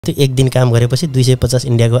त्यो एक दिन काम गरेपछि 250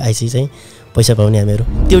 इन्डियाको आइसी चाहिँ पैसा पाउने हामीहरू।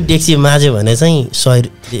 त्यो डेक्ची माझ्यो भने चाहिँ 100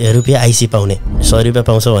 रुपियाँ आइसी पाउने। 100 रुपियाँ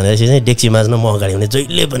पाउँछ भनेपछि चाहिँ डेक्ची माझ्न म अगाडि हुने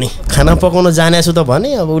जहिले पनि। खाना पकाउन जाने छु त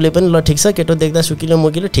भने अब उसले पनि ल ठिक छ केटो देख्दा सुकिलो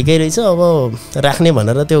मुकिलो ठिकै रहेछ अब राख्ने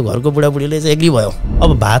भनेर त्यो घरको बुढाबुढीले चाहिँ एग्री भयो।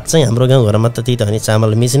 अब भात चाहिँ हाम्रो गाउँघरमा त त्यही त अनि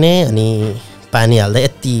चामल मिच्ने अनि पानी हाल्दा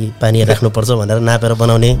यति पानी राख्नुपर्छ भनेर नापेर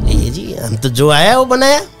बनाउने। ए जी हम त जो आया वो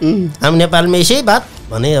बनाया, हम नेपाल में यसै भात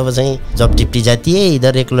भने। अब चाहिँ जब टिप्टी जाती है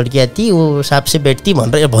इधर एक लड़की आती वो साप से बैठती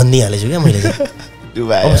भनेर भनिदिइहालेछु क्या मैले चाहिँ।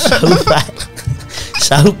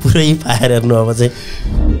 साहु पुरै पाएर हेर्नु। अब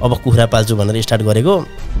चाहिँ अब कुखुरा पाल्छु भनेर स्टार्ट गरेको।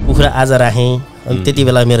 कुखुरा आज राखेँ अनि त्यति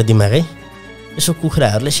बेला मेरो दिमाग है यसो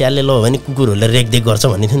कुखुराहरूले स्यालले लो भने कुकुरहरूले रेखदेख गर्छ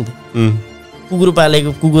भन्ने थियो नि त। कुकुर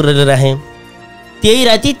पालेको कुकुरले राखेँ। त्यही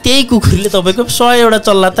राति त्यही कुकुरले तपाईँको 100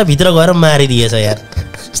 चल्ला त भित्र गएर मारिदिएछ यार।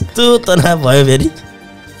 यस्तो तनाव भयो फेरि।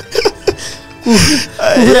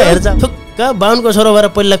 कुखुरा हेर्छ ठुक्क बाहुनको छोरो भएर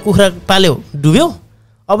पहिला कुखुरा पाल्यो डुब्यो।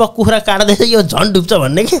 अब कुखुरा काट्दैछ यो झन् डुब्छ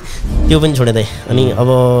भन्ने कि त्यो पनि छोडिदिएँ। अनि अब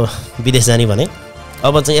विदेश जाने भने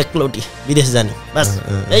अब चाहिँ एकलौटी विदेश जाने बस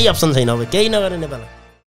यही अप्सन छैन। अब केही नगरे नेपाल।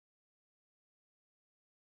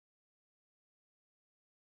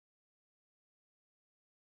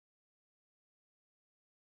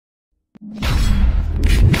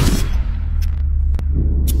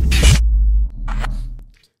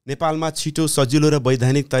 नेपालमा छिटो सजिलो र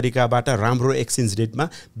वैधानिक तरिकाबाट राम्रो एक्सचेन्ज रेटमा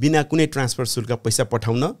बिना कुनै ट्रान्सफर शुल्क पैसा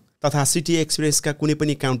पठाउन तथा सिटी एक्सप्रेसका कुनै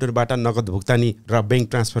पनि काउन्टरबाट नगद भुक्तानी र बैंक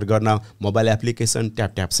ट्रान्सफर गर्न mobile application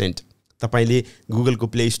tap tap send तपाईले गुगलको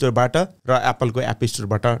प्ले स्टोरबाट र एप्पलको एप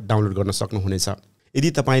स्टोरबाट डाउनलोड गर्न सक्नुहुनेछ। यदि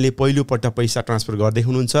तपाईले पहिलो पल्ट पैसा ट्रान्सफर गर्दै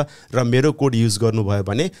हुनुहुन्छ र मेरो कोड युज गर्नुभयो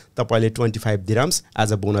भने तपाईले 25 दिरहम्स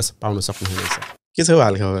आज बोनस पाउन सक्नुहुनेछ। के छ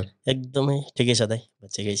हाल खबर? एकदमै ठिकै छ दाइ,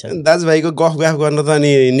 ठिकै छ। दाजुभाइको गफ गर्न त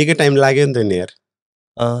अनि निकै टाइम लाग्यो नि त नि यार।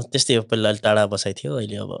 त्यस्तै हो। पहिला अलि टाढा बसाइ थियो,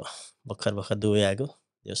 अहिले अब भर्खर दुबई आएको।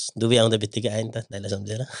 यस दुबई आउँदा बित्तिकै आयो नि त दाइलाई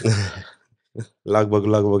सम्झेर।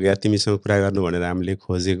 लगभग यार तिमीसँग कुरा गर्नु भनेर हामीले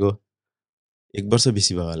खोजेको 1 वर्ष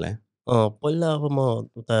बेसी भयो होला। पहिला अब म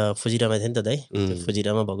उता फुजिरामा थिएँ नि त दाइ।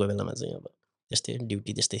 फुजिरामा भएको बेलामा चाहिँ अब त्यस्तै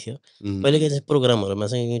ड्युटी त्यस्तै थियो। पहिलेको चाहिँ प्रोग्रामहरूमा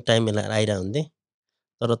चाहिँ टाइम मिलाएर आइरहेको हुन्थेँ,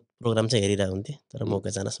 तर प्रोग्राम चाहिँ हेरिरहेको हुन्थेँ, तर मौका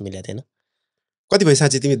जान मिलेको थिएन। कति भइसक्यो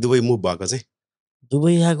चाहिँ तिमी दुबई मुभ भएको चाहिँ?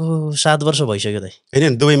 दुबई आएको 7 वर्ष भइसक्यो दाइ।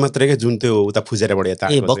 हैन दुबई मात्रै के जुन त्यो उता फुजिराबाट यता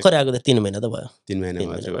आएको? भर्खर आएको त 3 महिना त भयो। 3 महिना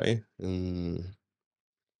भयो है।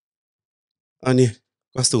 अनि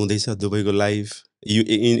कस्तो हुँदैछ दुबईको लाइफ?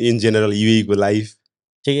 इन जेनरल युए को लाइफ?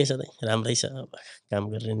 ठिकै छ दाइ, राम्रै छ। अब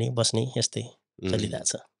काम गर्ने नि बस्ने यस्तै चलिरहेको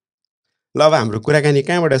छ। ल अब हाम्रो कुराकानी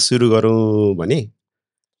कहाँबाट सुरु गरौँ भने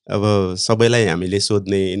अब सबैलाई हामीले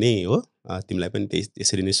सोध्ने नै हो, तिमीलाई पनि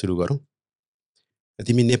त्यसरी नै सुरु गरौँ।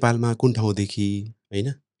 तिमी नेपालमा कुन ठाउँदेखि हैन?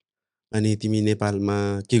 अनि तिमी नेपालमा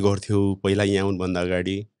के गर्थ्यौ पहिला यहाँ आउनुभन्दा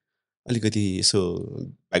अगाडि? अलिकति यसो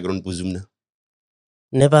ब्याकग्राउन्ड बुझौँ न।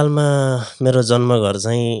 नेपालमा मेरो जन्मघर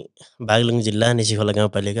चाहिँ बागलुङ जिल्ला निसीखोला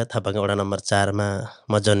गाउँपालिका थापाङ वडा नम्बर 4 मा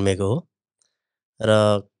म जन्मेको हो र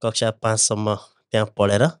कक्षा 5 सम्म त्यहाँ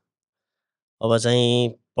पढेर अब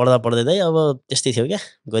चाहिँ पढ्दै दाइ अब त्यस्तै थियो क्या,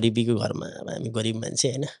 गरिबीको घरमा। अब हामी गरिब मान्छे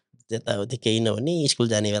हैन, त्यताउति केही नहुने। स्कुल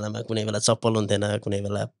जाने बेलामा कुनै बेला चप्पल हुन्थेन, कुनै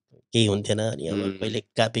बेला केही हुन्थेन। अनि अब कहिले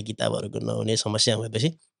कापी किताबहरूको नहुने समस्या भएपछि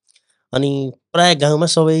अनि प्राय गाउँमा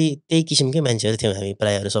सबै त्यही किसिमकै मान्छेहरू थियौँ हामी।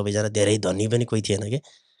 प्रायहरू सबैजना धेरै धनी पनि कोही थिएन के।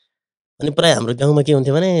 अनि प्राय हाम्रो गाउँमा के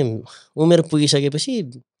हुन्थ्यो भने उमेर पुगिसकेपछि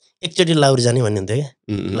एकचोटि लाहुर जाने भन्ने हुन्थ्यो क्या,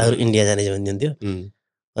 लाहुर इन्डिया जाने भन्ने हुन्थ्यो।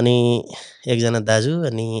 अनि एकजना दाजु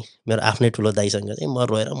अनि मेरो आफ्नै ठुलो दाइसँग चाहिँ म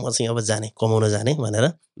रोएर म चाहिँ अब जाने कमाउन जाने भनेर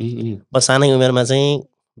म सानै उमेरमा चाहिँ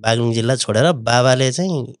बागलुङ जिल्ला छोडेर बाबाले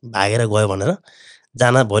चाहिँ भागेर गयो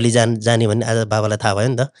भनेर भोलि जाने भन्ने आज बाबालाई थाहा भयो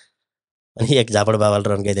नि त। अनि एक झापड बाबाले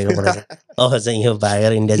रन्काइदिएको मलाई अब चाहिँ यो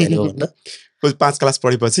भागेर इन्डिया जाने हो भनेर। 5 क्लास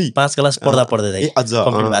पढेपछि? 5 क्लास पढ्दै दाइ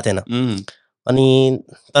कम्प्लिट भएको थिएन। अनि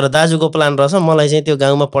तर दाजुको प्लान रहेछ मलाई चाहिँ त्यो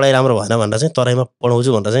गाउँमा पढाइ राम्रो भएन भनेर चाहिँ तराईमा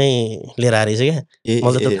पढाउँछु भनेर चाहिँ लिएर आएर क्या।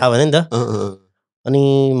 मलाई त थाहा भएन नि त। अनि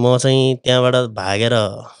म चाहिँ त्यहाँबाट भागेर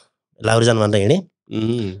लाहुर जान भनेर हिँडेँ।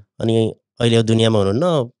 अनि अहिले यो दुनियाँमा हुनुहुन्न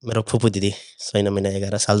मेरो फुपू दिदी 6 महिना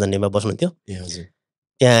 11 सालजन्डीमा बस्नुहुन्थ्यो।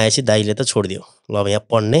 त्यहाँ आएपछि दाइले त छोडिदियो, ल अब यहाँ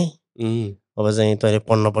पढ्ने, अब चाहिँ तैँले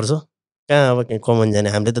पढ्न पर्छ, कहाँ अब कमान जाने,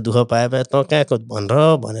 हामीले त दुःख पाए त कहाँको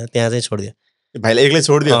भनेर त्यहाँ चाहिँ छोडिदियो। भाइलाई एक्लै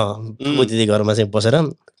छोडिदियो? फुपू दिदी घरमा चाहिँ बसेर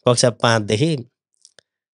कक्षा 5 देखि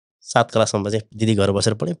 7 क्लाससम्म चाहिँ दिदी घर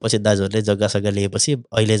बसेर पढेँ। पछि दाजुहरूले जग्गा सग्गा लिएपछि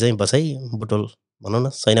अहिले चाहिँ बसाइ बुटोल भनौँ न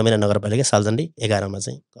 6 महिना नगरपालिका सालजन्डी 11 मा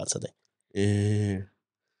चाहिँ घर छ दाइ।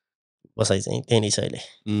 बसाइ चाहिँ त्यही नै छ अहिले।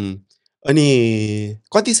 अनि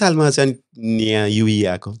कति सालमा चाहिँ यहाँ युए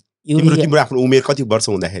आएको? तिम्रो आफ्नो उमेर कति वर्ष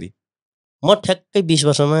हुँदाखेरि? म ठ्याक्कै 20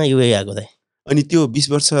 वर्षमा युए आएको दाइ। अनि त्यो 20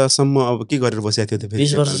 वर्षसम्म अब के गरेर बसेको थियो त फेरि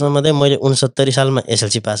 20 वर्षसम्म चाहिँ मैले 69 सालमा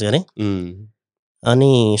एसएलसी पास गरेँ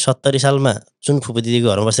अनि 70 सालमा जुन फुपू दिदीको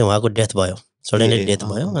घरमा बस्थेँ उहाँको डेथ भयो सडनली डेथ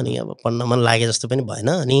भयो अनि अब पढ्न मन लागे जस्तो पनि भएन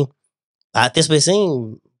अनि त्यसपछि चाहिँ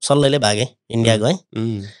सल्लैले भागेँ इन्डिया गएँ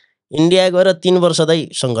इन्डिया गएर 3 वर्ष दाइ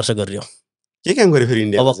सङ्घर्ष गरियो के काम गरे फेरि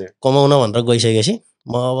इन्डियामा अब कमाउन भनेर गइसकेपछि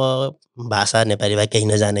म अब भाषा नेपालीमा केही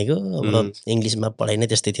नजानेको अब इङ्ग्लिसमा पढाइ नै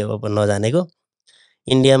त्यस्तै थियो अब नजानेको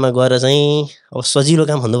इन्डियामा गएर चाहिँ अब सजिलो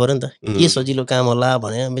काम भन्नु पऱ्यो नि त के सजिलो काम होला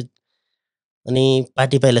भने अनि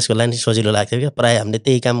पार्टी पाइलेसको लागि सजिलो लाग्थ्यो क्या प्रायः हामीले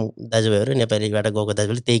त्यही काम दाजुभाइहरू नेपालीबाट गएको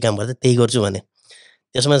दाजुभाइले त्यही काम गर्दा त्यही गर्छु भने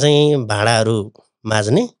त्यसमा चाहिँ भाँडाहरू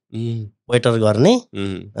माझ्ने वेटर गर्ने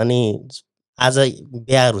अनि आज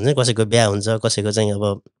बिहाहरू हुन्छ कसैको बिहा हुन्छ कसैको चाहिँ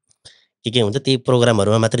अब के हुन्छ त्यही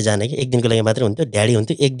प्रोग्रामहरूमा मात्रै जाने कि एक दिनको लागि मात्रै हुन्थ्यो ढ्याडी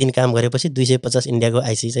हुन्थ्यो एक दिन काम गरेपछि 250 इन्डियाको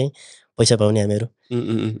आइसी चाहिँ पैसा पाउने हामीहरू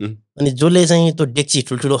अनि जसले चाहिँ त्यो डेक्ची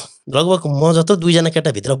ठुल्ठुलो लगभग म जस्तो 2 जना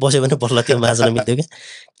केटाभित्र बस्यो भने बल्ल त्यो माझ्न मिल्थ्यो क्या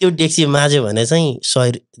त्यो डेक्ची माझ्यो भने चाहिँ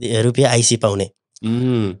 100 रुपियाँ आइसी पाउने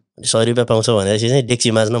 100 रुपियाँ पाउँछ भनेपछि चाहिँ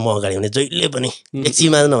डेक्ची माझ्न म अगाडि हुने जहिले पनि डेक्ची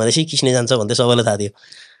माझ्न भनेपछि किस्ने जान्छ भन्दै सबैलाई थाहा थियो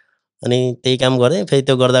अनि त्यही काम गरेँ फेरि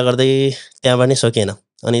त्यो गर्दा गर्दै त्यहाँबाट नि सकिएन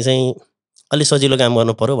अनि चाहिँ अलि सजिलो काम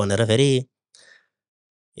गर्नु पर्यो भनेर फेरि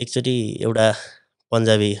एकचोटि एउटा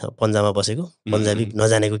पन्जाबमा बसेको पन्जाबी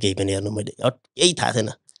नजानेको केही पनि हेर्नु मैले केही थाहा थिएन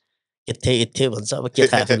यथे भन्छ अब के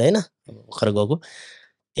थाहा थिएन होइन भर्खर गएको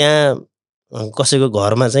त्यहाँ कसैको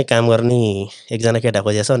घरमा चाहिँ काम गर्ने एकजना केटा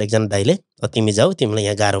खोजेको छ अनि एकजना दाइले तिमी जाऊ तिमीलाई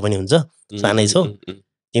यहाँ गाह्रो पनि हुन्छ सानै छौ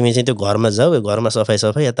तिमी चाहिँ त्यो घरमा जाऊ घरमा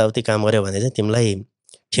सफाइ यताउति काम गर्यो भने चाहिँ तिमीलाई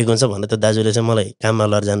ठिक हुन्छ भनेर त्यो दाजुले चाहिँ मलाई काममा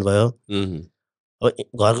लएर जानुभयो अब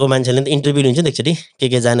घरको मान्छेले त इन्टरभ्यू लिन्छ नि एकचोटि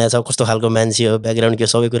के जाने छ कस्तो खालको मान्छे हो ब्याकग्राउन्ड के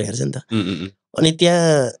सबै कुरा हेर्छ नि त अनि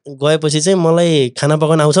त्यहाँ गएपछि चाहिँ मलाई खाना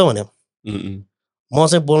पकाउन आउँछ भन्यो म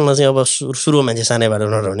चाहिँ बोल्न चाहिँ अब सुरु मान्छे सानैबाट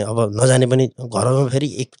नरहने अब नजाने पनि घरमा फेरि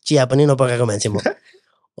एक चिया पनि नपकाएको मान्छे म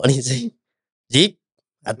अनि चाहिँ जी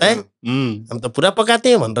आता हम त पुरा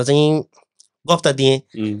पकाते भनेर चाहिँ गफ त दिएँ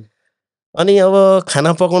अनि अब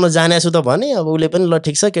खाना पकाउन जाने छु त भने अब उसले पनि ल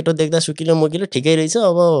ठिक छ केटो देख्दा सुकिलो मुकिलो ठिकै रहेछ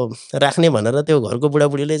अब राख्ने भनेर त्यो घरको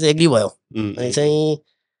बुढाबुढीले चाहिँ एग्री भयो अनि चाहिँ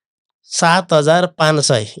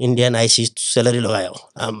 7,500 इन्डियन आइसी सेलरी लगायो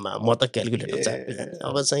आमा म त क्यालकुलेटर चापेँ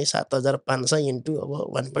अब चाहिँ 7,500 इन्टु अब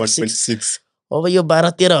 1.6 अब यो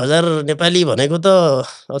 12-13 हजार नेपाली भनेको त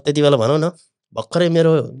अब त्यति बेला भनौँ न भर्खरै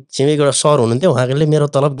मेरो छिमेकीको एउटा सर हुनुहुन्थ्यो उहाँले मेरो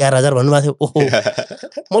तलब 11,000 भन्नुभएको थियो ओहो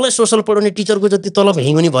मलाई सोसल पढाउने टिचरको जति तलब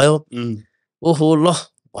हिँगुनी भयो ओहो ल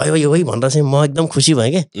भयो यो है भनेर चाहिँ म एकदम खुसी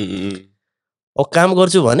भएँ क्या अब काम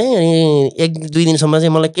गर्छु भने अनि 1-2 दिनसम्म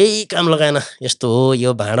चाहिँ मलाई केही काम लगाएन यस्तो हो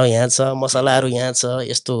यो भाँडो यहाँ छ मसलाहरू यहाँ छ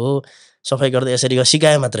यस्तो हो सफाइ गर्दै यसरी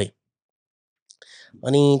सिकाए मात्रै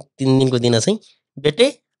अनि 3 दिनको दिन चाहिँ बेटे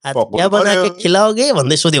आज क्या बनाके खिलाओगे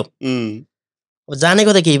भन्दै सोध्यो अब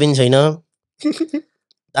जानेको त केही पनि छैन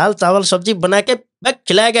दाल चावल सब्जी बनाके ब्याग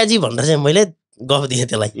खिलाएका जी भनेर चाहिँ मैले गफ दिएँ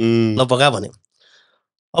त्यसलाई ल पका भने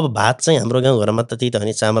अब भात चाहिँ हाम्रो गाउँघरमा त त्यही त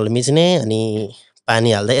भने चामल मिच्ने अनि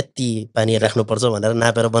पानी हाल्दा यति पानी राख्नुपर्छ भनेर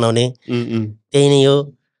नापेर बनाउने त्यही नै हो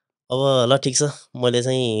अब ल ठिक छ मैले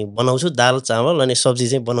चाहिँ बनाउँछु दाल चावल अनि सब्जी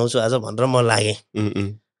चाहिँ बनाउँछु आज भनेर म लागेँ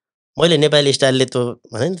मैले नेपाली स्टाइलले त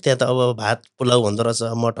भने नि त्यहाँ त अब भात पुलाउ भन्दो रहेछ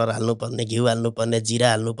मटर हाल्नुपर्ने घिउ हाल्नुपर्ने जिरा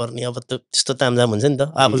हाल्नुपर्ने अब त्यस्तो तामझाम हुन्छ नि त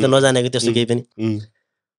आफूले त नजानेको त्यस्तो केही पनि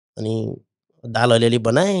अनि दाल अलिअलि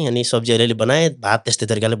बनाएँ अनि सब्जी अलिअलि बनाएँ भात त्यस्तै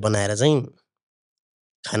तरिकाले बनाएर चाहिँ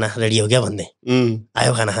खाना रेडी हो क्या भन्दै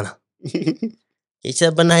आयो खाना कैसा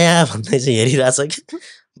बनाया भन्दै चाहिँ हेरिरहेछ कि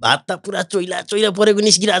भात त पुरा चोइला परेको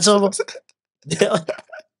निस्किरहेछ अब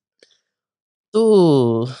त्यो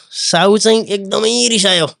साउ चाहिँ एकदमै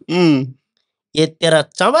रिसायो ये तेरा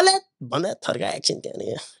चावल है भनेर थर्कायो एकछिन त्यहाँ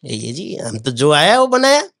ए जी हम त जो आया हो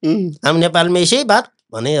बनाया हम नेपालमा यसै भात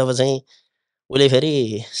भने अब चाहिँ उसले फेरि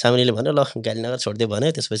सामनेले भन्यो ल गाडीनगर छोड्दै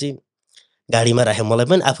भन्यो त्यसपछि गाडीमा राख्यो मलाई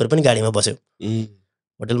पनि आफूहरू पनि गाडीमा बस्यो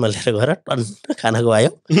होटलमा लिएर गएर टन्न खानाको आयो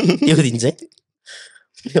त्यो दिन चाहिँ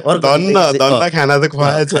खाना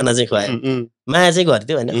चाहिँ खुवायो माया चाहिँ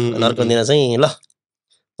गर्थ्यो होइन अर्को दिन चाहिँ ल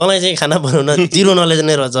तँलाई चाहिँ खाना बनाउन 0 नलेज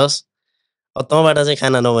नै रहेछस् अब तँबाट चाहिँ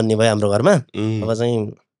खाना नबन्ने भयो हाम्रो घरमा अब चाहिँ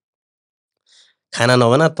खाना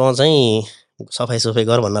नबना तँ चाहिँ सफाइ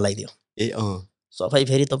गर भन्न लगाइदियो सफाइ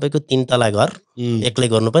फेरि तपाईँको 3 तला घर एक्लै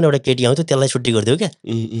गर्नु पनि एउटा केटी आउँथ्यो त्यसलाई छुट्टी गरिदियो क्या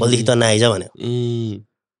भोलिदेखि त नआइज भन्यो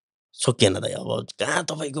छोकिएन त अब कहाँ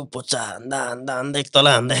तपाईँको पोचा हान्दा 1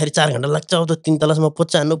 तला हान्दाखेरि 4 घन्टा लाग्छ अब त 3 तलासम्म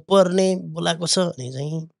पोचा हान्नु पर्ने बोलाएको छ अनि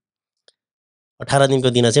चाहिँ 18 दिनको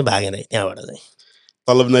दिन चाहिँ भागेन त्यहाँबाट चाहिँ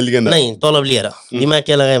तलब लिएर दिमाग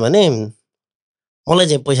के लगायो भने मलाई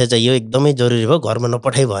चाहिँ पैसा चाहियो एकदमै जरुरी भयो घरमा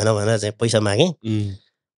नपठाइ भएन भनेर चाहिँ पैसा मागेँ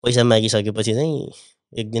पैसा मागिसकेपछि चाहिँ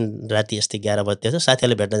एक दिन राति यस्तै 11 बज्थ्यो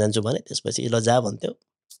साथीहरूले भेट्न जान्छु भने त्यसपछि ल जा भन्थ्यो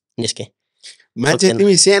निस्केँ मान्छे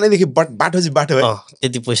तिमी सानैदेखि बाटो है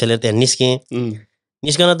त्यति पैसा लिएर त्यहाँ निस्केँ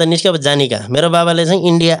निस्कन त निस्क्यो अब जाने कहाँ मेरो बाबाले चाहिँ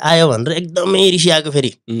इन्डिया आयो भनेर एकदमै रिसिआएको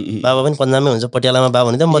फेरि बाबा पनि पन्जाबमै हुन्छ पटियालामा बाबा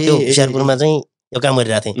हुनुहुन्थ्यो म त्यो होसियारपुरमा चाहिँ यो काम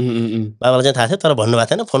गरिरहेको थिएँ बाबालाई चाहिँ थाहा थियो तर भन्नुभएको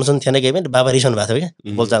थिएन फोन सुन थिएन केही पनि बाबा रिसाउनु भएको थियो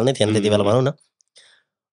क्या बोलचाल नै थिएन त्यति बेला भनौँ न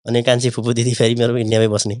अनि कान्छी फुपू दिदी फेरि मेरो इन्डियामै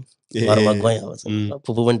बस्ने घरमा गएँ अब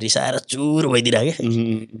फुपू पनि रिसाएर चुर भइदिरहेको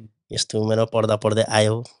क्या यस्तो उमेरमा पढ्दा पढ्दै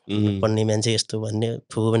आयो पढ्ने मान्छे यस्तो भन्ने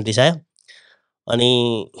फुपू पनि रिसायो अनि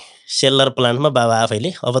सेल्लर प्लान्टमा बाबा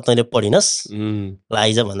आफैले अब तैँले पढिनस् ल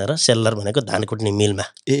आइज भनेर सेल्लर भनेको धान कुट्ने मिलमा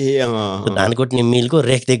धान कुट्ने मिलको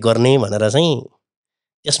रेखदेख गर्ने भनेर चाहिँ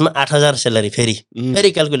त्यसमा 8,000 सेलरी फेरि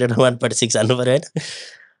क्यालकुलेटर 1.6 हाल्नु पऱ्यो होइन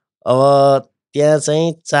अब त्यहाँ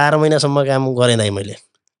चाहिँ 4 महिनासम्म काम गरेँ दाइ मैले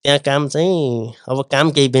त्यहाँ काम चाहिँ अब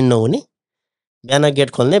काम केही पनि नहुने बिहान गेट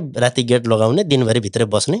खोल्ने राति गेट लगाउने दिनभरि भित्रै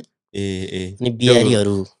बस्ने अनि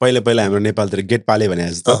बिहारीहरू पहिला हाम्रो नेपालतिर गेट पाले भने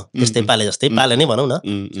जस्तो त्यस्तै पाले जस्तै पाले नै भनौँ न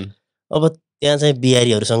अब त्यहाँ चाहिँ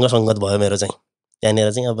बिहारीहरूसँग सङ्गत भयो मेरो चाहिँ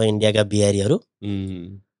त्यहाँनिर चाहिँ अब इन्डियाका बिहारीहरू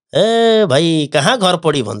ए भाइ कहाँ घर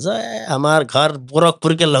पढी भन्छ हाम्रो घर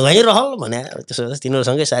गोरखपुर के लगाइरहल भने त्यसो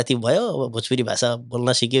तिनीहरूसँगै साथी भयो अब भोजपुरी भाषा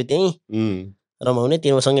बोल्न सिक्यो त्यहीँ रमाउने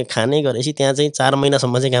तिनीहरूसँगै खाने गरेपछि त्यहाँ चाहिँ 4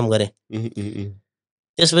 महिनासम्म चाहिँ काम गरेँ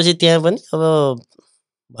त्यसपछि त्यहाँ पनि अब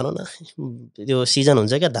भनौँ न त्यो सिजन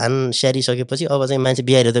हुन्छ क्या धान स्याहारिसकेपछि अब चाहिँ मान्छे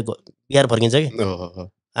बिहारीहरू त बिहार फर्किन्छ कि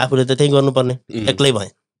आफूले त त्यही गर्नुपर्ने एक्लै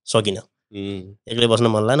भएँ सकिनँ एक्लै बस्न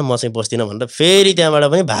मन लागेन म चाहिँ बस्दिनँ भनेर फेरि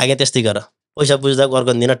त्यहाँबाट पनि भागेँ त्यस्तै गर पैसा बुझ्दा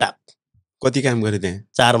अर्को दिन टाप कति काम गरेँ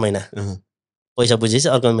त्यहाँ 4 महिना पैसा बुझेपछि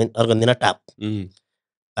अर्को दिन टाप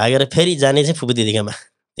भागेर फेरि जाने चाहिँ फुपू दिदीकामा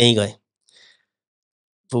त्यहीँ गएँ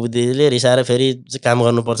फुपू दिदीले रिसाएर फेरि काम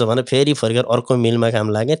गर्नुपर्छ भने फेरि फर्केर अर्को मिलमा काम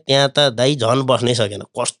लागेँ त्यहाँ त दाइ झन् बस्नै सकेन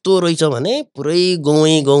कस्तो रहेछ भने पुरै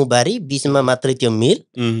गाउँबारी बिचमा मात्रै त्यो मिल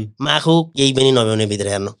माखु केही पनि नभ्याउने भित्र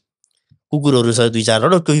हेर्नु कुकुरहरू छ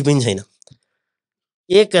 2-4 कोही पनि छैन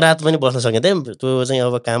एक रात पनि बस्न सकेँ त्यो चाहिँ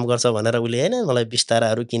अब काम गर्छ भनेर उसले होइन मलाई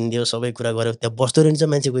बिस्ताराहरू किनिदियो सबै कुरा गर्यो त्यहाँ बस्दो रहन्छ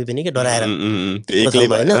मान्छे कोही पनि के डराएर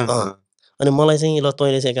होइन अनि मलाई चाहिँ ल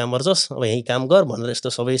तैँले चाहिँ काम गर्छस् अब यहीँ काम गर भनेर यस्तो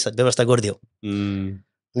सबै व्यवस्था गरिदियो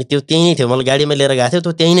अनि त्यो त्यहीँ नै थियो मलाई गाडीमा लिएर गएको थियो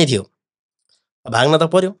त्यो त्यहीँ नै थियो भाग्न त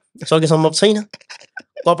पर्यो सके सम्भव छैन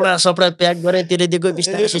कपडा सपडा प्याक गरेँ त्यसले दिएको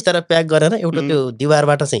बिस्तारै प्याक गरेर एउटा त्यो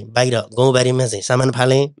दिवारबाट चाहिँ बाहिर गाउँबारीमा चाहिँ सामान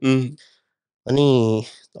फालेँ अनि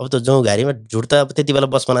अब त गाडीमा झुट त अब त्यति बेला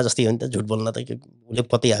बचपना जस्तै हो नि त झुट बोल्न त उसले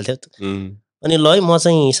पतिहाल्थ्यो अनि ल है म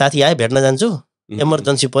चाहिँ साथी आएँ भेट्न जान्छु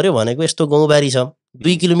इमर्जेन्सी पर्यो भनेको यस्तो गाउँबारी छ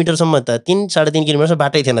 2 किलोमिटरसम्म त 3-3.5 किलोमिटरसम्म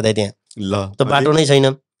बाटै थिएन त त्यहाँ त बाटो नै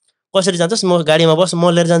छैन कसरी जान्छस् म गाडीमा बस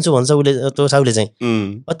म लिएर जान्छु भन्छ उसले त्यो साउले चाहिँ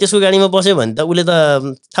त्यसको गाडीमा बस्यो भने त उसले त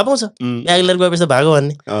थाहा पाउँछ ब्याग लिएर गएपछि त भागो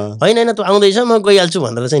भन्ने होइन त्यो आउँदैछ म गइहाल्छु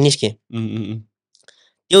भनेर चाहिँ निस्केँ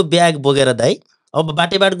त्यो ब्याग बोकेर दाइ अब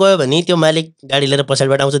बाटैबाट गयो भने त्यो मालिक गाडी लिएर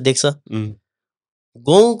पछाडिबाट आउँछ देख्छ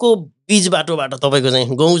गाउँको बीच बाटोबाट तपाईँको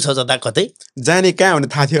चाहिँ गाउँ छ जता कतै जाने कहाँ भने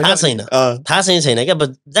थाहा थियो थाहा छैन क्या अब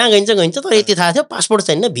जहाँ गइन्छ तर यति थाहा थियो पासपोर्ट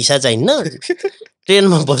चाहिन्न भिसा चाहिन्न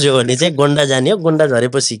ट्रेनमा बस्यो भने चाहिँ गोन्डा जाने हो गोन्डा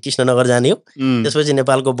झरेपछि कृष्णनगर जाने हो त्यसपछि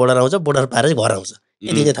नेपालको बोर्डर आउँछ बोर्डर पारेर घर आउँछ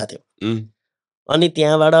यति चाहिँ थाहा थियो अनि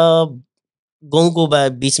त्यहाँबाट गाउँको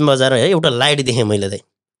बिचमा जाएर एउटा लाइट देखेँ मैले चाहिँ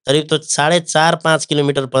करिब त्यो 4.5-5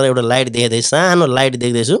 किलोमिटर पर एउटा लाइट देख्दै सानो लाइट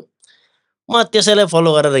देख्दैछु म त्यसैलाई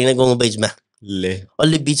फलो गरेर हिँडेँ गाउँ बिचमा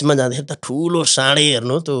अलि बिचमा जाँदाखेरि त ठुलो साँडे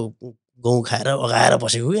हेर्नु त्यो गाउँ खाएर अगाएर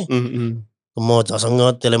बसेको कि म झसँग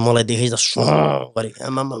त्यसले मलाई देखेँ त सो गरेँ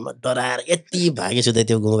आमामा डराएर यति भागेछु त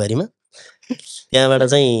त्यो गाउँबारीमा त्यहाँबाट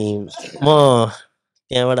चाहिँ म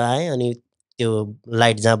त्यहाँबाट आएँ अनि त्यो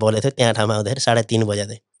लाइट जहाँ बलेको थियो त्यहाँ ठाउँमा आउँदाखेरि 3:30 बजे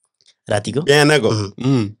थिएँ रातिको बिहानको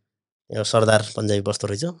सरदार पन्जाबी बस्दो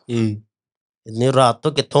रहेछ रात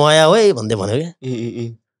तो कित्थों आया हो भन्दै भन्यो क्या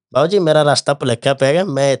बाबुजी मेरा रास्ता पर लेखा पेगा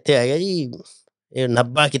मैं इत्थे आ गया जी ए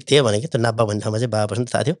नब्बा कित्थे भने कि त्यो नब्बा भन्ने ठाउँमा चाहिँ बाबा बस्नु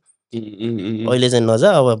थाहा थियो अहिले चाहिँ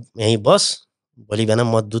नजा अब यहीँ बस भोलि बिहान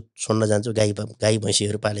म दुध छोड्न जान्छु गाई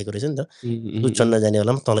भैँसीहरू पालेको रहेछ नि त दुध छोड्न जाने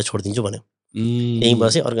बेलामा तँलाई छोडिदिन्छु भन्यो यहीँ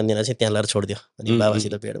बसेँ अर्को दिन चाहिँ त्यहाँ लगाएर छोडिदियो अनि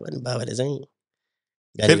बाबासित भेट भयो अनि बाबाले चाहिँ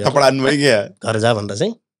घर जा भनेर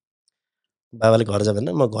चाहिँ बाबाले घर जा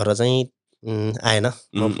भनेर म घर चाहिँ आएन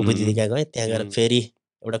म फुपू दिदी कहाँ गएँ त्यहाँ गएर फेरि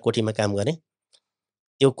एउटा कोठीमा काम गरेँ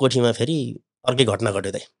त्यो कोठीमा फेरि अर्कै घटना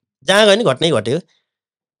घट्यो त्यहाँ जहाँ गयो नि घटनै घट्यो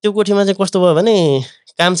त्यो कोठीमा चाहिँ कस्तो भयो भने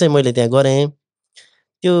काम चाहिँ मैले त्यहाँ गरेँ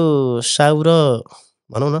त्यो साउ र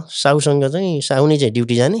भनौँ न साउसँग चाहिँ साउनी चाहिँ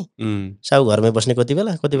ड्युटी जाने साउ घरमै बस्ने कति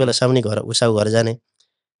बेला साउनी साउ घर जाने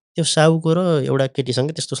त्यो साउको र एउटा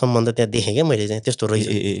केटीसँग त्यस्तो सम्बन्ध त्यहाँ देखेँ क्या मैले चाहिँ त्यस्तो रहेछ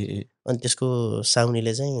अनि त्यसको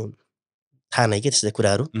साउनीले चाहिँ थाहा नै के त्यस्तो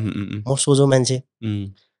कुराहरू Mm-mm. म सोझो मान्छे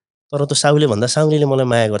तर त्यो साहुले भन्दा साहुले मलाई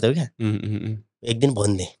माया गर्थ्यो क्या एक दिन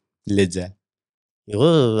भन्ने लेजा हो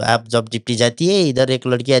आप जब डिप्टी जाती है इधर एक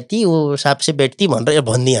लड़की आती वो साप से बैठती भनेर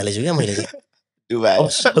भनिदिइहालेछु क्या मैले चाहिँ अब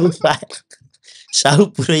साहु पाएर साहु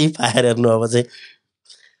पुरै पाएर हेर्नु अब चाहिँ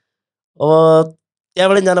अब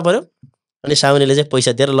त्यहाँबाट जानु पर्यो अनि साउनेले चाहिँ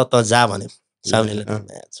पैसा दिएर ल त जा भन्यो साउनेले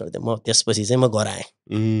छोडिदियो म त्यसपछि चाहिँ म घर आएँ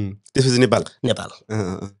त्यसपछि नेपाल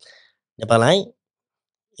नेपाल आएँ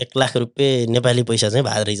 1 लाख रुपियाँ नेपाली पैसा चाहिँ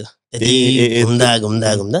भएको रहेछ त्यति घुम्दा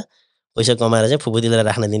घुम्दा घुम्दा पैसा कमाएर चाहिँ फुपूदिलाई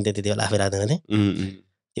राख्न दिन्थ्यो त्यति बेला आफै राख्दैन थिएँ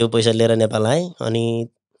त्यो पैसा लिएर नेपाल आएँ अनि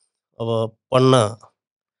अब पढ्न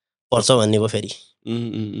पर्छ भन्ने भयो फेरि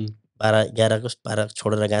 12 को 12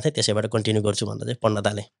 छोडेर गएको थिएँ त्यसैबाट कन्टिन्यू गर्छु भन्दा चाहिँ पढ्न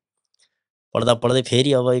थालेँ पढ्दा पढ्दै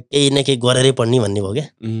फेरि अब केही न केही गरेरै पढ्ने भन्ने भयो क्या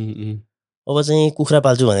अब चाहिँ कुखुरा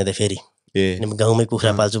पाल्छु भने त फेरि गाउँमै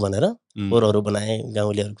कुखुरा पाल्छु भनेर पोहोरहरू बनाएँ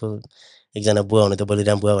गाउँलेहरूको एकजना बुवा हुनुहुन्थ्यो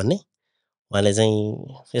बलिराम बुवा भन्ने उहाँले चाहिँ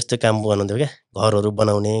यस्तो काम गर्नुहुन्थ्यो क्या घरहरू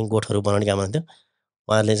बनाउने गोठहरू बनाउने काम हुन्थ्यो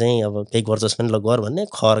उहाँले चाहिँ अब केही गर्छस् पनि ल गर भन्ने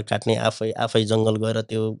खर काट्ने आफै जङ्गल गएर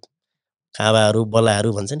त्यो खाबाहरू बलाहरू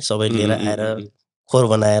भन्छ नि सबै लिएर आएर खोर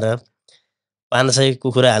बनाएर 500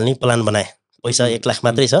 कुखुरा हाल्ने प्लान बनाए पैसा 1 लाख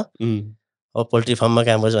मात्रै छ अब पोल्ट्री फार्ममा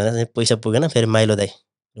काम गर्छु भने पैसा पुगेन फेरि माइलो दाइ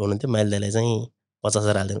हुनुहुन्थ्यो माइलो दाइले चाहिँ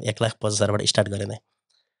 50,000 हालिदिनु 1,50,000बाट स्टार्ट गरेँ दाइ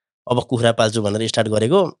अब कुखुरा पाल्छु भनेर स्टार्ट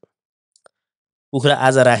गरेको कुखुरा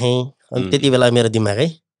आज राखेँ अनि त्यति बेला मेरो दिमागै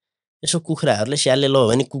यसो कुखुराहरूले स्यालले ल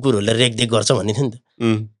भने कुकुरहरूले रेखदेख गर्छ भन्ने थियो नि त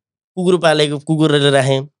कुकुर पालेको कुकुरले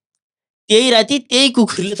राखेँ त्यही राति त्यही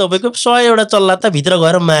कुकुरले तपाईँको 100 चल्ला त भित्र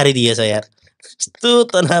गएर मारिदिएछ यार यस्तो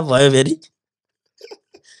तनाव भयो फेरि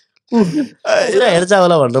कुखुरा हेर्छ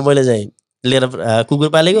होला भनेर मैले चाहिँ लिएर कुकुर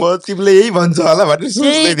पालेको तिमीले यही भन्छ होला भनेर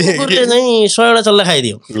सोच्दै थिएँ कुकुरले चाहिँ 100 चल्ला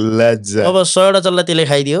खाइदियो अब 100 चल्ला त्यसले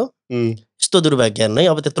खाइदियो यस्तो दुर्भाग्य नै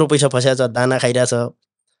अब त्यत्रो पैसा फस्याछ दाना खाइरहेछ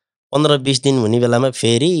 15-20 दिन हुने बेलामा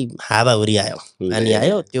फेरि हावाहुरी आयो पानी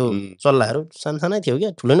आयो त्यो चल्लाहरू सानसानै थियो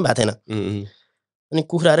क्या ठुलो नि भएको थिएन अनि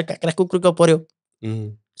कुखुराहरू काक्रा कुकुरको पर्यो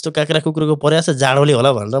यस्तो काक्रा कुकुरको पर्यो छ जाडोले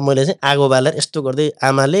होला भनेर मैले चाहिँ आगो बालेर यस्तो गर्दै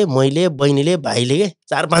आमाले मैले बहिनीले भाइले के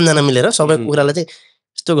 4-5 जना मिलेर सबै कुखुरालाई चाहिँ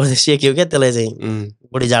यस्तो गर्दै सेक्यो क्या त्यसलाई चाहिँ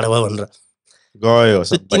बढी जाडो भयो भनेर गयो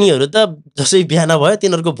तिनीहरू त जसै बिहान भयो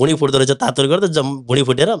तिनीहरूको भुँडी फुट्दो रहेछ तातुर गर्दा भुँडी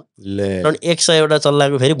फुटेर 100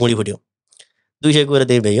 चल्लाको फेरि भुँडी फुट्यो 200 कुरा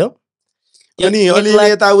त्यही भयो अनि अलिअलि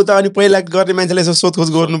यताउता अनि पहिला गर्ने मान्छेले यसो सोधखोज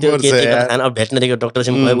गर्नुपर्छ अब भेटनरीको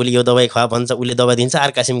डक्टरसिम गयो उसले यो दबाई खुवा भन्छ उसले दबाई दिन्छ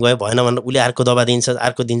अर्कासिम गयो भएन भनेर उसले अर्को दबाई दिन्छ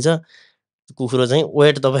अर्को दिन्छ कुखुरा चाहिँ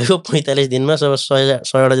वेट तपाईँको 45 दिनमा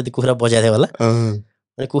 100 जति कुखुरा बजाएको थियो होला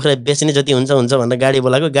अनि कुखुरा बेच्ने जति हुन्छ भनेर गाडी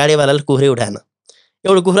बोलाएको गाडीवालाले कुखुरै उठाएन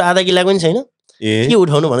एउटा कुखुरा आधा किलोको नि छैन के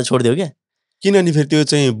उठाउनु भनेर छोडिदियो क्या किनभने फेरि त्यो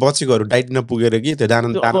चाहिँ बचेकोहरू डाइट नपुगेर कि त्यो दाना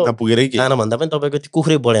नपुगेर कि दाना भन्दा पनि तपाईँको त्यो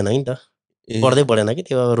कुखुरै बढेन नि त बढ्दै बढेन कि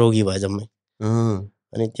त्यो रोगी भयो जम्मै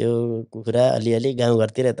अनि त्यो कुखुरा अलिअलि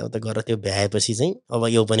गाउँघरतिर यताउता गरेर त्यो भ्याएपछि चाहिँ अब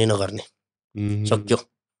यो पनि नगर्ने सक्यो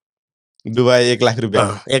डुबायो 1 लाख रुपियाँ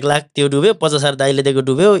 1 लाख त्यो डुब्यो 50,000 दाइले दिएको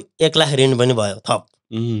डुब्यो 1 लाख ऋण पनि भयो थप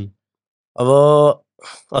अब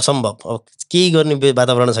असम्भव अब केही गर्ने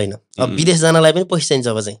वातावरण छैन अब विदेश जानलाई पनि पैसा चाहिन्छ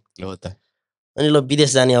अब चाहिँ हो त अनि ल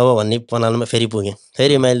विदेश जाने अब भन्ने पनालमा फेरि पुगेँ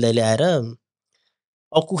फेरि माइल दाइले आएर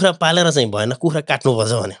अब कुखुरा पालेर चाहिँ भएन कुखुरा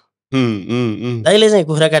काट्नुपर्छ भन्यो दाइले चाहिँ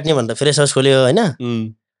कुखुरा काट्ने भनेर फ्रेस हाउस खोल्यो होइन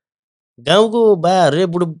गाउँको बाहरूले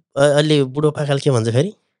अलि बुढो पाखाल के भन्छ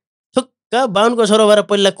फेरि थुक्क बाहुनको छोरो भएर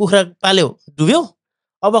पहिला कुखुरा पाल्यो डुब्यो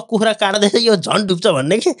अब कुखुरा काट्दै यो झन् डुब्छ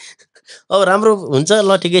भन्ने कि अब राम्रो हुन्छ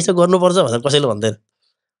ल ठिकै छ गर्नुपर्छ भनेर कसैले भन्दैन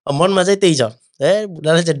अब मनमा चाहिँ त्यही छ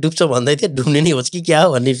बुढाले चाहिँ डुब्छ भन्दै थियो डुब्ने नै होस् कि क्या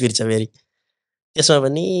हो भन्ने फिर्छ फेरि त्यसमा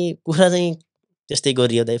पनि कुखुरा चाहिँ त्यस्तै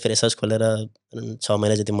गरियो दाइ फ्रेस हाउस खोलेर 6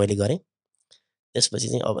 महिना जति मैले गरेँ त्यसपछि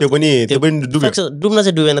चाहिँ अब त्यो पनि डुब्न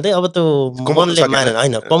चाहिँ डुबेन त्यही अब त्यो मनले मानेन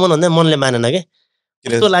होइन कमन भन्दा मनले मानेन के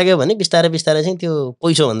कस्तो लाग्यो भने बिस्तारै बिस्तारै चाहिँ त्यो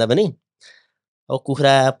पैसो भन्दा पनि अब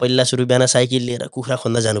कुखुरा पहिला सुरु बिहान साइकल लिएर कुखुरा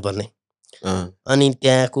खोज्न जानुपर्ने अनि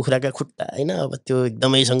त्यहाँ कुखुराका खुट्टा होइन अब त्यो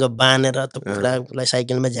एकदमैसँग बाँधेर त्यो कुखुरालाई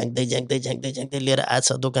साइकलमा झ्याक्दै झ्याक्दै झ्याक्दै झ्याक्दै लिएर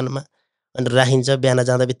आछ दोकानमा अनि राखिन्छ बिहान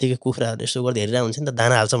जाँदा बित्तिकै कुखुराहरू यसो गर्दै हेरिरहेको हुन्छ नि त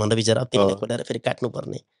दाना हाल्छ भनेर बिचरा अब तिमीले खोलेर फेरि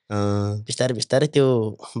काट्नुपर्ने बिस्तारै बिस्तारै त्यो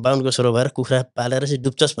बाहुनको छोरो भएर कुखुरा पालेर चाहिँ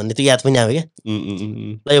डुब्छस् भन्ने त्यो याद पनि आयो क्या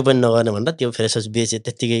ल यो पनि नगर्ने भनेर त्यो फ्रेस हाउस बेचे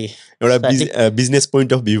त्यत्तिकै एउटा बिजनेस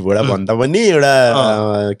पोइन्ट अफ भ्यूबाट भन्दा पनि एउटा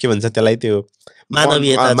के भन्छ त्यसलाई त्यो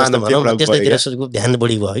मानवीयता त्यस्तोतिर ध्यान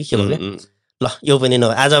बढी भयो कि के भयो ल यो पनि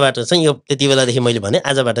आजबाट चाहिँ यो त्यति बेलादेखि मैले भने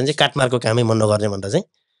आजबाट चाहिँ काटमारको कामै मन नगर्ने भनेर चाहिँ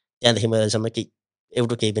त्यहाँदेखि मैले अहिलेसम्म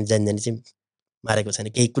केही पनि जानी चाहिँ मारेको छैन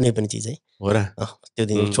केही कुनै पनि चिज है हो र त्यो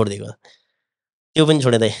दिन छोडिदिएको त्यो पनि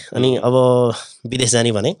छोडिँदै अनि अब विदेश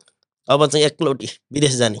जाने भने अब चाहिँ एकलौटी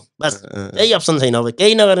विदेश जाने बस केही अप्सन छैन अब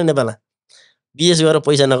केही नगर्ने नेपालमा विदेश गएर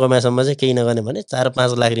पैसा नकमाएसम्म चाहिँ केही नगर्ने भने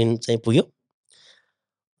 4-5 लाख ऋण चाहिँ पुग्यो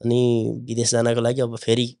अनि विदेश जानको लागि अब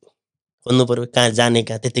फेरि खोज्नु पर्यो कहाँ जाने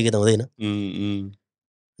कहाँ त्यतिकै त हुँदैन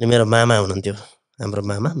अनि मेरो मामा हुनुहुन्थ्यो हाम्रो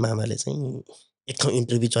मामाले चाहिँ एक ठाउँ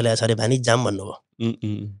इन्टरभ्यू चलेको छ अरे भानी जाम भन्नुभयो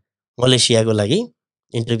मलेसियाको लागि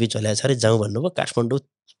इन्टरभ्यू चलेको छ अरे जाउँ भन्नुभयो काठमाडौँ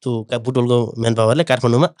त्यो बुटोलको म्यान पावरले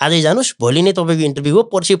काठमाडौँमा आजै जानुहोस् भोलि नै तपाईँको इन्टरभ्यू हो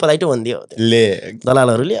पर्सि पलाइटो भनिदियो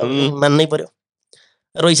दलालहरूले अब मान्नै पर्यो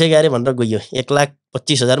रोइसक्यो अरे भनेर गयो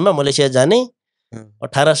 1,25,000 मलेसिया जाने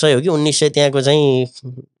 1,800 हो कि 1,900 त्यहाँको चाहिँ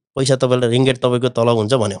पैसा तपाईँलाई रिङ्गेट तपाईँको तलब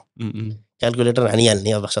हुन्छ भन्यो क्यालकुलेटर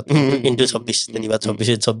हानिहाल्ने अब 7 × 26 त्यति बेला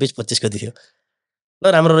 26 25 कति थियो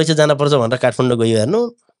ल राम्रो रहेछ जानुपर्छ भनेर काठमाडौँ गयो हेर्नु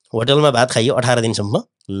होटलमा भात खाइयो 18 दिनसम्म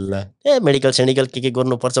मेडिकल सेडिकल के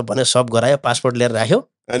गर्नुपर्छ भने सब गरायो पासपोर्ट लिएर राख्यो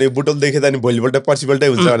अनि बुटोल देखे त अनि भोलिपल्ट पर्सिपल्टै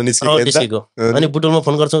हुन्छ भनेर निस्केको अनि बुटोलमा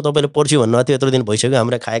फोन गर्छौँ तपाईँले पर्सि भन्नुभएको थियो यत्रो दिन भइसक्यो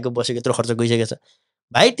हाम्रो खाएको बसेको यत्रो खर्च गइसकेको छ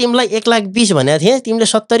भाइ तिमीलाई 1,20,000 भनेको थिएँ तिमीले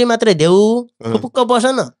 70 मात्रै देऊ पुक्क बस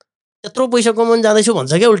न त्यत्रो पैसा कमाउनु जाँदैछु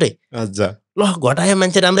भन्छ क्या उल्टै ल घटायो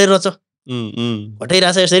मान्छे राम्रै रहेछ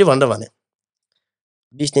घटाइरहेछ यसरी भनेर भने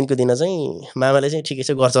 20 दिनको दिन चाहिँ मामाले चाहिँ ठिकै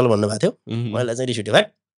छ गर्चल भन्नुभएको थियो मैले चाहिँ रिस उठ्यो भाइ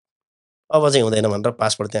अब चाहिँ हुँदैन भनेर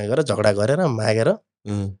पासपोर्ट त्यहाँ गएर झगडा गरेर मागेर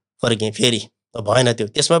फर्केँ फेरि भएन त्यो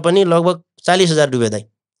त्यसमा पनि लगभग 40,000 डुब्यो दाइ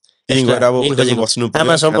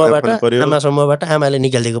आमासम्मबाट आमाले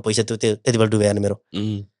निकालिदिएको पैसा त्यो त्यति बेला डुब्यो मेरो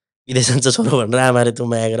विदेश जान्छ छोरो भनेर आमाले त्यो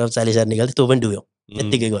माया गरेर 40,000 निकाल्थ्यो त्यो पनि डुब्यो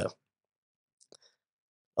त्यत्तिकै गयो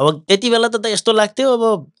अब त्यति बेला त यस्तो लाग्थ्यो अब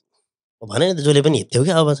भने नि त जसले पनि हेप्थ्यो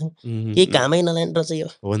क्या अब चाहिँ केही कामै नलाइन रहेछ यो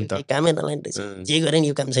केही कामै नलाइन रहेछ जे गरे नि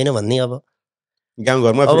यो काम छैन भन्ने अब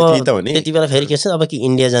गाउँघरमा त्यति बेला फेरि के छ अब कि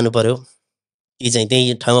इन्डिया जानु पर्यो कि चाहिँ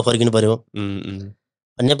त्यही ठाउँमा फर्किनु पर्यो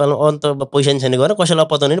नेपालमा अन्त पैसा छैन गएर कसैलाई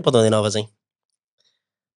पताउने नि पताउँदैन अब चाहिँ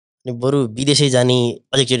अनि बरु विदेशै जाने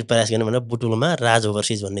अलिकति प्रयास गर्ने भनेर बुटुलमा राज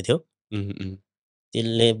ओभरसिज भन्ने थियो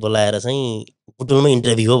त्यसले बोलाएर चाहिँ बुटुलमा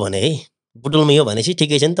इन्टरभ्यू हो भने है बुटुलमै हो भनेपछि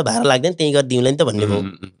ठिकै छ नि त भाडा लाग्दैन त्यही गरेर दिउँला नि त भन्ने भयो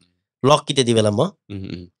लक्की त्यति बेला म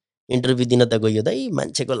इन्टरभ्यू दिन त गयो दाइ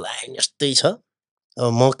मान्छेको लाइन यस्तै छ अब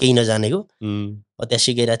म केही नजानेको त्यहाँ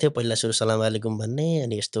सिकाइरहेको थियो पहिला सुरु सलाम वालेकुम भन्ने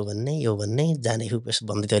अनि यस्तो भन्ने यो भन्ने जानेको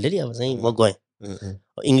भन्दै थियो अलिअलि अब चाहिँ म गएँ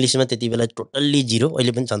इङ्ग्लिसमा त्यति बेला टोटल्ली 0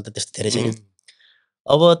 अहिले पनि छन् त त्यस्तो धेरै छैन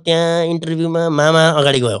अब त्यहाँ इन्टरभ्यूमा मामा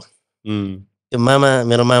अगाडि गयो त्यो मामा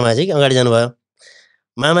मेरो मामा चाहिँ अगाडि जानुभयो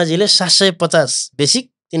मामाजीले 750 बेसिक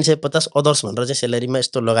 350 अदर्स भनेर चाहिँ सेलेरीमा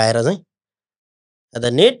यस्तो लगाएर चाहिँ अन्त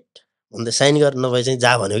नेट भन्दा साइन गर नभए चाहिँ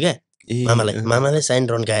जा भन्यो क्या मामाले साइन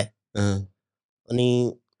रन्काए अनि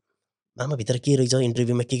मामा भित्र के रहेछ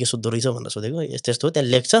इन्टरभ्यूमा के सोध्दो रहेछ भनेर सोधेको यस्तो यस्तो हो त्यहाँ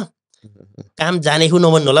लेख्छ काम जानेछु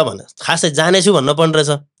नभन्नु होला भनेर खासै जानेछु भन्नु पर्ने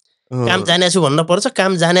रहेछ काम जानेछु भन्नु पर्छ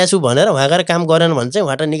काम जानेछु भनेर उहाँ गएर काम गरेन भने चाहिँ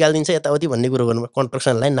उहाँबाट निकालिदिन्छ यताउति भन्ने कुरो गर्नु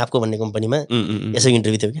कन्स्ट्रक्सन लाइन नापको भन्ने कम्पनीमा यसै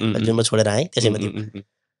इन्टरभ्यू थियो कि जुन म छोडेर आएँ त्यसैमा थियो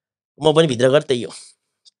म पनि भित्र गएर त्यही हो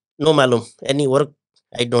नो मालुम any work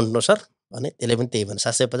I don't know sir भने त्यसले पनि त्यही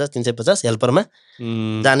भन्यो 750 350 हेल्परमा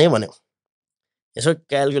जाने भन्यो यसो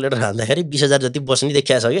क्यालकुलेटर हाल्दाखेरि 20,000 जति बस्ने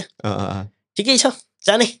देखिया छ क्या ठिकै छ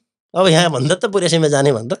जाने अब यहाँ भन्दा त पुरेसैमा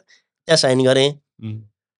जाने भनेर त्यहाँ साइन गरेँ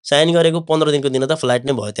साइन गरेको 15 दिनको दिन त फ्लाइट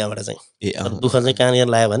नै भयो त्यहाँबाट चाहिँ दुःख चाहिँ कहाँनिर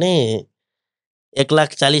लाग्यो भने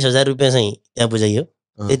 1,40,000 रुपियाँ चाहिँ त्यहाँ बुझाइयो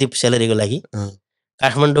त्यति स्यालेरीको लागि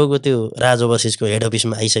काठमाडौँको त्यो राज ओभरसिजको हेड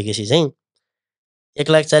अफिसमा आइसकेपछि चाहिँ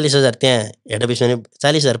 1,40,000 त्यहाँ हेड अफिसमा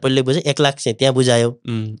 40,000 पहिले बुझ्यो 1 लाख चाहिँ त्यहाँ बुझायो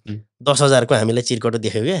 10,000 को हामीलाई चिरकटो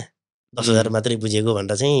देख्यो क्या 10,000 मात्रै बुझेको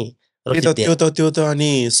भनेर चाहिँ त्यो त अनि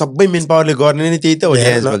सबै मेन पावरले गर्ने नि त्यही त हो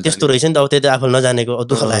त्यस्तो रहेछ नि त अब त्यही त आफूले नजानेको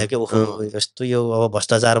दुःख लाग्यो क्या ओहो यस्तो यो अब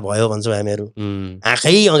भ्रष्टाचार भयो भन्छौँ हामीहरू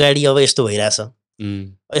आँखै अगाडि अब यस्तो भइरहेछ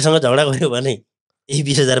यससँग झगडा गऱ्यो भने यही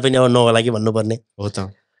 20,000 पनि अब नहोला कि भन्नुपर्ने हो त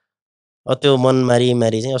त्यो मन मारी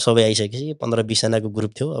चाहिँ अब सबै आइसकेपछि 15-20 जनाको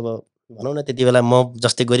ग्रुप थियो अब भनौँ न त्यति बेला म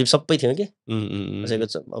जस्तै गरिब सबै थियो कि कसैको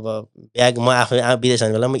अब ब्याग म आफै विदेश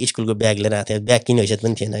जाने बेला म स्कुलको ब्याग लिएर आएको थिएँ ब्याग किन्ने हैसियत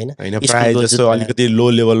पनि थिएन होइन प्रायः जस्तो अलिकति लो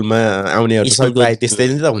लेभलमा आउनेहरू प्रायः त्यस्तै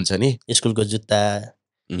नै त हुन्छ नि स्कुलको जुत्ता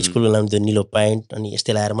स्कुलको लाउने त्यो निलो प्यान्ट अनि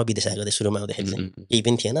यस्तै लगाएर म विदेश आएको थिएँ सुरुमा आउँदाखेरि चाहिँ केही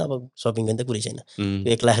पनि थिएन अब सपिङ पनि त कुरै छैन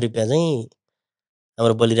त्यो 1 लाख रुपियाँ चाहिँ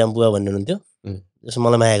हाम्रो बलिराम बुवा भन्ने हुनुहुन्थ्यो जस्तो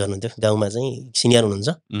मलाई माया गर्नुहुन्थ्यो गाउँमा चाहिँ सिनियर हुनुहुन्छ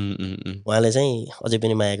उहाँले चाहिँ अझै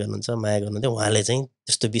पनि माया गर्नुहुन्थ्यो उहाँले चाहिँ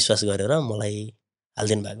त्यस्तो विश्वास गरेर मलाई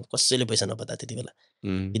हालिदिनु भएको कसैले पैसा नपता त्यति बेला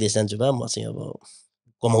विदेश जान्छु बा म चाहिँ अब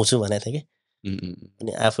कमाउँछु भनेको थिएँ कि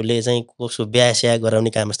अनि आफूले चाहिँ कसको बिहा स्या गराउने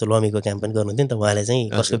काम जस्तो लमीको काम पनि गर्नुहुन्थ्यो नि त उहाँले चाहिँ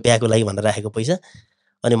कसको बिहाको लागि भनेर राखेको पैसा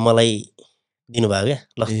अनि मलाई दिनुभयो क्या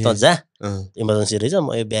ल त जा इमर्जेन्सी रहेछ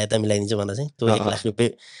म यो बिहा त मिलाइदिन्छु भनेर चाहिँ त्यो 1 लाख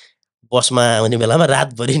रुपियाँ बसमा आउने बेलामा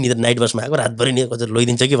रातभरि निद्रा नाइट बसमा आएको रातभरि नि कसरी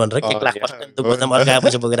लैदिन्छ कि भनेर 1 लाख फर्स्ट टाइम त गोदाम अर्का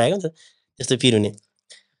पैसा बोकेर आएको हुन्छ त्यस्तो फिर हुने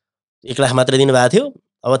 1 लाख मात्र दिनु भएको थियो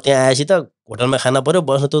अब त्यहाँ आएपछि त होटलमा खाना पर्यो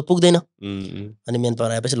बस्नु त पुग्दैन अनि मेन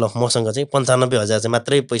पावर आएपछि ल मसँग चाहिँ 95,000 चाहिँ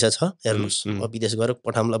मात्रै पैसा छ हेर्नुहोस् अब विदेश गएर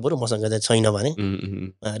पठाउँला बरु मसँग चाहिँ छैन भने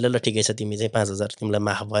ल ठिकै छ तिमी चाहिँ 5,000 तिमीलाई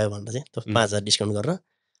माफ भयो भनेर चाहिँ त्यो 5,000 डिस्काउन्ट गरेर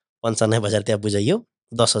 95,000 त्यहाँ बुझाइयो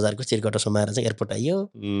 10,000 को चिरकट समाएर चाहिँ एयरपोर्ट आइयो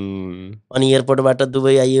अनि एयरपोर्टबाट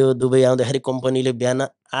दुबई आइयो दुबई आउँदाखेरि कम्पनीले बिहान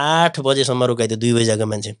 8 बजेसम्म रोकाइदियो 2 बजेको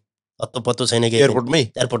मान्छे अत्तो पत्तो छैन कि एयरपोर्टमै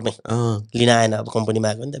लिन आएन अब कम्पनीमा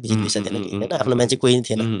आएको नि त भिजिट भिसा थिएन हैन आफ्नो मान्छे कोही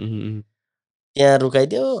थिएन त्यहाँ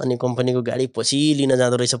रोकाइदियो अनि कम्पनीको गाडी पछि लिन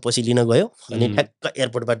जाँदो रहेछ पछि लिन गयो अनि ठ्याक्क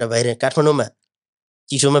एयरपोर्टबाट बाहिर काठमाडौँमा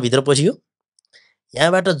चिसोमा भित्र पसियो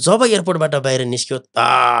यहाँबाट जब एयरपोर्टबाट बाहिर निस्क्यो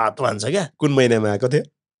तातो हान्छ क्या कुन महिनामा आएको थियो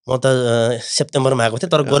म त सेप्टेम्बरमा आएको थिएँ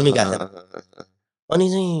तर गर्मी गएको थिएन अनि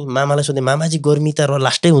चाहिँ मामालाई सोधेँ मामाजी गर्मी त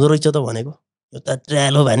लास्टै हुँदो रहेछ त भनेको यो त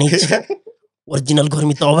ट्रायल हो भने ओरिजिनल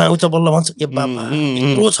गर्मी त अब आउँछ बल्ल भन्छ ए बाबा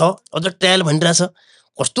यत्रो छ अझ ट्रायल भनिरहेछ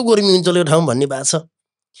कस्तो गर्मी हुन्छ यो ठाउँ भन्ने भएको छ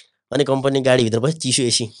अनि कम्पनी गाडीभित्र पछि चिसो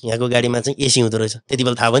एसी यहाँको गाडीमा चाहिँ एसी हुँदो रहेछ त्यति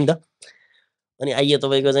बेला थाहा भयो नि त अनि आइयो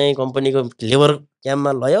तपाईँको चाहिँ कम्पनीको लेबर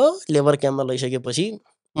क्याम्पमा लयो लेबर क्याम्पमा लैसकेपछि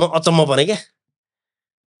म अचम्म परेँ क्या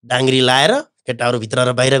डाङ्ग्री लाएर केटाहरू भित्र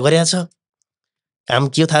र बाहिर गरेको छ काम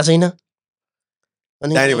के हो थाहा छैन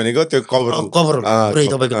अनि भनेको त्यो कभरोल पुरै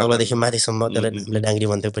तपाईँको तलदेखि माथिसम्म त्यसलाई हामीले डाङ्ग्री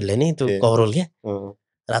भन्थ्यो पहिले नि त्यो कभरोल क्या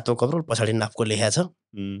रातो कभरोल पछाडि नापको लेखेको छ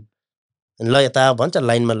ल यता भन्छ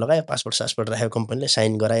लाइनमा लगायो पासपोर्ट राख्यो कम्पनीले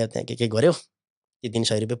साइन गरायो त्यहाँ के गर्यो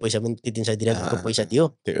 300 रुपियाँ पैसा पनि 300 दिएको पैसा दियो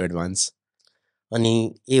त्यो एडभान्स अनि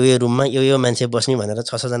यो रुममा यो मान्छे बस्ने भनेर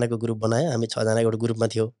 6 जनाको ग्रुप बनायो हामी 6 जना एउटा ग्रुपमा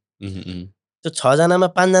थियो त्यो 6 जनामा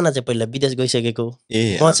 5 जना चाहिँ पहिला विदेश गइसकेको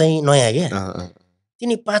म चाहिँ नयाँ क्या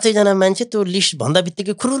तिनी 5 जना मान्छे त्यो लिस्ट भन्दा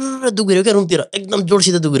बित्तिकै खुरुर दुगुर्यो क्या रुमतिर एकदम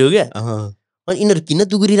जोडसित दुगुर्यो क्या अनि यिनीहरू किन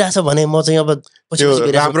दुगुरिरहेछ भने म चाहिँ अब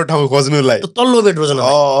राम्रो ठाउँ खोज्नुलाई तल्लो बेड रोज्न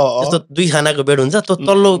त्यस्तो 2 खानाको बेड हुन्छ त्यो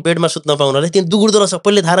तल्लो बेडमा सुत्न पाउनलाई तिनी दुगुर्दो रहेछ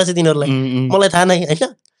पहिले थाहा रहेछ तिनीहरूलाई मलाई थाहा नै होइन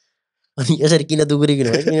अनि यसरी किन दुगुरिकिन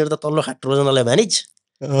भने तिनीहरू त तल्लो खाट रोज्नलाई भनिन्छ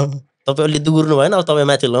तपाईँ अलि दुगुर्नु भएन अब तपाईँ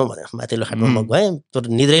माथि लौ भने माथिल्लो खाटमा म गएँ तर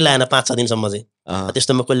निद्रै लाएन 5-6 दिनसम्म चाहिँ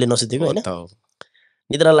त्यस्तोमा कहिले नसुतेको होइन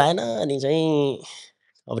निद्रा लाएन अनि चाहिँ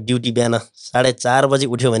अब ड्युटी बिहान 4:30 बजे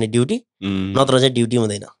उठ्यो भने ड्युटी नत्र चाहिँ ड्युटी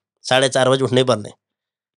हुँदैन 4:30 बजे उठ्नै पर्ने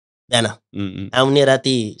बिहान आउने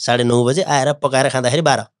राति 9:30 बजे आएर पकाएर खाँदाखेरि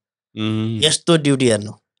 12 यस्तो ड्युटी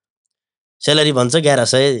हेर्नु स्यालेरी भन्छ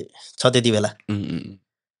 1100 छ त्यति बेला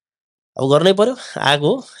अब गर्नै पर्यो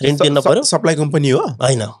आगो ऋण तिर्न पर्यो सप्लाई कम्पनी हो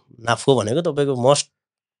हैन नाफको भनेको तपाईको मोस्ट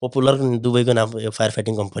पपुलर दुबईको नाम फायर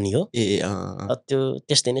फाइटिङ कम्पनी हो त्यो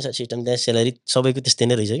त्यस्तै नै छ सिस्टम त्यहाँ स्यालेरी सबैको त्यस्तै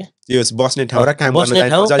नै रहेछ क्या त्यो बस्ने ठाउँ र काम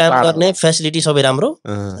गर्ने फेसिलिटी सबै राम्रो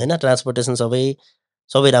हैन ट्रान्सपोर्टेसन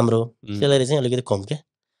सबै राम्रो स्यालेरी चाहिँ अलिकति कम के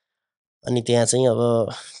अनि त्यहाँ चाहिँ अब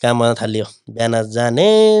काम गर्न थाल्यो बिहान जाने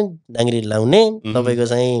डाङ्ग्री लाउने तपाईको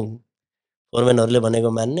चाहिँ फोरम्यानहरूले भनेको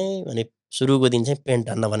मान्ने अनि सुरुको दिन चाहिँ पेन्ट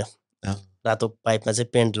हान्न भन्यो रातो पाइपमा चाहिँ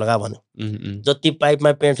पेन्ट लगा भन्यो जति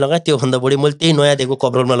पाइपमा पेन्ट लगाए त्यो भन्दा बढी मैले त्यही नयाँ दिएको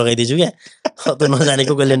कभरोलमा लगाइदिन्छु क्या त्यो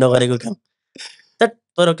नजानेको कहिले नगरेको काम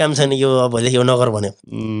तर काम छैन यो अब भोलि यो नगर भन्यो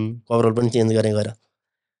कभरोल पनि चेन्ज गरेँ गएर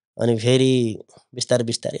अनि फेरि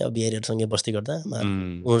बिस्तारै अब बिहारीहरूसँगै बस्दै गर्दा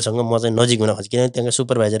उनीहरूसँग म चाहिँ नजिक हुन खोजेँ किनभने त्यहाँको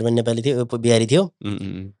सुपरभाइजर पनि नेपाली थियो बिहारी थियो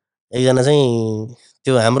एकजना चाहिँ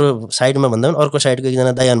त्यो हाम्रो साइडमा भन्दा पनि अर्को साइडको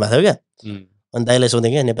एकजना दाइ आउनु भएको थियो क्या अनि दाइलाई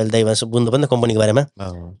सोधेँ क्या नेपाली दाइ बुझ्नु पनि त कम्पनीको बारेमा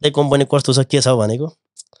दाइ कम्पनी कस्तो छ के छ भनेको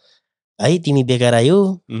है तिमी बेकार आयो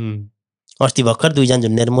अस्ति भर्खर 2 जना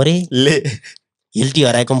झुन्डेर मरे हिल्टी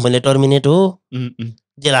हराए कम्पनीले टर्मिनेट हो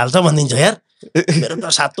जेल हाल्छ भनिदिन्छ यार मेरो त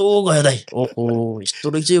सातो गयो दाइ ओहो यस्तो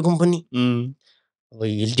रहेछ यो कम्पनी अब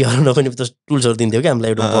हिल्टी हराउन पनि त टुल्सहरू दिन्थ्यो क्या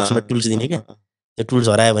हामीलाई एउटा बक्समा टुल्स दिने क्या त्यो टुल्स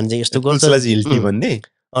हरायो भने चाहिँ यस्तो गर्छ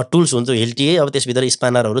टुल्स हुन्छ हिल्टी अब त्यसभित्र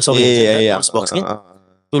स्पानरहरू सबै बक्स के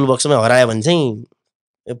टुल बक्समा हरायो भने चाहिँ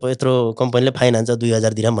यत्रो कम्पनीले फाइन हान्छ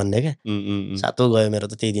 2000 दिरहम भन्ने क्या सातो गयो मेरो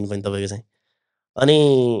त त्यही दिन पनि तपाईँको चाहिँ अनि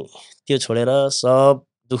त्यो छोडेर सब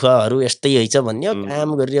दुःखहरू यस्तै हैछ भन्यो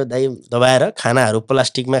काम गरियो दाइ दबाएर खानाहरू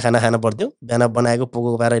प्लास्टिकमा खाना खान पर्थ्यो बिहान बनाएको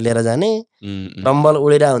पोको पारेर लिएर जाने रम्बल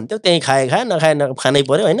उडेर हुन्थ्यो त्यही खाए खानै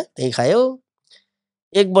पर्यो होइन त्यही खायो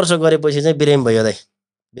 1 वर्ष गरेपछि चाहिँ बिरामी भयो दाइ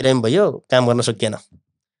बिरामी भयो काम गर्न सकिएन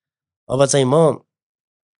अब चाहिँ म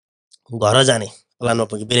घर जाने प्लानमा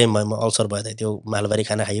पुगेँ बिरामी भयो म अल्सर भयो दाइ त्यो मालबारी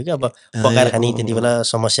खाना खायो कि अब पकाएर खाने त्यति बेला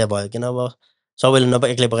समस्या भयो किन अब सबैले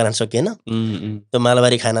एक्लै पकाएर खान सकिएन त्यो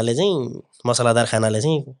मालबारी खानाले चाहिँ मसलादार खानाले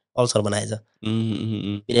चाहिँ अल्सर बनाएछ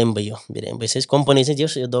बिरामी भइसकेपछि कम्पनी चाहिँ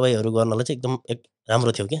जस यो दबाईहरू गर्नलाई चाहिँ एकदम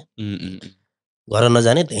राम्रो थियो क्या घर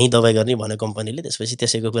नजाने त्यहीँ दबाई गर्ने भन्यो कम्पनीले त्यसपछि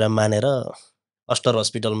त्यसैको कुरा मानेर अस्टर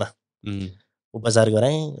हस्पिटलमा उपचार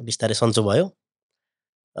गराएँ, बिस्तारै सन्चो भयो।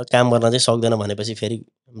 काम गर्न चाहिँ सक्दैन भनेपछि फेरि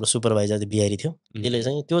हाम्रो सुपरभाइजर चाहिँ बिहारी थियो, त्यसले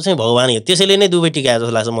चाहिँ त्यो चाहिँ भगवान हो, त्यसैले नै दुबई टिकायो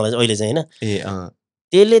जस्तो लाग्छ मलाई अहिले चाहिँ होइन।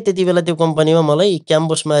 त्यसले त्यति बेला त्यो कम्पनीमा मलाई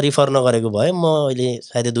क्याम्पसमा रिफर नगरेको भए म अहिले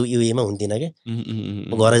सायद युएमा हुन्थिनँ क्या,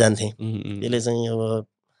 म घर जान्थेँ। त्यसले चाहिँ अब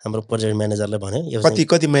हाम्रो प्रोजेक्ट म्यानेजरलाई भन्यो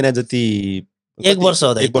कति महिना जति 1 वर्ष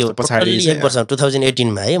हुँदै त्यो टोटल्ली 1 वर्ष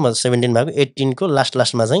 2018 मा है, म 17 भएको 18 को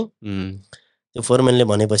लास्टमा चाहिँ त्यो फोरम्यानले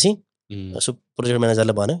भनेपछि प्रोजेक्ट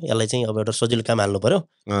म्यानेजरले भन्यो यसलाई चाहिँ अब एउटा सजिलो काम हाल्नु पर्यो,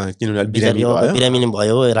 बिरामी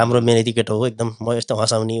भयो, राम्रो मेहनती केटो हो एकदम, म यस्तो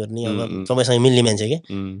हँसाउने ओर्ने अब समयसँग मिल्ने मान्छे के,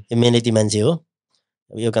 यो मेहनती मान्छे हो,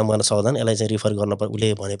 यो काम गर्न सक्दैन, यसलाई चाहिँ रिफर गर्न पर्यो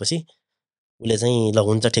उसले भनेपछि उसले चाहिँ ल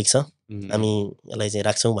हुन्छ ठिक छ हामी यसलाई चाहिँ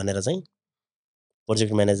राख्छौँ भनेर चाहिँ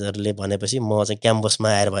प्रोजेक्ट म्यानेजरले भनेपछि म चाहिँ क्याम्पसमा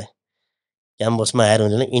आएर भएँ। क्याम्पसमा आएर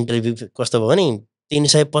हुँदैन इन्टरभ्यू कस्तो भयो भने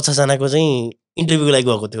 350 जनाको चाहिँ इन्टरभ्यूको लागि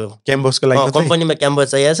गएको थियो क्याम्पसको लागि। कम्पनीमा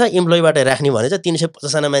क्याम्पस चाहिएको छ, इम्प्लोइबाट राख्ने भने चाहिँ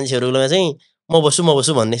 350 जना मान्छेहरूलाई चाहिँ म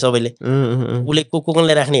बस्छु भन्ने सबैले, उसले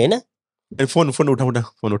कोले राख्ने होइन। फोन उठाउँदा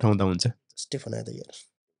हुन्छ, फोन आयो त यार,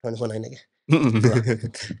 फोन होइन क्या।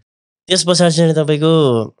 त्यस पछाडि चाहिँ तपाईँको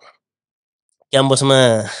क्याम्पसमा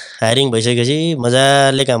हायरिङ भइसकेपछि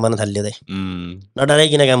मजाले काम गर्न थाल्यो,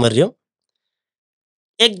 नडराइकन काम गरियो,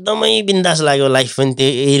 एकदमै बिन्दास लाग्यो, लाइफ पनि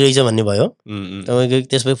त्यही रहेछ भन्ने भयो। तपाईँको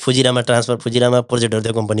त्यसपछि फुजिरामा ट्रान्सफर, फुजिरामा प्रोजेक्टहरू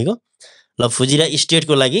थियो कम्पनीको, ल फुजिरा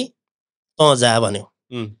स्टेटको लागि तँ जा भन्यो।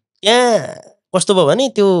 त्यहाँ कस्तो भयो भने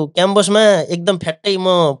त्यो क्याम्पसमा एकदम फ्याट्टै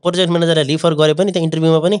म प्रोजेक्ट म्यानेजरलाई रिफर गरे पनि त्यहाँ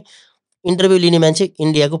इन्टरभ्यूमा पनि इन्टरभ्यू लिने मान्छे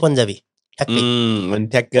इन्डियाको पन्जाबी,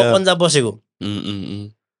 ठ्याक्कै पन्जाब बसेको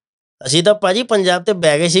सिधा पाजी पन्जाब त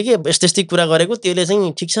भ्यागेपछि कि यस्तै कुरा गरेको, त्यसले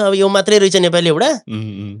चाहिँ ठिक छ अब यो मात्रै रहेछ नेपाली एउटा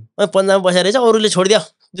पन्जाबमा बसेर रहेछ, अरूले छोडिदियो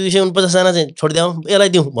 249 जना चाहिँ छोडिदियो यसलाई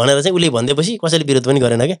दिउँ भनेर चाहिँ उसले भनिदिएपछि कसैले विरोध पनि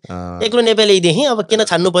गरेन क्या। एक्लो नेपाली देखेँ, अब किन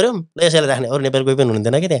छान्नु पर्यो, ल यसैलाई राख्ने, अरू नेपाली कोही पनि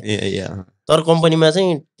हुनुहुन्थेन क्या त्यहाँ। तर कम्पनीमा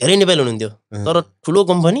चाहिँ धेरै नेपाली हुनुहुन्थ्यो, तर ठुलो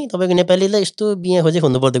कम्पनी तपाईँको नेपालीलाई यस्तो बिहा खोजे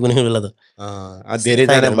खोज्नु पर्थ्यो कुनै बेला त,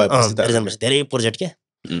 धेरै प्रोजेक्ट क्या।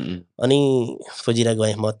 अनि फुजिरा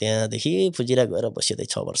गएँ म, त्यहाँदेखि फुजिरा गएर बसिँदै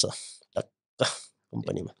 6 वर्ष टक्क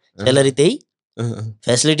कम्पनीमा, स्यालेरी त्यही,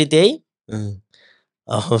 फेसिलिटी त्यही,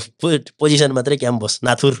 पोजिसन मात्रै क्याम्पस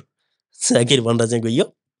नाथुर जागिर भनेर चाहिँ गइयो।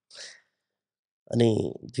 अनि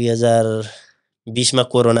 2020 मा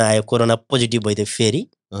कोरोना आयो, कोरोना पोजिटिभ भइदियो फेरि,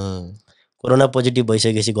 कोरोना पोजिटिभ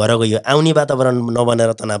भइसकेपछि घर गइयो, आउने वातावरण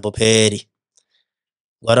नबनेर तनाव भयो फेरि,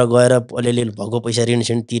 घर गएर अलिअलि भएको पैसा ऋण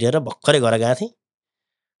सिण तिरेर भर्खरै घर गएको थिएँ।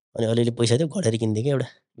 अनि अलिअलि पैसा थियो घडेरी किनिदिएँ क्या, एउटा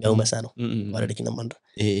गाउँमा सानो घडेरी किन भनेर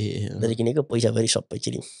घडेरी किनेको, पैसा फेरि सबै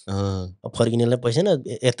चिरिम, अब फर्किनेलाई पैसा न,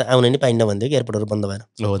 यता आउन नि पाइन्न भन्थ्यो कि एयरपोर्टहरू बन्द भएर।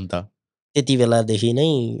 त्यति बेलादेखि नै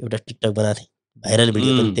एउटा टिकटक बनाएको थिएँ, भाइरल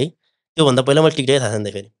भिडियो पनि त्यही, त्योभन्दा पहिला मैले टिकटकै थाहा छैन।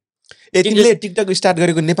 फेरि टिकटक स्टार्ट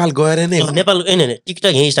गरेको नेपाल गएर नै, नेपाल होइन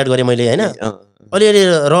टिकटक यहीँ स्टार्ट गरेँ मैले होइन। अलिअलि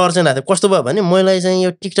रहर चाहिँ लाग्थ्यो, कस्तो भयो भने मलाई चाहिँ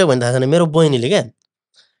यो टिकटक भन्ने थाहा छैन, मेरो बहिनीले क्या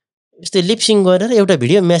यस्तै लिपसिङ गरेर एउटा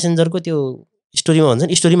भिडियो मेसेन्जरको त्यो स्टोरीमा भन्छ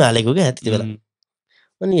नि, स्टोरीमा हालेको क्या त्यति बेला।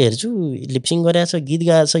 अनि हेर्छु लिपसिङ गरेको छ, गीत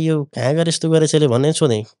गाएको छ, यो कहाँ गएर यस्तो गरेछ यसले भन्ने,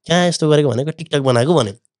 सोधेँ कहाँ यस्तो गरेको भनेको टिकटक बनाएको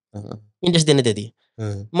भन्यो, इन्ट्रेस्ट दिने त्यति।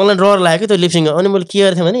 मलाई डर लाग्यो त्यो लिपसिङ, अनि मैले के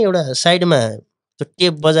गरेको थिएँ भने एउटा साइडमा त्यो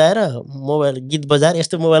टेप बजाएर मोबाइल गीत बजाएर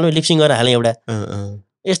यस्तो मोबाइलमा लिपसिङ गरेर हालेँ एउटा,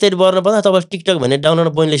 यस्तरी गर्न पर्दा तपाईँ टिकटक भन्ने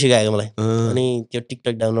डाउनलोड बहिनीले सिकाएको मलाई। अनि त्यो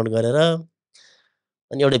टिकटक डाउनलोड गरेर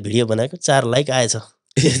अनि एउटा भिडियो बनाएको, 4 लाइक आएछ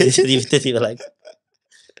त्यति बेला।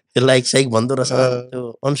 त्यो लाइक साइक भन्दो रहेछ, त्यो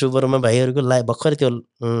अनसुपरमा भाइहरूको लाइभ भर्खरै त्यो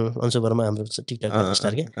अनसुपरमा हाम्रो टिकटक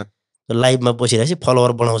स्टार के त्यो लाइभमा बसिरहेपछि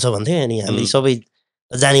फलोवर बढाउँछ भन्थ्यो। अनि हामी सबै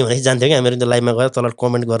जाने भनेपछि जान्थ्यो क्या, हामीहरू त्यो लाइभमा गएर तल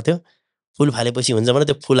कमेन्ट गर्थ्यो, फुल फालेपछि हुन्छ भने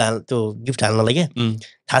त्यो फुल त्यो गिफ्ट हाल्नलाई क्या,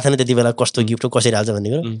 थाहा छैन त्यति बेला कस्तो गिफ्ट हो कसरी हाल्छ भन्ने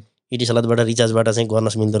कुरो। इटिसलतबाट रिचार्जबाट चाहिँ गर्न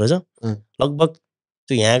मिल्दो रहेछ। लगभग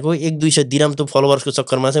त्यो यहाँको 100-200 दिराम त्यो फलोवर्सको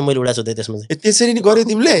चक्करमा चाहिँ मैले उडाएको छु त्यसमा चाहिँ। त्यसरी नि गर्यो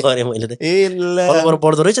तिमीले? गरेँ मैले त, फलोवर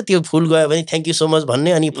बढ्दो रहेछ, त्यो फुल गयो भने थ्याङ्क यू सो मच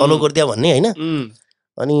भन्ने, अनि फलो गरिदियो भन्ने होइन।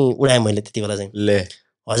 अनि उडाएँ मैले त्यति बेला चाहिँ,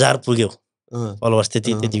 1000 पुग्यो फलोवर्स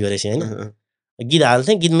त्यति गरेपछि होइन। गीत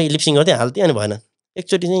हाल्थेँ, गीतमा लिपसिङ गर्थेँ, हाल्थेँ, अनि भएन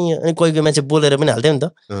एकचोटि चाहिँ। अनि कोही कोही मान्छे बोलेर पनि हाल्थ्यो नि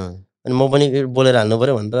त, अनि म पनि बोलेर हाल्नु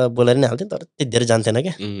पऱ्यो भनेर बोलेर नै हाल्थेँ, तर त्यति धेरै जान्थेन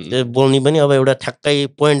क्या। त्यो बोल्ने पनि अब एउटा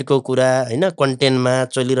ठ्याक्कै पोइन्टको कुरा होइन, कन्टेन्टमा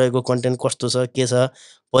चलिरहेको कन्टेन्ट कस्तो छ, के छ,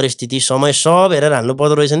 परिस्थिति, समय सब हेरेर हाल्नु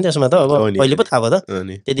पर्दो रहेछ नि त्यसमा त। अब कहिले पो थाहा भयो त,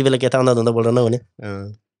 त्यति बेला के त अन्धा धुन्दा बोलेर नहुने।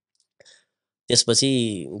 त्यसपछि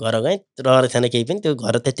घर गएँ, रहर थिएन केही पनि, त्यो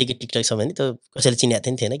घर त्यत्तिकै टिकटक छ भने त्यो कसैले चिनाएको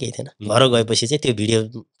थिएन केही थिएन। घर गएपछि चाहिँ त्यो भिडियो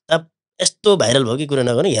त यस्तो भाइरल भयो कि कुरा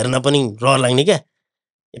नगर्नु, हेर्न पनि रहर लाग्ने क्या।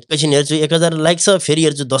 एकैछिन हेर्छु 1000 लाइक छ, फेरि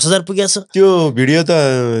हेर्छु 10,000 पुगेको छ। त्यो भिडियो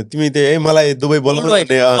त तिमी त मलाई दुबई बोलाउनु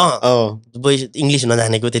भन्ने दुबई इङ्ग्लिस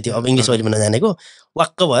नजानेको त्यति, अब इङ्ग्लिस अहिले नजानेको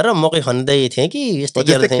वाक्क भएर मकै खन्दै थिएँ कि यस्तै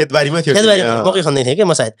त्यस्तै खेतबारीमा थियो मकै खन्दै थिएँ कि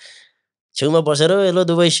म सायद छेउमा बसेर एलो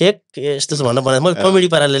दुबई शेख यस्तो छ भनेर बनाएको, मैले कमेडी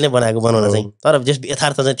पाराले नै बनाउन चाहिँ, तर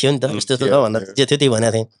यथार्थ चाहिँ थियो नि त, यस्तो छ भनेर जे थियो त्यही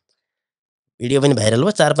भनेको थिएँ। भिडियो पनि भाइरल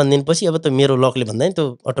भयो 4-5 दिनपछि। अब त मेरो लकले भन्दा नि त्यो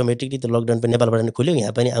अटोमेटिकली त्यो लकडाउन पनि नेपालबाट नै खुल्यो,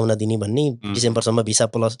 यहाँ पनि आउन दिने भन्ने, डिसेम्बरसम्म भिसा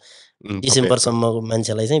प्लस डिसेम्बरसम्मको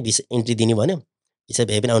मान्छेलाई चाहिँ भिसा इन्ट्री दिने भन्यो, भिसा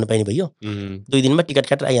भए पनि आउनु पाइने भयो। 2 दिनमा टिकट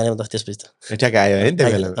काटेर आइहाल्यो त त्यसपछि त ठ्याक्क आयो है त्यो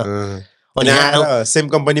बेला। अनि सेम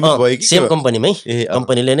कम्पनीमा भयो कि सेम कम्पनीमै,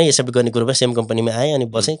 कम्पनीले नै एक्सेप्ट गर्ने कुरो भयो, सेम कम्पनीमा आएँ अनि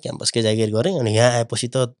बसेँ, क्याम्पसकै जागिर गरेँ। अनि यहाँ आएपछि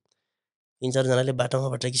त 3-4 जनाले बाटोमा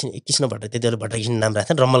कृष्ण भट्टराई, त्यति बेला भट्टराई कृष्ण नाम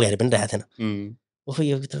राखेको थिएन, रम्मल घारी पनि राखेको थिएन। ओहो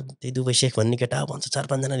यो त त्यही दुबई शेख भन्ने केटा हो भन्छ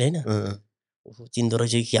 4-5 जनाले होइन, ओहो चिन्दो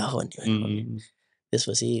रहेछ क्या हो भन्ने।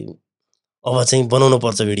 त्यसपछि अब चाहिँ बनाउनु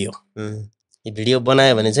पर्छ भिडियो, भिडियो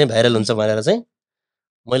बनायो भने चाहिँ भाइरल हुन्छ भनेर चाहिँ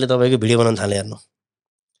मैले तपाईँको भिडियो बनाउन थालेँ। हेर्नु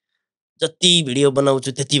जति भिडियो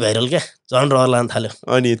बनाउँछु त्यति भाइरल क्या, झन् रहर लाग्न थाल्यो।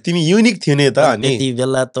 अनि तिमी युनिक थियो नि त। अनि त्यति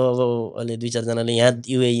बेला त अब अहिले 2-4 जनाले यहाँ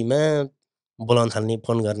युएईमा बोलाउन थाल्ने,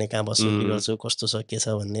 फोन गर्ने, कहाँ बस्छु के गर्छु कस्तो छ के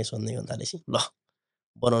छ भन्ने सोध्ने गर्न थालेपछि ल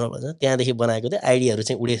बनाउनु पर्छ। त्यहाँदेखि बनाएको थियो, आइडीहरू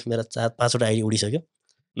चाहिँ उडे, मेरो 4-5वटा आइडी उडिसक्यो।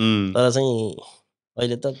 तर चाहिँ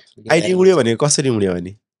अहिले त आइडी उड्यो भने कसरी उड्यो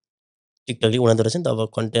भने टिकटकले उडाउँदो रहेछ नि त।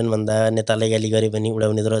 अब कन्टेन्ट भन्दा नेतालाई गाली गरे भने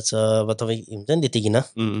उडाउने रहेछ। अब तपाईँ हुन्छ नि त्यतिकिन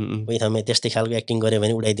कोही ठाउँमा त्यस्तै खालको एक्टिङ गऱ्यो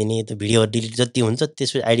भने उडाइदिने, त्यो भिडियो डिलिट जति हुन्छ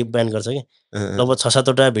त्यसपछि आइडी ब्यान गर्छ कि। लगभग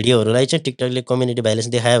 6-7वटा भिडियोहरूलाई चाहिँ टिकटकले कम्युनिटी भाइलेन्स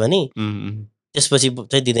देखायो भने त्यसपछि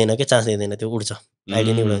चाहिँ दिँदैन कि, चान्स दिँदैन, त्यो उड्छ,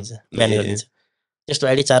 आइडी नै उडाउँछ, ब्यान गरिदिन्छ। त्यस्तो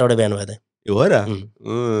आइडी 4वटा ब्यान भयो त। हो र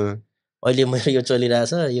अहिले मेरो यो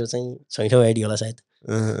चलिरहेछ, यो चाहिँ 6औँ आइडी होला सायद।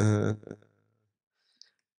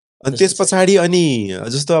 अनि त्यस पछाडि अनि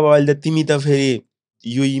जस्तो अब अहिले तिमी त फेरि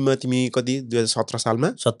युएईमा तिमी कति 2017 सालमा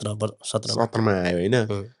 17मा आयो होइन।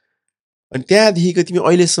 अनि त्यहाँदेखिको तिमी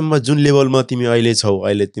अहिलेसम्म जुन लेभलमा तिमी अहिले छौ,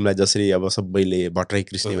 अहिले तिमीलाई जसरी अब सबैले भट्टराई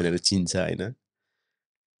कृष्ण भनेर चिन्छ होइन,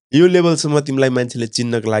 यो लेभलसम्म तिमीलाई मान्छेले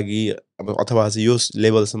चिन्नको लागि अब अथवा चाहिँ यो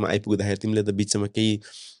लेभलसम्म आइपुग्दाखेरि तिमीले त बिचमा केही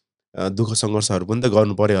दुःख सङ्घर्षहरू पनि त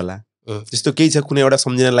गर्नु पर्यो होला। त्यस्तो केही छ कुनै एउटा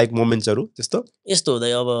सम्झिन लाइक मोमेन्ट्सहरू त्यस्तो? यस्तो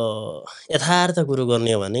हुँदै अब यथार्थ कुरो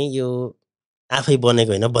गर्ने हो भने यो आफै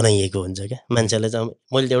बनेको होइन, बनाइएको हुन्छ क्या। मान्छेले चाहिँ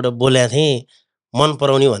मैले त एउटा बोलेको थिएँ, मन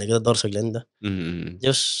पराउने भनेको त दर्शकले नि त।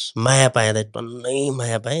 जस माया पाएँ त टन्नै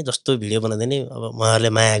माया पाएँ, जस्तो भिडियो बनाउँदै नै अब उहाँहरूले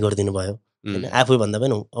माया गरिदिनु भयो होइन। आफू भन्दा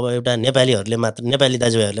पनि अब एउटा नेपालीहरूले मात्र, नेपाली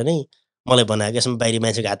दाजुभाइहरूले नै मलाई बनाएको, यसमा बाहिरी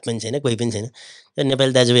मान्छेको हात पनि छैन, कोही पनि छैन। त्यो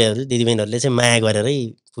नेपाली दाजुभाइहरू दिदीबहिनीहरूले चाहिँ माया गरेरै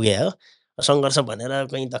पुगे हो। सङ्घर्ष भनेर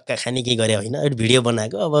कहीँ धक्का खाने केही गरे होइन, एउटा भिडियो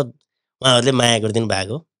बनाएको, अब उहाँहरूले माया गरिदिनु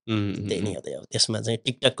भएको, त्यही नै हो। अब त्यसमा चाहिँ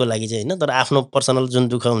टिकटकको लागि चाहिँ होइन, तर आफ्नो पर्सनल जुन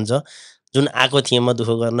दुःख हुन्छ, जुन आएको थिएँ म दुःख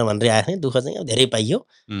गर्न भनेर आएको थिएँ, दुःख चाहिँ अब धेरै पाइयो।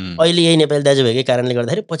 अहिले यही नेपाली दाजुभाइकै कारणले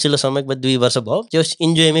गर्दाखेरि पछिल्लो समय 2 वर्ष भयो त्यो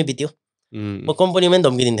इन्जोयमै बित्यो। म कम्पनीमा पनि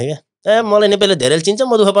धम्की दिन्थेँ क्या, मलाई नेपालीले धेरै चिन्छ,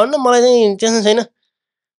 म दुःख पाउनु, मलाई चाहिँ टेन्सन छैन,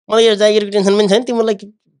 मलाई यो जागिरको टेन्सन पनि छैन, तिमीलाई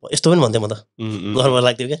यस्तो पनि भन्थेँ म त। गर्व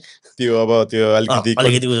लाग्थ्यो क्या त्यो। अब त्यो अलिकति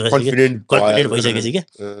कन्फिडेन्ट भइसकेपछि क्या,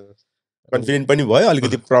 कन्फिडेन्ट पनि भयो,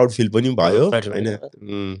 अलिकति प्राउड फिल पनि भयो होइन,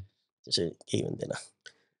 त्यसै केही हुँदैन।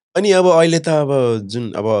 अनि अब अहिले त अब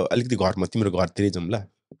जुन अब अलिकति घरमा तिम्रो घरतिरै जाउँ ल,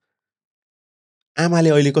 आमाले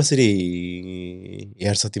अहिले कसरी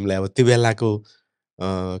हेर्छ तिमीलाई? अब त्यो बेलाको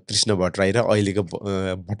कृष्ण भट्टराई र अहिलेको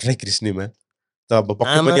भट्टराई कृष्णमा त अब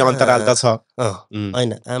पक्कै पनि अन्तराल त छ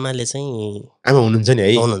होइन। आमाले चाहिँ आमा हुनुहुन्छ नि है,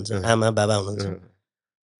 हुनुहुन्छ, आमा बाबा हुनुहुन्छ।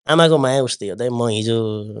 आमाको माया उस्तै हो त, म हिजो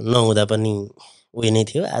नहुँदा पनि उयो नै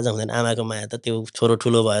थियो, आज हुँदैन। आमाको माया त त्यो छोरो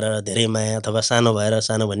ठुलो भएर धेरै माया अथवा सानो भएर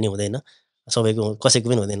सानो भन्ने हुँदैन, सबैको कसैको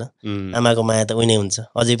पनि हुँदैन। आमाको माया त उही नै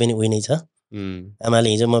हुन्छ, अझै पनि उही नै छ। आमाले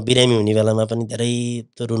हिजो म बिरामी हुने बेलामा पनि धेरै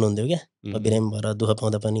त रुनुहुन्थ्यो क्या, बिरामी भएर दुःख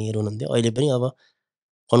पाउँदा पनि रुनुहुन्थ्यो। अहिले पनि अब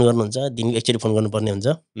फोन गर्नुहुन्छ, दिनको एकचोटि फोन गर्नुपर्ने हुन्छ।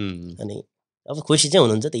 अनि अब खुसी चाहिँ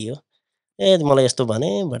हुनुहुन्छ, त्यही हो। मलाई यस्तो भने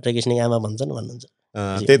भट्टराई कृष्णको आमा भन्छन् भन्नुहुन्छ।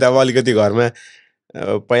 त्यही त अब अलिकति घरमा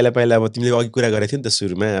पहिला अब तिमीले अघि कुरा गरेको थियौ नि त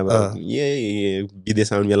सुरुमा, अब यही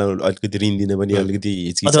विदेश आउने बेलामा अलिकति ऋण दिन पनि अलिकति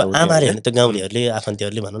हिचकिचाउने। आमाले होइन, त्यो गाउँलेहरूले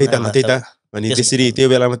आफन्तीहरूले भनौँ न। त्यही त। अनि त्यसरी त्यो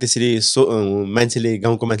बेलामा त्यसरी मान्छेले,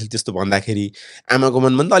 गाउँको मान्छेले त्यस्तो भन्दाखेरि आमाको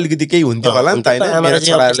मनमा त अलिकति केही हुन्थ्यो होला नि त होइन? आमाले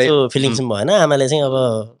चाहिँ त्यस्तो फिलिङ्स भएन। आमाले चाहिँ अब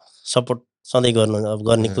सपोर्ट सधैँ गर्नु, अब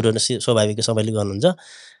गर्ने कुरो स्वाभाविक सबैले गर्नुहुन्छ।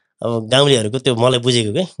 अब गाउँलेहरूको त्यो मलाई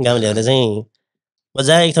बुझेको क्या, गाउँलेहरूले चाहिँ म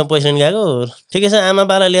जहाँ एक ठाउँ पैसा गएको, ठिकै छ आमा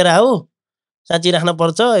बाला लिएर आऊ, साँच्ची राख्न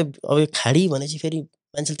पर्छ। अब यो खाडी भनेपछि फेरि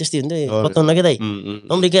मान्छेले त्यस्तै हुन्थ्यो, बताउन क्या दाइ,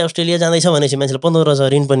 अमेरिका अस्ट्रेलिया जाँदैछ भनेपछि मान्छेले 15 रहेछ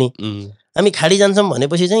ऋण पनि, हामी खाडी जान्छौँ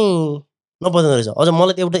भनेपछि चाहिँ नपत्याउँदो रहेछ। अझ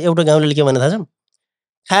मलाई त एउटा गाउँले के भने थाहा छ,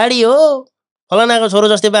 खाडी हो फलानाको छोरो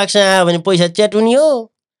जस्तै बाक्स आयो भने पैसा च्याटुनी हो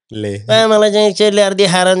ले आमालाई चाहिँ चेयर ल्याएर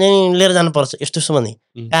देखाएर चाहिँ लिएर जानुपर्छ यस्तो भने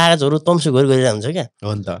कागजहरू तम्सु घोरी गरिरहेको हुन्छ क्या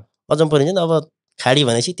हो नि त अझ परिन्छ नि त अब खाडी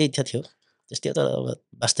भनेपछि त्यही थियो त्यस्तै तर अब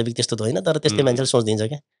वास्तविक त्यस्तो त होइन तर त्यस्तै मान्छेले सोचिदिन्छ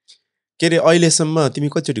क्या के अरे अहिलेसम्म तिमी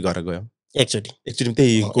कतिचोटि घर गयौ एकचोटि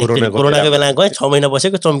त्यही कोरोनाको बेला गएँ 6 महिना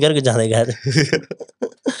बसेको चम्केर जाँदै गएको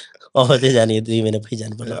अब चाहिँ जाने 2 महिना पछि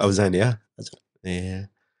जानु पर्ला अब जाने हजुर ए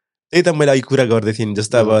त्यही त मैले अघि कुरा गर्दै थिएँ नि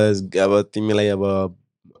जस्तो अब तिमीलाई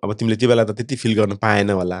अब तिमीले त्यो बेला त त्यति फिल गर्न पाएन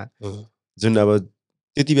होला जुन अब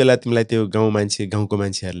त्यति बेला तिमीलाई त्यो गाउँको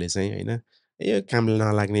मान्छेहरूले चाहिँ होइन यो कामले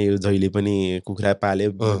नलाग्ने यो जहिले पनि कुखुरा पाल्यो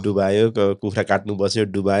डुबायो कुखुरा काट्नु बस्यो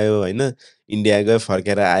डुबायो होइन इन्डिया गयो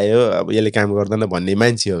फर्केर आयो अब यसले काम गर्दैन भन्ने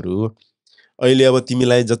मान्छेहरू अहिले अब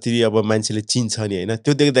तिमीलाई जति अब मान्छेले चिन्छ नि होइन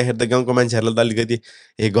त्यो देख्दाखेरि त गाउँको मान्छेहरूलाई त अलिकति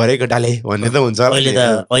ए गरेको डाले भन्ने त हुन्छ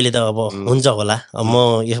अहिले त अब हुन्छ होला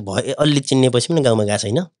म अलि चिन्नेपछि पनि गाउँमा गएको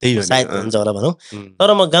छैन सायद हुन्छ होला भनौँ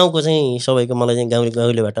तर म गाउँको चाहिँ सबैको मलाई चाहिँ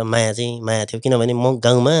गाउँलेबाट माया थियो किनभने म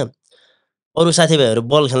गाउँमा अरू साथीभाइहरू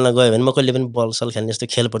बल खेल्न गयो भने म कहिले पनि बल सल खेल्ने जस्तो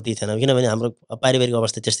खेलप्रति थिएन किनभने हाम्रो पारिवारिक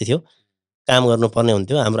अवस्था त्यस्तै थियो काम गर्नुपर्ने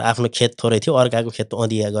हुन्थ्यो हाम्रो आफ्नो खेत थोरै थियो अर्काको खेत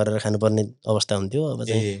अधिया गरेर खानुपर्ने अवस्था हुन्थ्यो अब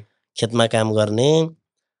चाहिँ खेतमा काम गर्ने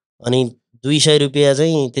अनि 200 रुपियाँ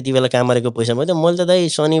चाहिँ त्यति बेला काम गरेको पैसा मैले त दाइ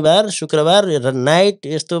शनिबार शुक्रबार र नाइट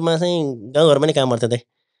यस्तोमा चाहिँ गाउँघरमा नै काम गर्थेँ दाइ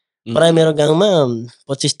प्रायः मेरो गाउँमा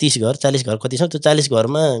 25-30 घर 40 घर कति छ त्यो 40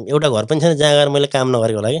 घरमा एउटा घर पनि छैन जहाँ गएर मैले काम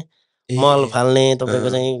नगरेको होला कि मल फाल्ने तपाईँको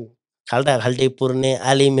चाहिँ खाल्टा खाल्टी पुर्ने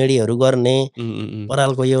आली मेडीहरू गर्ने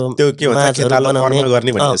परालको यो माछहरू बनाउने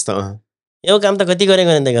यो काम त कति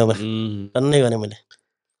गरेको नि त गाउँमा टन्नै गरेँ मैले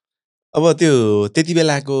अब त्यो त्यति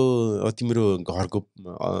बेलाको तिम्रो घरको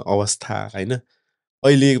अवस्था होइन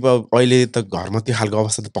अहिले त घरमा त्यो खालको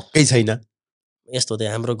अवस्था त पक्कै छैन यस्तो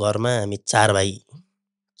थियो हाम्रो घरमा हामी 4 भाइ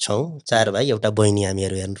छौँ 4 भाइ एउटा बहिनी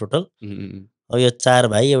हामीहरू हेर्नु टोटल अब यो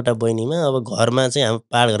 4 भाइ एउटा बहिनीमा अब घरमा चाहिँ हाम्रो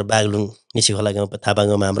पाहाड घर बागलुङ निसी खोला गाउँ थापा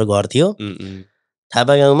गाउँमा हाम्रो घर थियो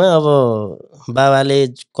थापा गाउँमा अब बाबाले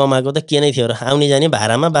कमाएको त के नै थियो र आउने जाने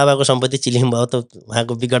भाडामा बाबाको सम्पत्ति चिलिम भयो त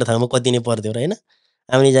उहाँको विकट ठाउँमा कति नै पर्थ्यो र होइन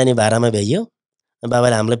आउने जाने भाडामा भ्याइयो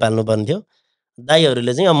बाबाले हामीलाई पाल्नु पर्ने थियो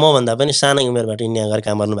दाइहरूले चाहिँ अब मभन्दा पनि सानै उमेरबाट इन्डिया गएर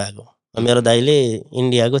काम गर्नु भएको मेरो दाइले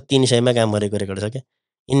इन्डियाको 300मा काम गरेको रेकर्ड छ क्या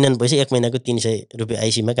इन्डियन पैसा 1 महिनाको 300 रुपियाँ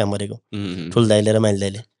आइसीमा काम गरेको ठुल दाइले र माइल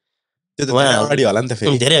दाइले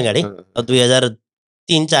धेरै अगाडि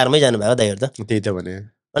 2003-04 मै जानुभएको दाइहरू त त्यही त भने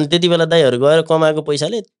अनि त्यति बेला दाइहरू गएर कमाएको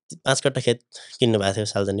पैसाले 5 कट्टा खेत किन्नु भएको थियो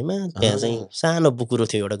सालजनीमा त्यहाँ चाहिँ सानो बुकुरो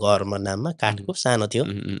थियो एउटा घरमा नाममा काठको सानो थियो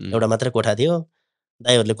एउटा मात्रै कोठा थियो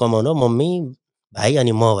दाइहरूले कमाउनु मम्मी भाइ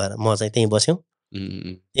अनि म चाहिँ त्यहीँ बस्यौँ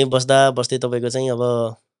त्यहीँ बस्दा बस्दै तपाईँको चाहिँ अब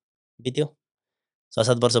बित्यो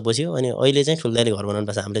 6-7 वर्ष बस्यो अनि अहिले चाहिँ ठुल दाइले घर बनाउनु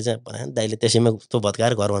पर्छ हामीले चाहिँ भने दाइले त्यसैमा त्यो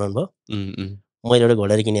भत्काएर घर बनाउनु भयो मैले एउटा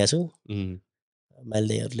घोडारी किनेको छु माइल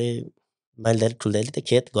दाइले ठुल दाइले त्यो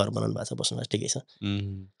खेत घर बनाउनु भएको छ बस्नु ठिकै छ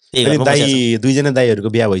दुईजना दाइहरूको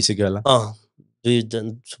बिहा भइसक्यो होला 2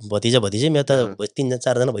 भतिजा मेरो त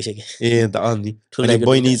 3-4 जना भइसक्यो ए अनि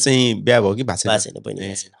बहिनी चाहिँ बिहा भयो कि भएको छैन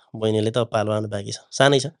बहिनीले त पालो आउनु बाँकी छ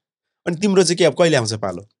सानै छ अनि तिम्रो चाहिँ के अब कहिले आउँछ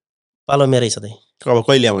पालो मेरै छ दाइ अब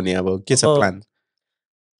कहिले आउने अब के छ प्लान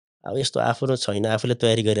अब यस्तो आफ्नो छैन आफूले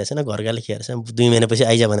तयारी गरिरहेको छैन घरकाले खेरेछ 2 महिनापछि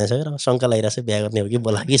आइज भनेको छ र शङ्का लागिरहेछ बिहा गर्ने हो कि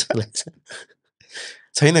बोला कि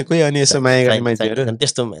छैन कोही अनि यसो माया गर्ने मान्छेहरू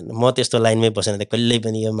त्यस्तो म त्यस्तो लाइनमै बसेन त कहिल्यै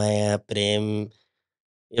पनि यो माया प्रेम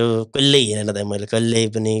यो कहिल्यै हेरेन त मैले कहिल्यै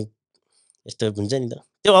पनि यस्तो हुन्छ नि त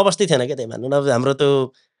त्यो अवस्था थिएन क्या त्यही भन्नु न हाम्रो त्यो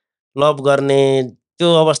लभ गर्ने त्यो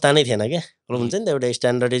अवस्था नै थिएन क्या हुन्छ नि त एउटा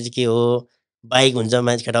स्ट्यान्डर्ड के हो बाइक हुन्छ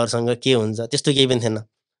मान्छे केटाहरूसँग के हुन्छ त्यस्तो केही पनि थिएन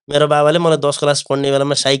मेरो बाबाले मलाई 10 क्लास पढ्ने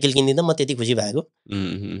बेलामा साइकल किनिदिँदा म त्यति खुसी भएको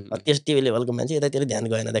त्यस्तो लेभलको मान्छे यतातिर ध्यान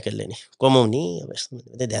गएन त कहिले नि कमाउने अब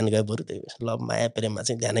यस्तो ध्यान गयो बरु त्यही लभ माया प्रेममा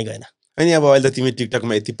चाहिँ ध्यानै गएन अनि अब अहिले त तिमी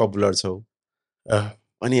टिकटकमा यति पपुलर छौ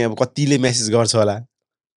अनि अब कतिले मेसेज गर्छ होला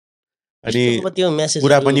अनि त्यो मेसेज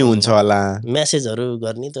कुरा पनि हुन्छ होला मेसेजहरू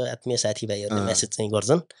गर्ने त आत्मीय साथीभाइहरूले मेसेज चाहिँ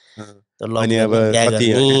गर्छन् अनि अब बिहा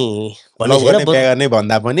गर्ने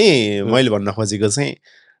भन्दा पनि मैले भन्न खोजेको चाहिँ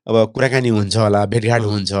अब कुराकानी हुन्छ होला भेटघाट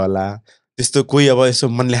हुन्छ होला त्यस्तो कोही अब यसो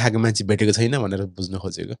मन लेखाएको मान्छे भेटेको छैन भनेर बुझ्न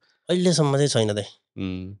खोजेको अहिलेसम्म चाहिँ छैन दाइ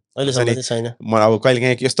अहिलेसम्म चाहिँ छैन अब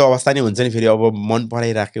कहिलेकाहीँ यस्तो अवस्था नि हुन्छ नि फेरि अब मन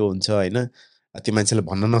पराइराखेको हुन्छ होइन त्यो मान्छेले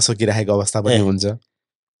भन्न नसकिरहेको अवस्था पनि हुन्छ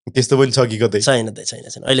त्यस्तो पनि छ कि कतै छैन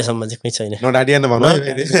अहिलेसम्म चाहिँ कोही छैन नडाडिएन भन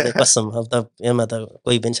कसम अब त यसमा त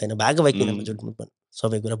कोही पनि छैन भागो भाइ किन झुट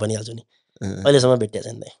सबै कुरा भनिहाल्छु नि अहिलेसम्म भेटिया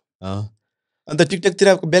छैन दाइ अन्त टिकटकतिर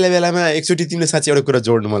बेला बेलामा एकचोटि तिमीले साँच्चै एउटा कुरा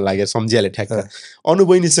जोड्नु मन लाग्यो सम्झिहाले ठ्याक्क अनु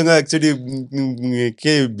बहिनीसँग एकचोटि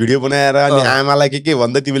के भिडियो बनाएर अनि आमालाई के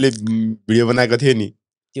भन्दै तिमीले भिडियो बनाएको थियो नि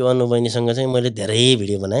त्यो अनु बहिनीसँग चाहिँ मैले धेरै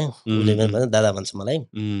भिडियो बनाएँ। उसले पनि भने दादा भन्छ मलाई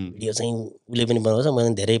भिडियो चाहिँ उसले पनि बनाउँछ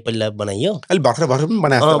मैले धेरै पहिला बनाइयो अलि भर्खर पनि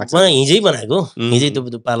बनाएको लाग्छ म हिजै बनाएको हिजै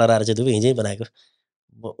त्यो पार्लर आएर चाहिँ हिजै बनाएको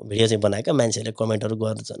भिडियो चाहिँ बनाएको मान्छेहरूले कमेन्टहरू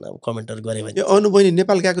गर्छन् अब कमेन्टहरू गरे भने अनु बहिनी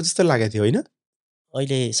नेपाल गएको जस्तो लागेको थियो होइन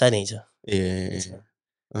अहिले सायद हिँड्छ ए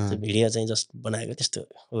भिडियो चाहिँ जस्ट बनाएको त्यस्तो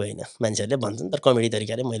होइन मान्छेहरूले भन्छन् तर कमेडी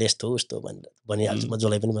तरिकाले मैले यस्तो उस्तो भनेर भनिहाल्छु म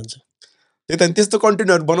जसलाई पनि भन्छु त्यही त त्यस्तो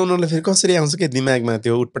कन्टेन्टहरू बनाउनलाई फेरि कसरी आउँछ के दिमागमा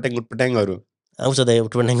त्यो उटपट्याङहरू आउँछ त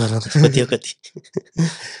उठ्ने गर्न कति कति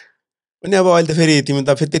अनि अब अहिले त फेरि तिमी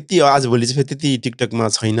त फेरि त्यति आजभोलि चाहिँ फेरि त्यति टिकटकमा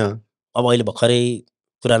छैन अब अहिले भर्खरै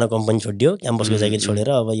पुरानो कम्पनी छोडियो क्याम्पसको जागिर छोडेर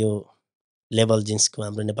अब यो लेभल जिन्सको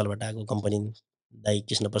हाम्रो नेपालबाट आएको कम्पनी दाई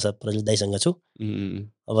कृष्ण प्रसाद प्रजु दाईसँग छु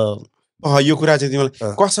अब यो कुरा चाहिँ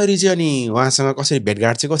तिमीलाई कसरी चाहिँ अनि उहाँसँग कसरी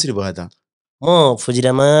भेटघाट चाहिँ कसरी भयो त म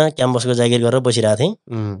फुजिरामा क्याम्पसको जागिर गरेर बसिरहेको थिएँ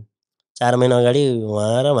 4 महिना अगाडि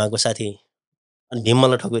उहाँ र उहाँको साथी अनि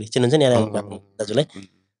भीममल्ल ठकुरी चिन्नुहुन्छ नि दाजुलाई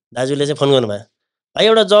दाजुले चाहिँ फोन गर्नुभयो भाइ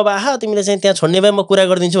एउटा जब आह तिमीले चाहिँ त्यहाँ छोड्ने भए म कुरा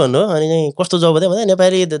गरिदिन्छु भन्नु हो अनि चाहिँ कस्तो जब हो भन्दा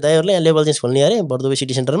नेपाली दाइहरूले यहाँ लेभल जिन्स खोल्ने अरे बर्दुबे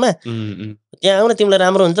सिटी सेन्टरमा त्यहाँ आउन तिमीलाई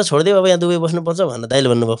राम्रो हुन्छ छोडिदियो अब यहाँ दुबई बस्नुपर्छ भनेर दाइले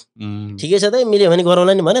भन्नुभयो ठिकै छ दाइ मिल्यो भने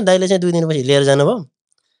गरौँला नि भने दाइले चाहिँ 2 दिनपछि लिएर जानुभयो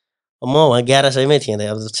म वहाँ 1100मै थिएँ दाइ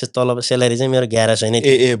अब तलब सेलेरी चाहिँ मेरो 1100 नै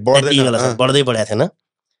थियो बढ्दै बढाएको थिएन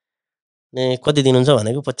अनि कति दिनुहुन्छ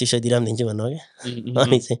भनेको 2500 दिराम दिन्छु भन्नुभयो क्या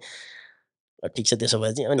अनि चाहिँ ठिक छ त्यसो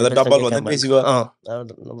भए चाहिँ अनि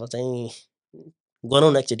चाहिँ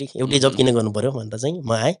गरौँ न एकचोटि एउटै जब किन गर्नु पर्यो भनेर चाहिँ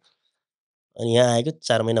म आएँ अनि यहाँ आएको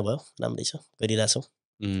 4 महिना भयो राम्रै छ गरिरहेछौँ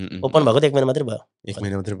ओपन भएको त 1 महिना मात्रै भयो 1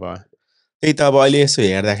 महिना मात्रै भयो त्यही त अब अहिले यसो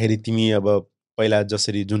हेर्दाखेरि तिमी अब पहिला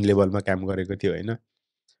जसरी जुन लेभलमा काम गरेको थियो होइन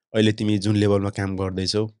अहिले तिमी जुन लेभलमा काम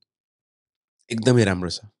गर्दैछौ एकदमै राम्रो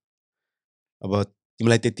छ अब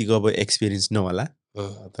तिमीलाई त्यतिको अब एक्सपिरियन्स नहोला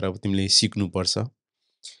तर अब तिमीले सिक्नुपर्छ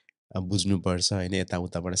बुझ्नुपर्छ होइन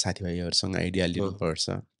यताउताबाट साथीभाइहरूसँग आइडिया लिनुपर्छ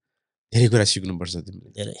धेरै कुरा सिक्नुपर्छ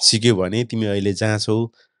तिमीले सिक्यौ भने तिमी अहिले जहाँ छौ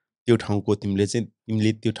त्यो ठाउँको तिमीले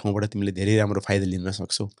त्यो ठाउँबाट तिमीले धेरै राम्रो फाइदा लिन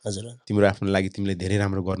सक्छौ तिम्रो आफ्नो लागि तिमीले धेरै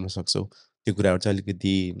राम्रो गर्न सक्छौ त्यो कुराहरू चाहिँ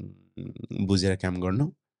अलिकति बुझेर काम गर्नु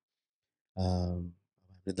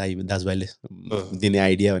दाजुभाइले दिने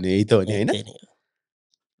आइडिया भने यही त हो नि होइन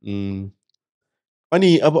अनि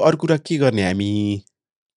अब अरू कुरा के गर्ने हामी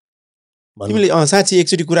तिमीले साँच्ची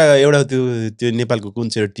एकचोटि कुरा एउटा त्यो नेपालको कुन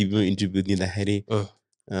चाहिँ टिभीमा इन्टरभ्यू दिँदाखेरि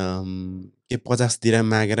के 50 दिराम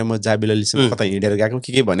मागेर म जाबिललीसँग कता हिँडेर गएको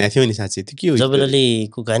के भनेको थियो नि साँच्ची त्यो के हो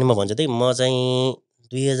जाबिललीको कहानी म भन्छु त म चाहिँ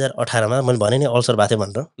 2018मा मैले भने नि अल्सर भएको थियो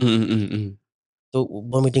भनेर त्यो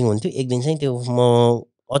भमिटिङ हुन्थ्यो एक दिन चाहिँ त्यो म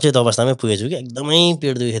अचेत अवस्थामै पुगेछु कि एकदमै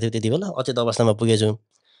पेट दुखेको थियो त्यति बेला अचेत अवस्थामा पुगेछु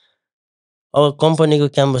अब कम्पनीको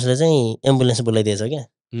क्याम्पसले चाहिँ एम्बुलेन्स बोलाइदिएछ क्या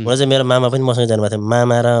मलाई चाहिँ मेरो मामा पनि मसँग जानुभएको थियो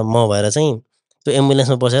मामा र म भएर चाहिँ त्यो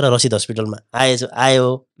एम्बुलेन्समा बसेर रसिद हस्पिटलमा आयो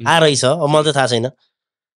आएछ अब मलाई चाहिँ थाहा छैन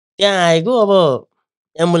त्यहाँ आएको अब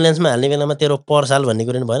एम्बुलेन्समा हाल्ने बेलामा तेरो पर्साल भन्ने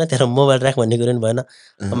कुरो नि भएन तेरो मोबाइल राख भन्ने कुरो नि भएन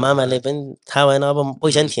मामाले पनि थाहा भएन अब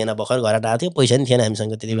पैसा नि थिएन भर्खर घर आएको थियो पैसा नि थिएन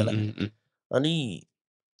हामीसँग त्यति बेला अनि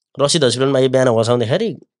रसिद हस्पिटलमा यो बिहान बसाउँदाखेरि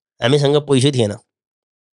हामीसँग पैसै थिएन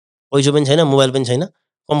पैसा पनि छैन मोबाइल पनि छैन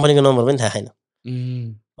कम्पनीको नम्बर पनि थाहा छैन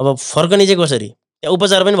अब फर्कने चाहिँ कसरी त्यहाँ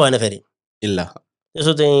उपचार पनि भएन फेरि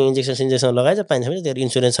त्यसो चाहिँ इन्जेक्सन लगाएछ पानी छ त्यो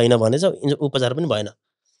इन्सुरेन्स छैन भनेछ उपचार पनि भएन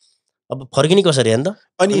अब फर्किने कसरी हेर्नु त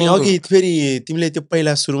अनि अघि फेरि तिमीले त्यो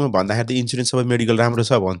पहिला सुरुमा भन्दाखेरि त इन्सुरेन्स सबै मेडिकल राम्रो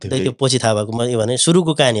छ भन्थ्यो त्यो पछि थाहा भएको मैले भने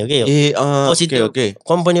सुरुको कहानी हो कि पछि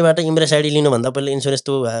कम्पनीबाट इम्प्रेसाइडी लिनुभन्दा पहिले इन्सुरेन्स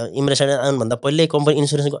त्यो इम्प्रेसाइडी आउनुभन्दा पहिल्यै कम्पनी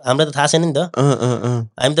इन्सुरेन्सको हामीलाई त थाहा छैन नि त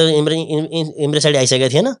हामी त इम्प्रेसाइडी आइसकेको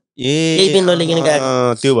थिएन केही पनि नलिकन गएको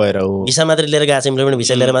त्यो भएर हो भिसा मात्रै लिएर गएको छ इम्प्लोइमेन्ट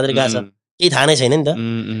भिसा लिएर मात्रै गएको छ केही थाहा नै छैन नि त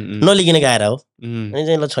नलिकन गएर हो अनि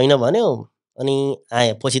चाहिँ ल छैन भन्यो अनि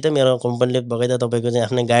आएँ पछि त मेरो कम्पनीले बगैँदा तपाईँको चाहिँ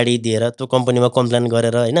आफ्नै गाडी दिएर त्यो कम्पनीमा कम्प्लेन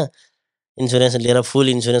गरेर होइन इन्सुरेन्स लिएर फुल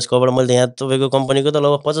इन्सुरेन्स कभर मैले यहाँ तपाईँको कम्पनीको त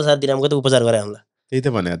लगभग 50,000 दिरामको त उपचार गरे हामीलाई त्यही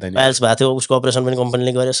त भने पाइल्स भएको थियो उसको अपरेसन पनि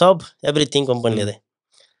कम्पनीले गर्यो सब एभ्रिथिङ कम्पनीले दिए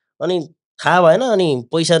अनि थाहा भएन अनि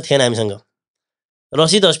पैसा थिएन हामीसँग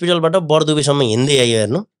रसिद हस्पिटलबाट बर्दुबीसम्म हिँड्दै आयो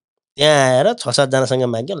हेर्नु त्यहाँ आएर 6-7 जनासँग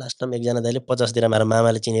माग्यो लास्टमा एकजना दाइले 50 दिराम माएर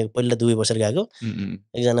मामाले चिनेको पहिला दुबई बसेर गएको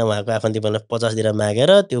एकजना उहाँको आफन्ती पहिला 50 दिराम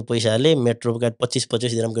मागेर त्यो पैसाले मेट्रो कार्ड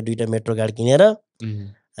 25 दिरामको 2टा मेट्रो कार्ड किनेर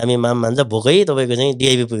हामी माम भन्छ भोकै तपाईँको चाहिँ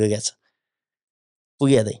डिआइबी पुगेको छ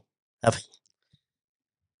पुग्यो दाइ आफै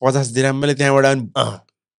 50 दिरामले त्यहाँबाट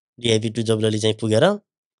डिआइबी टु जबलली चाहिँ पुगेर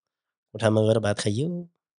कोठामा गएर भात खाइयो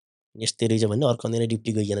यस्तै रहेछ भन्ने अर्को दिन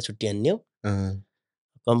ड्युटी गइकन छुट्टी हान्ने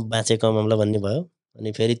कम बाँचे कम मामला भन्ने भयो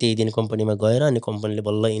अनि फेरि त्यही दिन कम्पनीमा गएर अनि कम्पनीले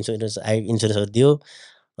बल्ल इन्सुरेन्सहरू दियो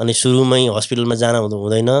अनि सुरुमै हस्पिटलमा जान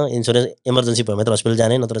हुँदैन इन्सुरेन्स इमर्जेन्सी भयो भने त हस्पिटल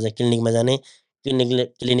जाने नत्र चाहिँ क्लिनिकमा जाने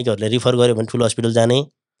क्लिनिकहरूले रिफर गर्यो भने ठुलो हस्पिटल जाने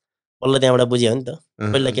बल्ल त्यहाँबाट बुझ्यो नि त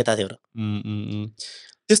पहिला के थाहा थियो र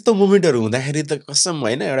त्यस्तो मोमेन्टहरु हुँदाखेरि त कसम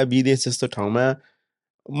हैन एउटा विदेश जस्तो ठाउँमा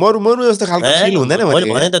मरु जस्तो खालको फिल हुँदैन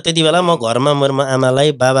मैले भने त त्यति बेला म घरमा मेरो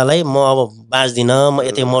आमालाई बाबालाई म अब बाँच्दिन म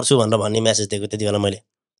यतै मर्छु भनेर भन्ने मेसेज दिएको त्यति बेला मैले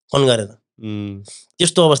फोन गरेर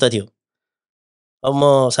त्यस्तो अवस्था थियो अब म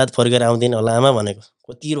सायद फर्केर आउँदिन होला आमा भनेको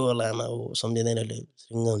कति रो होला आमा हो सम्झिँदैन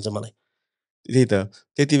सिङ्ग हुन्छ मलाई त्यही त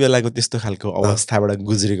त्यति बेलाको त्यस्तो खालको अवस्थाबाट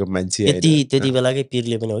गुज्रेको मान्छे त्यति बेलाकै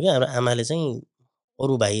पिरले पनि हो क्या हाम्रो आमाले चाहिँ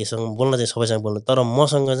अरू भाइसँग बोल्न चाहिँ सबैसँग बोल्नु तर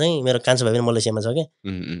मसँग चाहिँ मेरो कान्छो भाइ पनि मलेसियामा छ क्या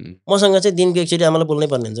मसँग चाहिँ दिनको एकचोटि आमालाई बोल्नै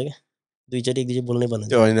पर्ने हुन्छ क्या दुईचोटि एक दुईचोटि बोल्नै पर्ने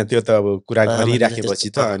त्यो होइन त्यो त अब कुरा गरिराखेपछि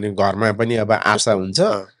त अनि घरमा पनि अब आशा हुन्छ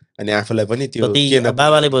अनि आफूलाई पनि त्यो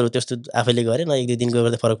बाबाले बरु त्यस्तो आफैले गरे न एक दुई दिनको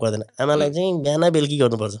गर्दा फरक पर्दैन आमालाई चाहिँ बिहान बेलुकी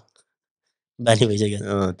गर्नुपर्छ बानी भइसक्यो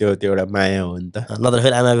त्यो एउटा माया हो नि त नत्र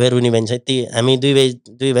फेरि आमा फेरि रुनी बहिनी छ हामी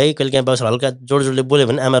दुई भाइ कहिले काहीँ बसेर हल्का जोडले बोल्यो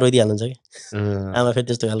भने आमा रोइदिइहाल्नुहुन्छ कि आमा फेरि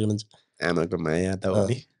त्यस्तो खालको हुन्छ आमाको माया त हो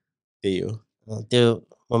नि त्यही हो त्यो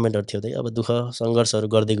मोमेन्टहरु थियो त्यही अब दुःख सङ्घर्षहरु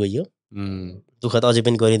गर्दै गइयो दुःख त अझै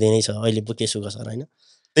पनि गरिँदै नै छ अहिले के सुख छ हैन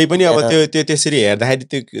त्यही पनि अब त्यो त्यसरी हेर्दाखेरि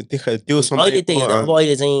त्यो समय अब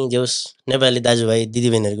अहिले चाहिँ जोस नेपाली दाजुभाइ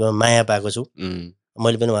दिदीबहिनीहरुको माया पाएको छु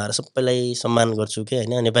मैले पनि उहाँहरु सबैलाई सम्मान गर्छु के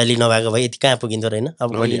हैन नेपाली नभएको भए यति कहाँ पुगिन्थ्यो र हैन अब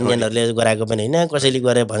इन्डियनहरुले गराएको पनि हैन कसैले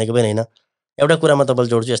गरे भनेको पनि हैन एउटा कुरामा तपाईले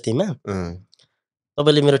जोड्छु यस्तैमा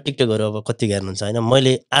तपाईले मेरो टिकटकहरु अब कति हेर्नुहुन्छ हैन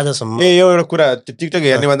मैले आजसम्म यो एउटा कुरा टिकटक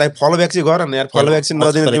हेर्ने भन्दा फलो ब्याक चाहिँ गर न यार फलो ब्याक चाहिँ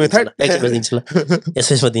नदिनु तिमी थर्ड दिन्छु ल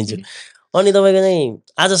यसमा दिन्छु अनि तपाईको चाहिँ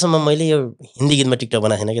आजसम्म मैले यो हिन्दी गीतमा टिकटक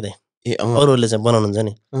बनाएको छैन के त अरूहरुले चाहिँ बनाउनुहुन्छ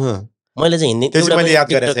नि मैले चाहिँ हिन्दी एउटा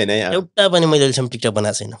पनि मैले अहिलेसम्म टिकटक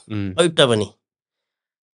बनाएको छैन एउटा पनि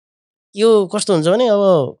यो कस्तो हुन्छ भने अब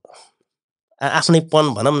आफ्नै पन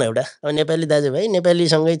भनौँ न एउटा अब नेपाली दाजुभाइ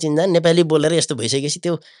नेपालीसँगै चिन्जान नेपाली बोलेर यस्तो भइसकेपछि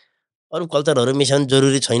त्यो अरू कल्चरहरु मिसाउनु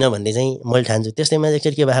जरुरी छैन भन्ने चाहिँ मैले ठान्छु त्यस्तैमा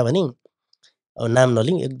एकचोटि के भयो भने अब नाम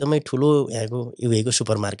नलिउँ एकदमै ठुलो यहाँको युएको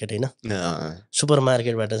सुपर मार्केट हैन सुपर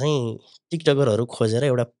मार्केटबाट चाहिँ टिकटकरहरु खोजेर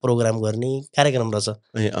एउटा प्रोग्राम गर्ने कार्यक्रम रहेछ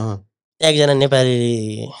त्यहाँ एकजना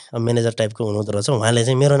नेपाली म्यानेजर टाइपको हुनुहुँदो रहेछ उहाँले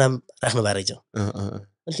चाहिँ मेरो नाम राख्नु भएको रहेछ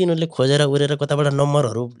अनि तिनीहरूले खोजेर उरेर कताबाट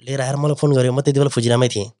नम्बरहरु लिएर आएर मलाई फोन गर्यो म त्यति बेला फुजिरामै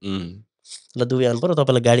थिएँ ल दुबई आउनु पर्यो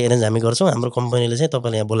तपाईँलाई गाडी एरेन्ज हामी गर्छौँ हाम्रो कम्पनीले चाहिँ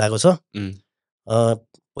तपाईँलाई यहाँ बोलाएको छ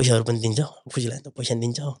पैसाहरु पनि दिन्छ फुजिलाई त पैसा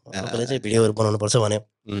दिन्छ तपाईँले चाहिँ भिडियोहरु बनाउनु पर्छ भन्यो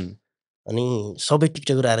अनि सबै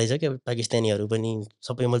टिकटकहरु आएछ के पाकिस्तानीहरु पनि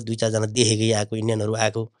सबै मैले 2-4 जना देखेकै आएको इन्डियनहरु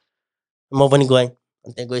आएको म पनि गएँ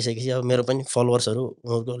अनि त्यहाँ गइसकेपछि अब मेरो पनि फलोवर्सहरु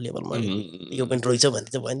उनीहरुको लेभलमा यो पनि रहेछ भन्ने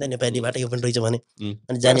चाहिँ भयो नि त नेपालीबाट यो पनि रहेछ भने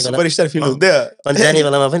अनि जाने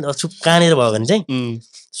बेलामा पनि चुप कहाँनिर भयो भने चाहिँ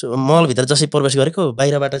मल भित्र जसै प्रवेश गरेको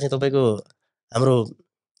बाहिरबाट चाहिँ तपाईको हाम्रो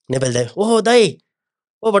नेपाली दाइ ओहो दाइ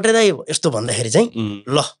ओ भट्टराई दाइ यस्तो भन्दाखेरि चाहिँ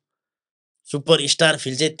ल सुपर स्टार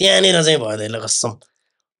फिल चाहिँ त्यहाँनिर चाहिँ भयो दाइ ल कसम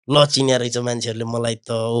ल चिन्या रहेछ मान्छेहरुले मलाई त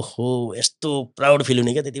ओहो यस्तो प्राउड फिल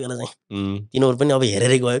हुने क्या त्यति बेला चाहिँ तिनीहरु पनि अब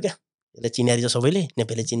हेरेरै गयो क्या यसले चिन्या रहेछ सबैले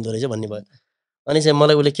नेपाली चिन्दो रहेछ भन्ने भयो अनि चाहिँ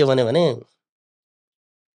मलाई उसले के भन्यो भने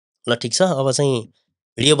ल ठिक छ अब चाहिँ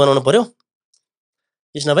भिडियो बनाउनु पर्यो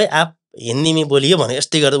कृष्ण भाइ आप हिन्दी में बोलियो भने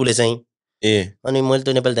यस्तै गर्दा उसले चाहिँ अनि मैले त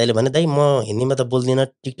नेपाली दाइले भने दाइ म हिन्दीमा त बोल्दिन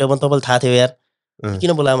टिकटकमा तपाईँलाई थाहा थियो यार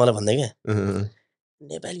किन बोलायो मलाई भन्दै क्या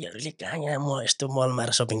नेपालीहरुले कहाँ यहाँ म यस्तो मलमा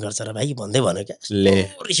सपिङ गर्छ र भाइ भन्दै भन्यो क्या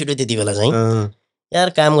रिस उठ्यो त्यति बेला चाहिँ यार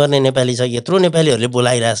काम गर्ने नेपाली छ यत्रो नेपालीहरुले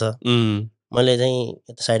बोलाइरहेछ मैले चाहिँ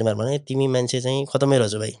यता साइडमा भने तिमी मान्छे चाहिँ खतमै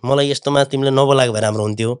रहेछ भाइ मलाई यस्तोमा तिमीले नबोलाएको भए राम्रो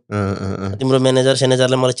हुन्थ्यो तिम्रो म्यानेजर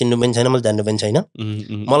सेनेजरलाई मलाई चिन्नु पनि छैन मैले जान्नु पनि छैन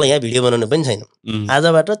मलाई यहाँ भिडियो बनाउनु पनि छैन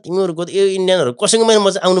आजबाट तिमीहरुको यो इन्डियनहरु कसैको म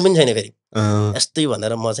चाहिँ आउनु पनि छैन फेरि यस्तै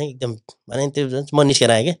भनेर म चाहिँ एकदम भने त्यो म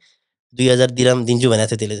निस्केर आएँ के 2000 दिराम दिन्छु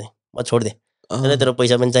भनेको थियो त्यसले चाहिँ म छोड्दे तेरो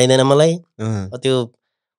पैसा पनि चाहिँदैन मलाई त्यो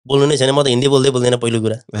बोल्नु नै छैन म त हिन्दी बोल्दैन पहिलो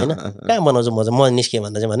कुरा हैन कहाँ बनाउँछु म निस्के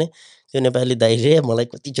भन्दा चाहिँ भने त्यो नेपाली दाइले मलाई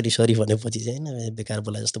कतिचोटि सरी भनेपछि चाहिँ हैन बेकार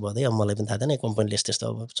बोलाए जस्तो भयो अब मलाई पनि थाहा थिएन कम्पनीले यस्तो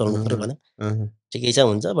अब चल्नु पर्यो भने ठिकै छ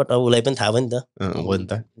हुन्छ बट अब उसलाई पनि थाहा भयो नि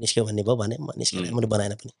त निस्क्यो भन्ने भयो भने म निस्केर मैले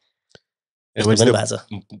बनाएन पनि लिएन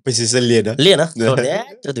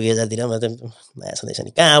 2000 तिर माया छँदैछ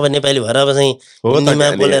नि कहाँ अब नेपाली भएर अब चाहिँ हिन्दीमा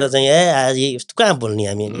बोलेर चाहिँ आज यस्तो कहाँ बोल्ने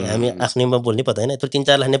हामी आफ्नैमा बोल्ने पत्ता होइन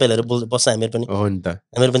 3-4 लाख नेपालीहरु बस्छ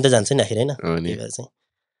हामीहरु पनि त जान्छ नि आखिर हैन त्यही भएर चाहिँ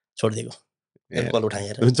छोडिदिएको कल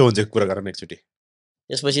उठाएर हुन्छ कुरा गरौँ एकचोटि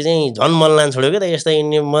त्यसपछि चाहिँ झन् मन लान छोड्यो क्या त यस्तै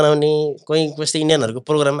इन्डियन बनाउने कोही कस्तो इन्डियनहरुको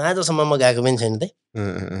प्रोग्राम आजसम्म म गएको पनि छैन त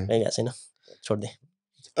कहीँ गएको छैन छोड्दे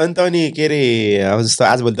अन्त अनि के अरे अब जस्तो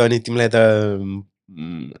आजभोलि त अनि तिमीलाई त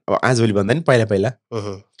अब आजभोलि भन्दा नि पहिला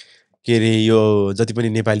के अरे यो जति पनि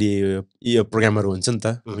नेपाली यो प्रोग्रामहरु हुन्छ नि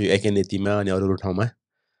त यो एकेनेतीमा अनि अरू ठाउँमा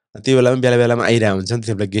त्यो बेलामा बेलामा आइरहेको हुन्छ नि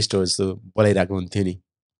तिमीलाई गेस्टहरु जस्तो बोलाइरहेको हुन्थ्यो नि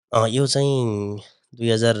यो चाहिँ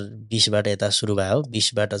 2020 बाट यता सुरु भयो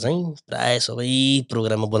 20 बाट चाहिँ प्राय सबै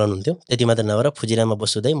प्रोग्राममा बोलाउनुहुन्थ्यो त्यति मात्र नभएर फुजिरामा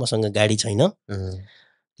बस्दै मसँग गाडी छैन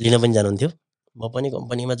लिन पनि जानुहुन्थ्यो म पनि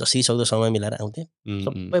कम्पनीमा जसरी सक्दो समय मिलाएर आउँथेँ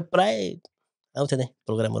सबै प्राय आउँथेँ त्यही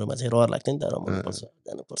प्रोग्रामहरूमा चाहिँ रहर लाग्थ्यो नि त रमाउनुपर्छ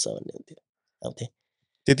जानुपर्छ भन्ने हुन्थ्यो आउँथेँ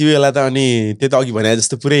त्यति बेला त अनि त्यो त अघि भने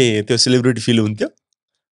जस्तो पुरै त्यो सेलिब्रिटी फिल हुन्थ्यो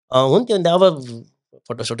हुन्थ्यो नि त अब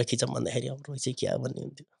फोटोसोटो खिचौँ भन्दाखेरि अब रोइ चाहिँ क्या भन्ने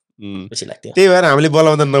हुन्थ्यो खुसी लाग्थ्यो त्यही भएर हामीले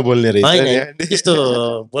बोलाउँदा नबोल्ने रहेछ त्यस्तो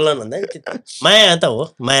बोल्न भन्दा नि माया त हो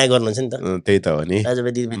माया गर्नुहुन्छ नि त त्यही त हो नि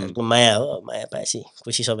दाजुभाइ दिदीबहिनीहरूको माया हो माया पाएपछि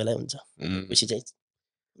खुसी सबैलाई हुन्छ खुसी चाहिँ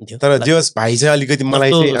हुन्थ्यो तर जे होस् भाइ चाहिँ अलिकति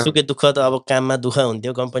मलाई चाहिँ सुखे दुःख त अब काममा दुःख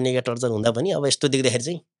हुन्थ्यो कम्पनीका टर्चर हुँदा पनि अब यस्तो देख्दाखेरि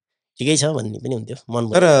चाहिँ ठिकै छ भन्ने पनि हुन्थ्यो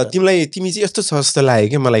मन तर तिमी चाहिँ यस्तो छ जस्तो लाग्यो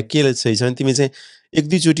क्या मलाई के चाहिँ छ भने तिमी चाहिँ एक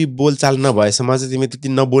दुईचोटि बोलचाल नभएसम्म चाहिँ तिमी त्यति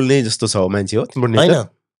नबोल्ने जस्तो छ मान्छे हो तिम्रो होइन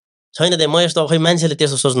छैन त म यस्तो खै मान्छेले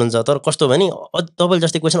त्यस्तो सोच्नुहुन्छ तर कस्तो भने तपाईँले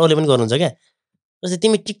जस्तै क्वेसन अरूले पनि गर्नुहुन्छ क्या जस्तै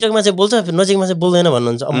तिमी टिकटकमा चाहिँ बोल्छ नजिकमा चाहिँ बोल्दैन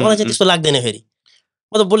भन्नुहुन्छ अब मलाई चाहिँ त्यस्तो लाग्दैन फेरि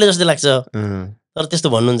म त बोल्ने जस्तै लाग्छ तर त्यस्तो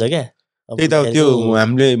भन्नुहुन्छ क्या त्यही त त्यो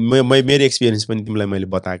हामीले मेरो एक्सपिरियन्स पनि तिमीलाई मैले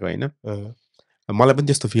बताएको होइन मलाई पनि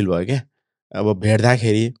त्यस्तो फिल भयो क्या अब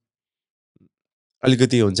भेट्दाखेरि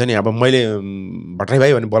अलिकति हुन्छ नि अब मैले भट्टराई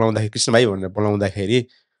भाइ भनेर बोलाउँदाखेरि कृष्ण भाइ भनेर बोलाउँदाखेरि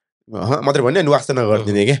मात्रै भन्ने अनि वास्ता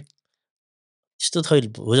नगरिदिने क्या त्यस्तो थै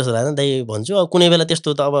हो जस्तो लाग्दैन दाइ भन्छु अब कुनै बेला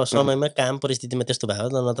त्यस्तो त अब समयमा काम परिस्थितिमा त्यस्तो भयो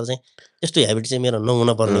त नत्र चाहिँ त्यस्तो ह्याबिट चाहिँ मेरो नहुन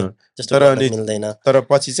पर्ने त्यस्तो मिल्दैन तर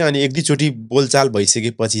पछि चाहिँ अनि एक दुईचोटि बोलचाल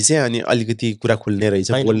भइसकेपछि चाहिँ अनि अलिकति कुरा खुल्ने रहेछ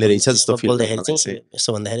बोल्ने रहेछ जस्तो फिल बोल्दाखेरि चाहिँ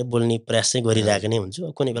यसो भन्दाखेरि बोल्ने प्रयास चाहिँ गरिरहेको नै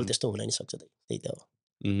हुन्छु कुनै बेला त्यस्तो हुन नि सक्छ त्यही त हो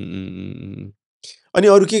अनि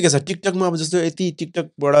अरू के छ टिकटकमा अब जस्तो यति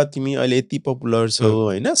टिकटकबाट तिमी अहिले यति पपुलर छौ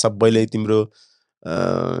होइन सबैले तिम्रो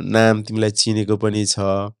नाम तिमीलाई चिनेको पनि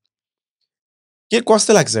छ के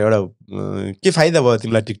कस्तो लाग्छ एउटा के फाइदा भयो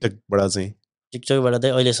तिमीलाई टिकटकबाट चाहिँ टिकटकबाट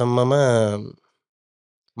चाहिँ अहिलेसम्ममा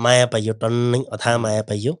माया पाइयो टन्नै अथाह माया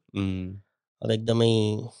पाइयो अब एकदमै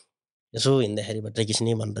यसो हिँड्दाखेरि भट्टराई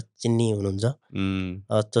किसिनी भनेर चिन्ने हुनुहुन्छ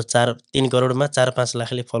त्यो 3 करोडमा 4-5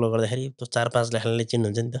 लाखले फलो गर्दाखेरि त्यो 4-5 लाखले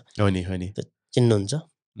चिन्नुहुन्छ नि त त्यो चिन्नुहुन्छ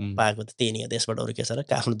पाएको त त्यही नै हो त्यसबाट अरू के छ र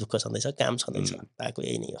आफ्नो दुःख छँदैछ काम छँदैछ पाएको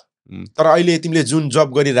यही नै हो तर अहिले तिमीले जुन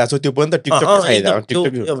जब गरिरहेछौ त्यो पनि त टिकटकको फाइदा हो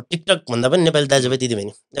टिकटक भन्दा पनि नेपाली दाजुभाइ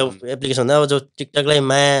दिदीबहिनी अब एप्लिकेसन भन्दा अब जो टिकटकलाई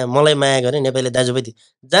मलाई माया गरे नेपाली दाजुभाइ दिदी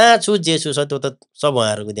जहाँ छु जे छु छ त्यो त सब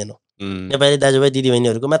उहाँहरूको देन हो नेपाली दाजुभाइ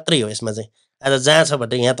दिदीबहिनीहरूको मात्रै हो यसमा चाहिँ आज जहाँ छ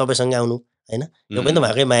भने यहाँ तपाईँसँग आउनु होइन यो पनि त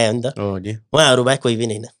उहाँकै माया हो नि त उहाँहरू बाहेक कोही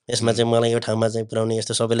पनि होइन यसमा चाहिँ मलाई यो ठाउँमा चाहिँ पुऱ्याउने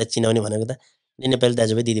यस्तो सबैलाई चिनाउने भनेको त नेपाली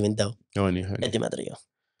दाजुभाइ दिदीबहिनी त हो यति मात्रै हो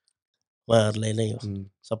उहाँहरूलाई नै हो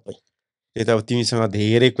सबै त्यही त अब तिमीसँग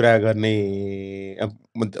धेरै कुरा गर्ने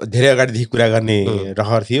धेरै अगाडिदेखि कुरा गर्ने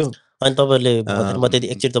रहर थियो अनि तपाईँहरूले म त्यति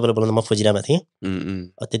एकचोटि तपाईँले बोलाउँदा म फुजिरामा थिएँ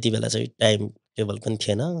त्यति बेला चाहिँ टाइम टेबल पनि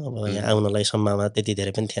थिएन अब यहाँ आउनलाई सम्भावना त्यति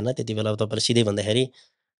धेरै पनि थिएन त्यति बेला अब तपाईँले सिधै भन्दाखेरि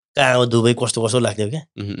कहाँ हो दुबई कस्तो कस्तो लाग्थ्यो क्या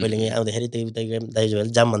पहिले यहाँ आउँदाखेरि त्यही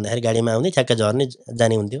दाइजुभाइले जाम भन्दाखेरि गाडीमा आउने ठ्याक्क झर्ने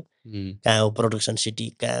जाने हुन्थ्यो कहाँ हो प्रोडक्सन सिटी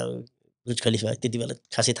कहाँ हो बुर्ज खलिफा त्यति बेला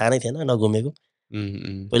खासै थाहा नै थिएन नघुमेको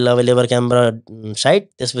पहिला अब लेबर क्याम्पबाट साइड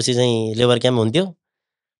त्यसपछि चाहिँ लेबर क्याम्प हुन्थ्यो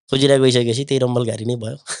फुजिरा गइसकेपछि त्यही रम्बल घारी नै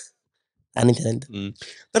भयो आनी थिएन नि त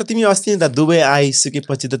तर तिमी अस्ति त दुबई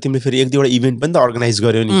आइसकेपछि त तिमीले फेरि एक दुईवटा इभेन्ट पनि त अर्गनाइज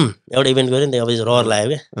गर्यो नि एउटा इभेन्ट गर्यो नि त अब रहर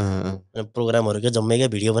लाग्यो क्या प्रोग्रामहरू क्या जम्मै क्या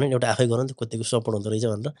भिडियो बनायो एउटा आफै गरौँ नि त कतिको सपोर्ट हुँदो रहेछ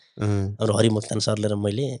भनेर हाम्रो हरिमुक्तान सरले र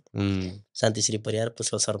मैले शान्तिश्री परियार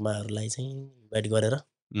पुष्प शर्माहरूलाई चाहिँ इन्भाइट गरेर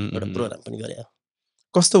एउटा प्रोग्राम पनि गरे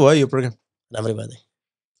कस्तो भयो यो प्रोग्राम राम्रै भयो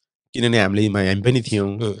किनभने हामी पनि थियौँ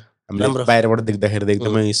हामीले बाहिरबाट देख्दाखेरि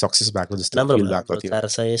एकदमै सक्सेस भएको जस्तो फिल भएको थियो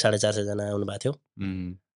 400-450 जना आउनु भएको थियो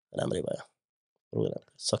राम्रै भयो प्रोग्राम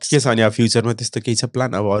सक्सेस के छ अनि अब फ्युचरमा त्यस्तो केही छ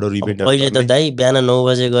प्लान अब अरू इभेन्टहरु पहिले त दाइ बिहान 9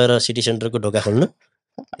 बजे गएर सिटी सेन्टरको ढोका खोल्नु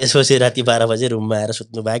त्यसपछि राति 12 बजे रुममा आएर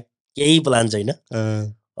सुत्नु बाहेक केही प्लान छैन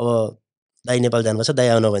अब दाइ नेपाल जानुपर्छ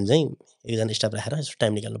दाइ आउन भने चाहिँ एकजना स्टाफ राखेर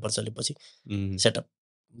टाइम निकाल्नु पर्छ पछि सेटअप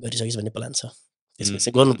गरिसकेपछि भन्ने प्लान छ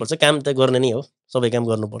त्यसपछि गर्नुपर्छ काम त गर्ने नै हो सबै काम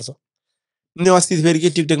गर्नुपर्छ नि अस्ति फेरि के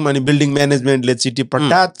टिकटकमा नि बिल्डिङ म्यानेजमेन्टले चिठी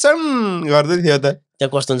पटाचन गर्दै थियो त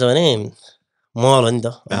त्यहाँ कस्तो हुन्छ भने मल हो नि त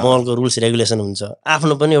मलको रुल्स रेगुलेसन हुन्छ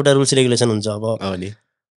आफ्नो पनि एउटा रुल्स रेगुलेसन हुन्छ अब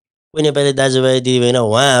कोही नेपाली दाजुभाइ दिदीबहिनी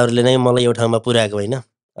उहाँहरूले नै मलाई यो ठाउँमा पुर्याएको होइन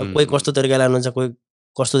अब कोही कस्तो तरिकाले आउनुहुन्छ कोही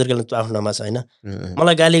कस्तो तरिकाले आफ्नो ठाउँमा छ होइन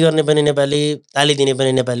मलाई गाली गर्ने पनि नेपाली ताली दिने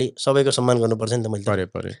पनि नेपाली सबैको सम्मान गर्नुपर्छ नि त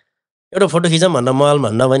मैले एउटा फोटो खिचौँ भनेर मल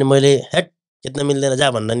भन्न भने मैले हेट खिच्न मिल्दैन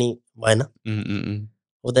जा भन्न नि भएन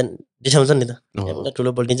ऊ त डिसाउँछ नि त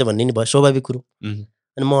ठुलो पल्टिन्छ भन्ने नि भयो स्वाभाविक कुरो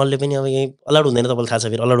अनि महलले पनि अब यहीँ अलाउड हुँदैन तपाईँलाई थाहा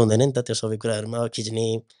छ फेरि अलाउड हुँदैन नि त त्यो सबै कुराहरूमा खिच्ने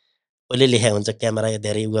पहिले लेखा हुन्छ क्यामेरा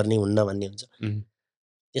धेरै गर्ने हुन्न भन्ने हुन्छ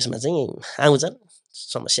त्यसमा चाहिँ आउँछन्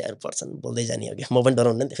समस्याहरू पर्छन् बोल्दै जाने हो कि म पनि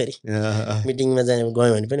डराउनु नि फेरि मिटिङमा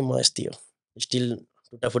गएँ भने पनि म यस्तै हो स्टिल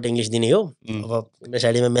टुटाफुटा इङ्ग्लिस दिने हो अब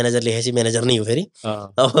पछाडिमा म्यानेजर लेखेपछि म्यानेजर नै हो फेरि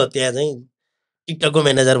अब त्यहाँ चाहिँ टिकटकको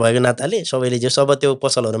म्यानेजर भएको नाताले सबैले जे सब त्यो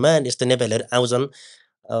पसलहरूमा यस्तो नेपालीहरू आउँछन्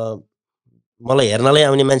मलाई हेर्नलाई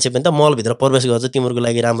आउने मान्छे पनि त मलभित्र प्रवेश गर्छ तिमीहरूको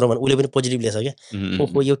लागि राम्रो भने उसले पनि पोजिटिभ लिएछ क्या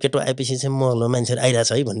ओहो यो केटो आएपछि चाहिँ मलमा मान्छेहरू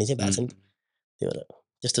आइरहेछ है भन्ने चाहिँ भएको छ नि त्यो भएर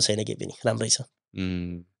त्यस्तो छैन केही पनि राम्रै छ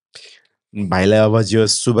भाइलाई अब जो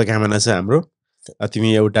शुभकामना छ हाम्रो तिमी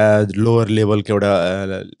एउटा लोवर लेभलको एउटा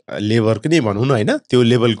लेभरको नै भनौँ न होइन त्यो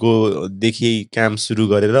लेभलको देखि काम सुरु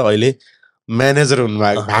गरेर अहिले म्यानेजर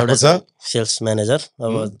हुनुभएको छ सेल्स म्यानेजर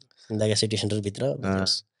अब इन्डिया सिटी सेन्टरभित्र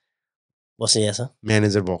बसिया छ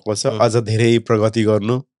म्यानेजर भएको छ अझ धेरै प्रगति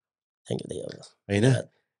गर्नु थ्याङ्क यू होइन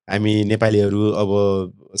हामी नेपालीहरू अब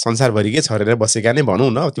संसारभरिकै छरेर बसेका नै भनौँ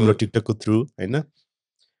न तिम्रो टिकटकको थ्रु होइन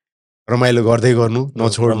रमाइलो गर्दै गर्नु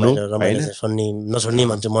नछोड्नु नछोड्ने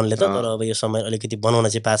भन्छु मनले त तर अब यो समय अलिकति बनाउन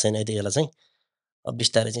चाहिँ पाएको छैन यति बेला चाहिँ अब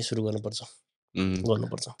बिस्तारै चाहिँ सुरु गर्नुपर्छ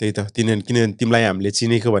गर्नुपर्छ त्यही त किनभने तिमीलाई हामीले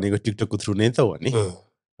चिनेको भनेको टिकटकको थ्रु नै त हो नि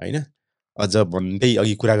होइन अझ भन्दै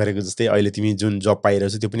अघि कुरा गरेको जस्तै अहिले तिमी जुन जब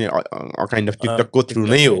पाइरहेछौ त्यो पनि काइन्ड अफ टिकटकको थ्रु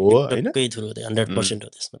नै हो होइन 100% हो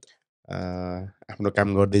त्यसमा आफ्नो काम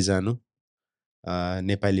गर्दै जानु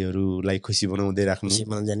नेपालीहरूलाई खुसी बनाउँदै राख्नु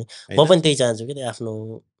म पनि त्यही चाहन्छु कि आफ्नो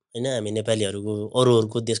होइन हामी नेपालीहरूको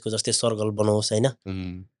अरूहरूको देशको जस्तै सर्कल बनाओस् होइन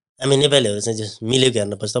हामी नेपालीहरू चाहिँ मिलेको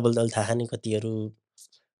हेर्नुपर्छ तपाईँले त अहिले थाहा नि कतिहरू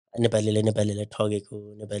नेपालीलाई ठगेको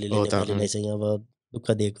नेपालीलाई चाहिँ अब दुःख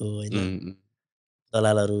दिएको होइन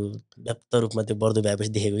दलालहरू व्याप्त रूपमा त्यो बढ्दो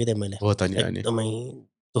भएपछि देखेको कि मैले एकदमै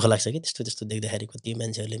दुःख लाग्छ कि त्यस्तो देख्दाखेरि कति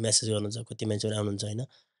मान्छेहरूले मेसेज गर्नुहुन्छ कति मान्छेहरू आउनुहुन्छ होइन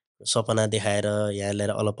सपना देखाएर यहाँ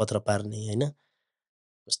ल्याएर अलपत्र पार्ने होइन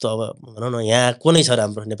जस्तो अब भनौँ न यहाँ को नै छ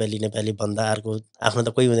राम्रो नेपाली भन्दा अर्को आफ्नो त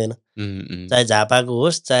कोही हुँदैन चाहे झापाको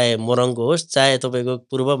होस् चाहे मोरङको होस् चाहे तपाईँको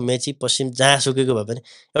पूर्व मेची पश्चिम जहाँ सुकेको भए पनि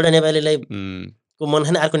एउटा नेपालीलाई को मन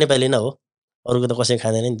खाने अर्को नेपाली नै हो अरूको त कसै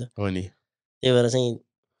खाँदैन नि त त्यही भएर चाहिँ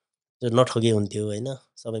त्यो नठगे हुन्थ्यो होइन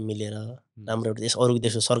सबै मिलेर राम्रो एउटा देश अरू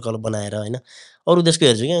देशको सर्कल बनाएर होइन अरू देशको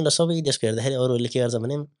हेर्छु कि अन्त सबै देशको हेर्दाखेरि अरूहरूले के गर्छ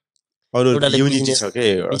भने एउटाले बिजनेस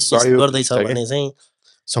गर्दैछ भने चाहिँ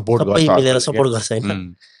सबै मिलेर सपोर्ट गर्छ होइन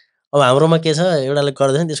अब हाम्रोमा के छ एउटाले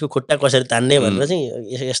गर्दैछ त्यसको खुट्टा कसरी तान्ने भनेर चाहिँ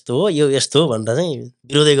यस्तो हो यो यस्तो हो भनेर चाहिँ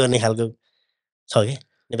विरोधै गर्ने खालको छ कि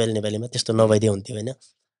नेपालीमा त्यस्तो नभइदिए हुन्थ्यो होइन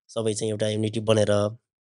सबै चाहिँ एउटा युनिटी बनेर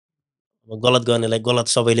गलत गर्नेलाई गलत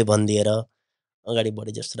सबैले भनिदिएर अगाडि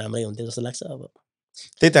बढे जस्तो राम्रै हुन्थ्यो जस्तो लाग्छ अब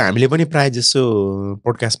त्यही त हामीले पनि प्रायः जसो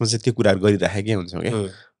पोडकास्टमा चाहिँ त्यो कुराहरू गरिराखेकै हुन्छौँ क्या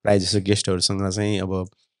प्रायः जसो गेस्टहरूसँग चाहिँ अब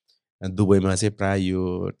दुबईमा चाहिँ प्रायः यो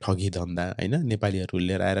ठगी धन्दा होइन नेपालीहरू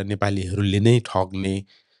लिएर आएर नेपालीहरूले नै ठग्ने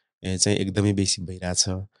चाहिँ एकदमै बेसी भइरहेछ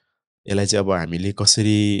यसलाई चाहिँ अब हामीले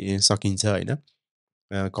कसरी सकिन्छ होइन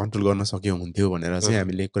कन्ट्रोल गर्न सक्यो हुन्थ्यो भनेर चाहिँ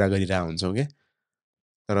हामीले कुरा गरिरहेको हुन्छौँ क्या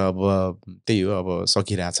तर अब त्यही हो अब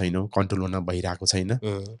सकिरहेको छैनौँ कन्ट्रोल गर्न भइरहेको छैन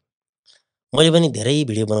मैले पनि धेरै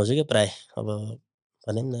भिडियो बनाउँछु क्या प्रायः अब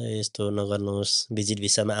भनौँ न यस्तो नगर्नुहोस् भिजिट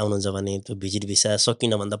भिसामा आउनुहुन्छ भने त्यो भिजिट भिसा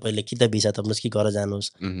सकिन भन्दा पहिले कि त भिसा थप्नुहोस् कि घर जानुहोस्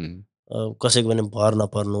कसैको पनि भर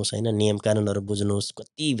नपर्नुहोस् होइन नियम कानुनहरू बुझ्नुहोस्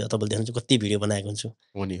कति तपाईँले देख्नुहुन्छ कति भिडियो बनाएको हुन्छु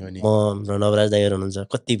म हाम्रो नवराज दाइहरू हुनुहुन्छ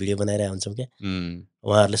कति भिडियो बनाइरहेको हुन्छौँ क्या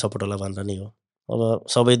उहाँहरूले सपोर्ट होला भनेर नै हो अब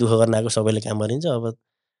सबै दुःख गर्न आएको सबैले काम गरिन्छ अब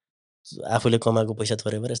आफूले कमाएको पैसा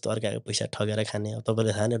थोरै भएर यस्तो अर्काको पैसा ठगेर खाने अब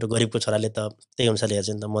तपाईँले थाहा नि एउटा गरिबको छोराले त त्यही अनुसारले हेर्छ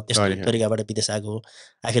नि त म त्यस्तो तरिकाबाट विदेश आएको हो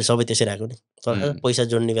आखिर सबै त्यसरी आएको नि तर पैसा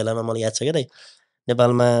जोड्ने बेलामा मलाई याद छ क्या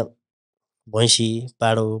नेपालमा भैँसी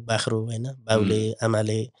पाडो बाख्रो होइन बाउले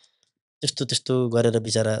आमाले त्यस्तो गरेर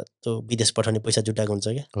बिचरा त्यो विदेश पठाउने पैसा जुटाएको हुन्छ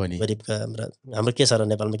क्या गरिबका हाम्रो के छ र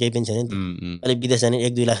नेपालमा केही पनि छैन नि त अलिक विदेश जाने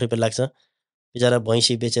 1-2 लाख रुपियाँ लाग्छ बिचरा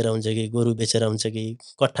भैँसी बेचेर हुन्छ कि गोरु बेचेर हुन्छ कि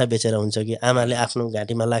कट्ठा बेचेर हुन्छ कि आमाले आफ्नो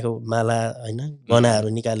घाँटीमा लाएको माला होइन गहनाहरू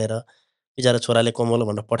निकालेर बिचरा छोराले कमाउलो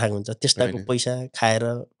भनेर पठाएको हुन्छ त्यस्ताको पैसा खाएर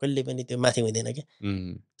कहिले पनि त्यो माथि हुँदैन क्या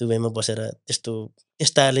दुबईमा बसेर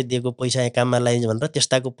त्यस्ताले दिएको पैसा काममा लगाइन्छ भनेर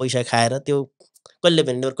त्यस्ताको पैसा खाएर त्यो कहिले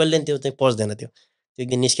पनि त्यो चाहिँ पच्दैन त्यो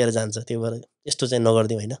एकदिन निस्केर जान्छ त्यो भएर यस्तो चाहिँ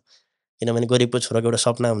नगरिदिउँ होइन किनभने गरिबको छोराको एउटा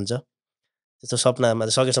सपना हुन्छ त्यस्तो सपनामा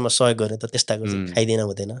सकेसम्म सहयोग गर्ने त त्यस्ताको चाहिँ खाइदिन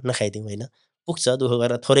हुँदैन नखाइदिउँ होइन पुग्छ दुःख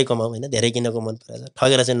गरेर थोरै कमाऊ होइन धेरै किनको मन परेर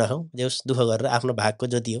ठगेर चाहिँ नखाउँ जेस दुःख गरेर आफ्नो भागको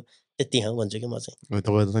जति हो त्यति खाउँ भन्छु कि म चाहिँ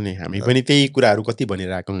तपाईँ नि हामी पनि त्यही कुराहरू कति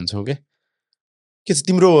भनिरहेको हुन्छौँ क्या के छ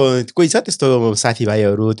तिम्रो कोही छ त्यस्तो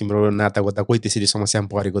साथीभाइहरू तिम्रो नातागोता कोही त्यसरी समस्यामा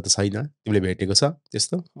परेको त छैन तिमीले भेटेको छ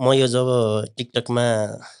त्यस्तो म यो जब टिकटकमा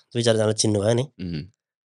 2-4जना चिन्नुभयो नि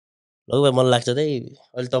लगभग मलाई लाग्छ चाहिँ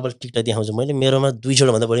अहिले तपाईँले टिकटक देखाउँछु मैले मेरोमा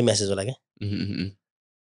 200 भन्दा बढी मेसेज होला क्या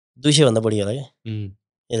 200 भन्दा बढी होला क्या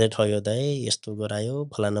यसले ठग्यो दाइ यस्तो गरायो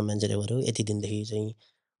फलाना मान्छेले गर्यो यति दिनदेखि चाहिँ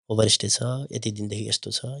ओभरस्टे छ, यति दिनदेखि यस्तो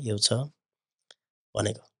छ, यो छ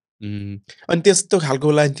भनेको। अनि त्यस्तो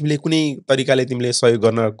खालकोलाई तिमीले कुनै तरिकाले तिमीले सहयोग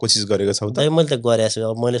गर्न कोसिस गरेको छौ त? दाइ मैले त गरेको छु।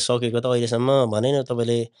 अब मैले सकेको त अहिलेसम्म भने नि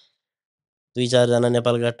तपाईँले 2-4 जना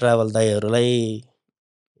नेपालका ट्राभल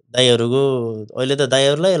दाइहरूको अहिले त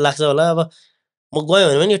दाइहरूलाई लाग्छ होला अब म गयो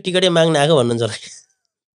भने पनि यो टिकटै माग्न आएको भन्नुहुन्छ होला।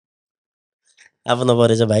 आफ्नो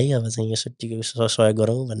परेछ भाइ अब चाहिँ यसो टिकट सहयोग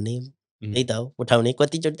गरौँ भन्ने त्यही त हो। उठाउने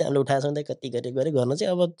कतिचोटि त हामीले उठाएको छौँ कति गरे गर्न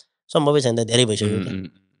चाहिँ अब सम्भवै छैन, धेरै भइसक्यो क्या।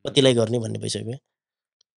 कतिलाई गर्ने भन्ने भइसक्यो।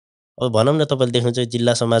 अब भनौँ न तपाईँले देख्नुहुन्छ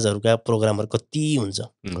जिल्ला समाजहरूका प्रोग्रामहरू कति हुन्छ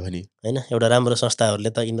होइन। एउटा राम्रो संस्थाहरूले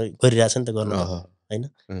त गरिरहेछ नि त गर्नु त होइन।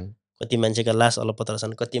 कति मान्छेका लास अलपत्र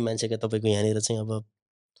छन्, कति मान्छेका तपाईँको यहाँनिर चाहिँ अब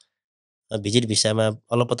भिजिट भिसामा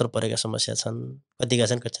अलपत्र परेका समस्या छन्, कतिका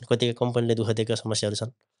छन् कतिका कम्पनीले दुःख दिएका समस्याहरू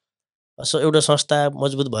छन्। एउटा संस्था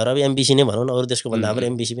मजबुत भएर अब एमबिसी नै भनौँ न, अरू देशको भन्दा हाम्रो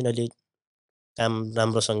एमबिसी पनि अहिले काम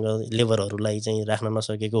राम्रोसँग लेबरहरूलाई चाहिँ राख्न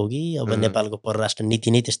नसकेको हो कि अब नेपालको परराष्ट्र नीति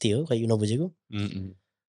नै त्यस्तै हो, खै नबुझेको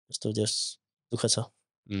यस्तो जस दुःख छ।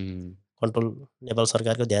 कन्ट्रोल नेपाल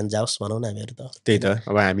सरकारको ध्यान जाओस् भनौँ न हामीहरू त। त्यही त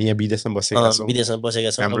अब हामी यहाँ विदेशमा बसेका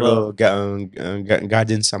छौँ, हाम्रो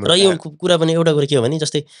गार्जियनसम्म र यो कुरा पनि एउटा कुरा के हो भने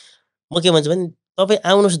जस्तै म के भन्छु भने तपाईँ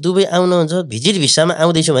आउनुहोस्, दुबई आउनुहुन्छ, भिजिट भिसामा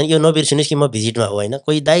आउँदैछु भने यो नबिर्सिनुहोस् कि म भिजिटमा हो होइन।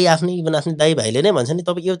 कोही दाइ आफ्नै दाइ भाइले नै भन्छ नि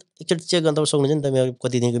तपाईँ यो एकचोटि चेक गर्न तपाईँ सक्नुहुन्छ नि त मेरो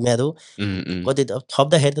कति दिनको म्याद हो, कति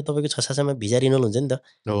थप्दाखेरि त तपाईँको 6-7 भिजा रिन्युअल हुन्छ नि त।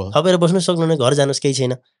 थपेर बस्नु सक्नुहुन्न, घर जानुहोस् केही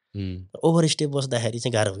छैन। ओभरस्टे बस्दाखेरि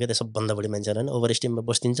चाहिँ गाह्रो हो क्या, सबभन्दा बढी मान्छेहरू होइन ओभरस्टेमा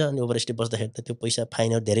बस्दिन्छ। अनि ओभरस्टे बस्दाखेरि त त्यो पैसा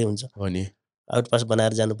फाइनहरू धेरै हुन्छ, आउटपास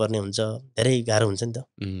बनाएर जानुपर्ने हुन्छ, धेरै गाह्रो हुन्छ नि त।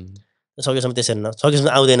 सकेसम्म त्यसरी सकेसम्म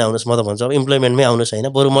आउँदैन आउनुहोस्, म त भन्छु अब इम्प्लोइमेन्टमै आउनुहोस् होइन।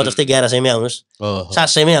 बरु म जस्तै 1100मै आउनुहोस्,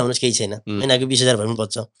 700मै आउनुहोस्, केही छैन। महिनाको 20,000 भए पनि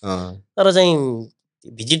बच्छ। तर चाहिँ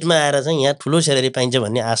भिजिटमा आएर चाहिँ यहाँ ठुलो स्यालेरी पाइन्छ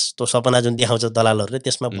भन्ने आश त्यो सपना जुन देखाउँछ दलालहरूले,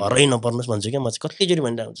 त्यसमा भरै नपर्नुहोस् भन्छु क्या म चाहिँ कतिचोटि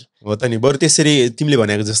भनिरहेको हुन्छु। हो त नि, बरु त्यसरी तिमीले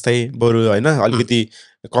भनेको जस्तै बरु होइन अलिकति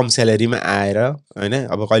कम स्यालेरीमा आएर होइन।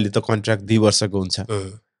 अब कहिले त कन्ट्र्याक्ट 2 वर्षको हुन्छ,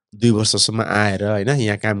 2 वर्षसम्म आएर होइन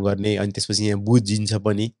यहाँ काम गर्ने, अनि त्यसपछि यहाँ बुझिन्छ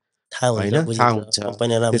पनि थाहा हुन्छ,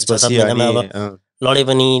 त्यसपछि महिनामा अब लडे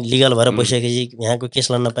पनि लिगल भएर बसिसकेपछि यहाँको केस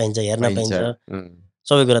लड्न पाइन्छ, हेर्न पाइन्छ,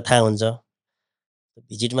 सबै कुरा थाहा हुन्छ।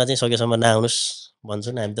 भिजिटमा चाहिँ सकेसम्म नआउनुहोस्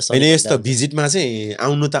भन्छु नि हामी त। होइन यस्तो भिजिटमा चाहिँ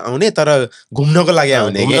आउनु त आउने, तर घुम्नको लागि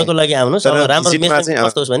आउने, घुम्नको लागि आउनुहोस्। अब राम्रो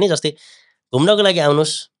कस्तो होस् भने जस्तै घुम्नको लागि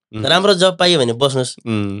आउनुहोस्, राम्रो जब पाइयो भने बस्नुहोस्,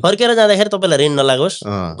 फर्केर जाँदाखेरि तपाईँलाई ऋण नलागोस्,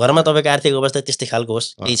 घरमा तपाईँको आर्थिक अवस्था त्यस्तै खालको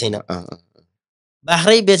होस्, केही छैन।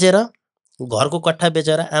 बाख्रै बेचेर, घरको कट्ठा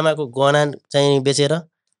बेचेर, आमाको गहना चाहिँ बेचेर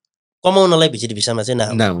कमाउनलाई भिजिट भिसामा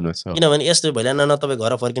चाहिँ नआउनुहोस्। किनभने यस्तो भइला न तपाईँ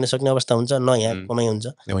घर फर्किन सक्ने अवस्था हुन्छ, न यहाँ कमाइ हुन्छ।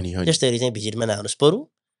 त्यस्तरी चाहिँ भिजिटमा नआउनुहोस्। बरु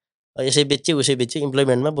यसै बेच्यो उसै बेच्यो,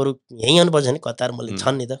 इम्प्लोइमेन्टमा बरु यहीँ आउनुपर्छ नि, कतार मैले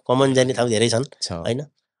छन् नि त, कमाउन जाने ठाउँ धेरै छन् होइन।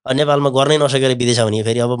 अब नेपालमा गर्नै नसकेर विदेश आउने,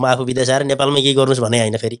 फेरि अब म आफू विदेश आएर नेपालमा केही गर्नुहोस् भने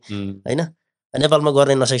होइन फेरि होइन। नेपालमा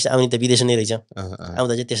गर्नै नसकेपछि आउने त विदेश नै रहेछ,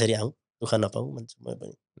 आउँदा चाहिँ त्यसरी आउँ, दुःख नपाऊ भन्छु म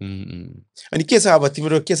पनि। अनि के छ अब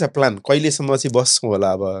तिम्रो, के छ प्लान, कहिलेसम्म चाहिँ बस्छौ होला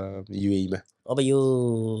अब युएईमा? अब यो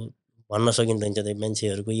भन्न सकिँदैन त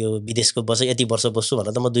मान्छेहरूको, यो विदेशको बस यति वर्ष बस्छु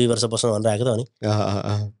भनेर त म 2 वर्ष बस्नु भनेर आएको त हो नि।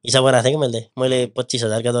 हिसाब बनाएको थिएँ कि मैले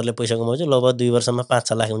 25,000 दरले पैसा कमाउँछु, ल अब 2 वर्षमा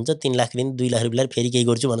 5-6 लाख हुन्छ, 3 लाख दिन 2 लाख रुपियाँ फेरि केही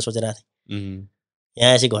गर्छु भनेर सोचेर आएको थिएँ।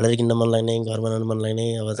 यहाँ यसै घरहरू किन्न मन लाग्ने, घर बनाउनु मन लाग्ने,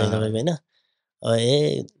 अब चाहिँ तपाईँको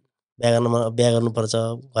होइन अब बिहा गर्नुपर्छ,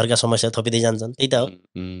 घरका समस्या थपिँदै जान्छन्, त्यही त हो।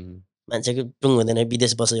 मान्छेको टुङ हुँदैन,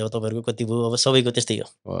 विदेश बस्छ अब तपाईँहरूको कति भयो, अब सबैको त्यस्तै हो,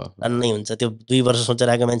 अन्नै हुन्छ। त्यो 2 वर्ष सोचेर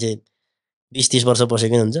आएको मान्छे 20-30 वर्ष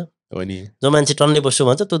बसेकै हुन्छ। जो मान्छे टन्नै बस्छु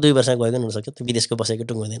भन्छ त्यो 2 वर्ष गएको पनि हुनसक्छ, त्यो विदेशको बसेको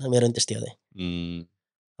टुङ हुँदैन। मेरो पनि त्यस्तै हो।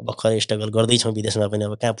 भर्खर स्ट्रगल गर्दैछौँ विदेशमा पनि,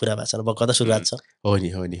 अब कहाँ पुरा भएको छ, भर्खर त सुरुवात छ।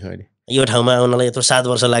 यो ठाउँमा आउनलाई यत्रो 7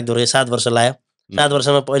 वर्ष लाग्दो रहेछ, 7 वर्ष लाग्यो। 7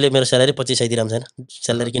 वर्षमा पहिले मेरो स्यालेरी 2500 दिइरहन्छ छैन,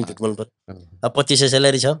 स्यालेरी किन झुट बोल्नु पर्यो। अब 2500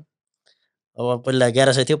 स्यालेरी छ, अब पहिला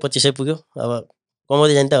 1100 थियो, 2500 पुग्यो, अब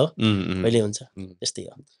कमाउँदै जाने त हो, कहिले हुन्छ त्यस्तै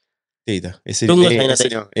हो। त्यही त,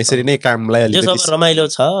 यसरी नै कामलाई अलिकति अब रमाइलो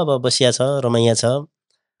छ, अब बसिया छ, रमाइया छ,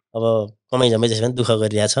 अब कमाइ जमाइ त्यसै पनि दुःख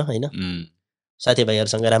गरिरहेछ होइन।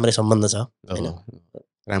 साथीभाइहरूसँग राम्रै सम्बन्ध छ होइन,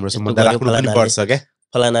 राम्रो सम्बन्ध राख्नु पनि पर्छ क्या।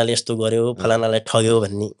 फलानाले यस्तो गर्यो, फलानालाई ठग्यो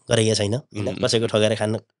भन्ने गरेको छैन होइन। कसैको ठगेर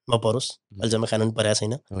खान नपरोस्, अहिलेसम्म खानु पनि परेको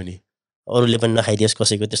छैन, अरूले पनि नखाइदियोस्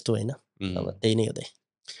कसैको त्यस्तो होइन। अब त्यही नै हो।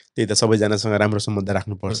 त्यही त, सबैजनासँग राम्रो सम्बन्ध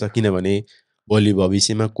राख्नुपर्छ, किनभने भोलि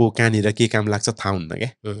भविष्यमा को कहाँनिर के काम लाग्छ थाहा हुन्न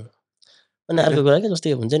क्या। अनि अर्को कुरा के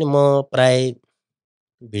जस्तै हुन्छ नि, म प्राय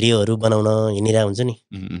भिडियोहरू बनाउन हिँडिरहेको हुन्छु नि,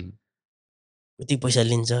 कति पैसा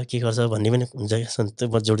लिन्छ के गर्छ भन्ने पनि हुन्छ क्या।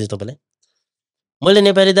 म जोड्छु तपाईँलाई, मैले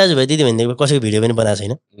नेपाली दाजुभाइ दिदीबहिनीको कसैको भिडियो पनि बनाएको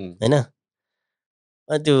छैन होइन।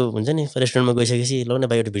 अनि त्यो हुन्छ नि रेस्टुरेन्टमा गइसकेपछि ल न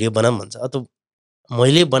भाइ एउटा भिडियो बनाऊँ भन्छ। त्यो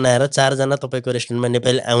मैले बनाएर 4 जना तपाईको रेस्टुरेन्टमा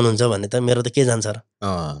नेपाली आउनुहुन्छ भने त मेरो त के जान्छ र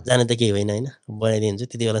जाने त केही होइन हैन बनाइदिन्छु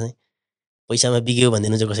त्यति बेला चाहिँ पैसामा बिग्यो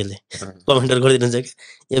भनिदिनुहुन्छ कसैले कमेन्टर गरिदिनुहुन्छ कि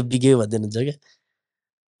यो बिग्यो भनिदिनुहुन्छ के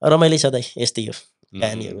रमाइलो छ दाइ यस्तै हो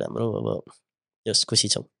कहानीहरू राम्रो अब जस खुसी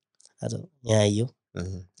छौँ आज यहाँ आइयो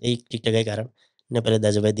यही टिकटकै कारण नेपाली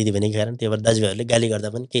दाजुभाइ दिदीबहिनीकै कारण त्यही भएर दाजुभाइहरूले गाली गर्दा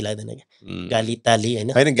पनि केही लाग्दैन क्या गाली ताली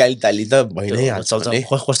होइन गाली ताली त भइ नै हाल्छ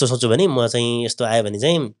कस्तो सोच्छु भने म चाहिँ यस्तो आयो भने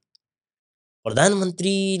चाहिँ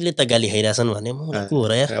प्रधानमन्त्रीले त गाली खाइरहेछन् भने म को हो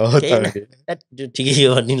र यार ठिकै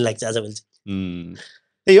हो भन्ने लाग्छ आजभोलि चाहिँ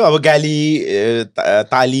त्यही हो अब गाली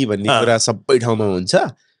ताली भन्ने कुरा सबै ठाउँमा हुन्छ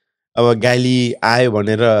अब गाली आयो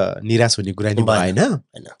भनेर निराश हुने कुरा नि भएन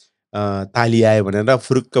ताली आयो भनेर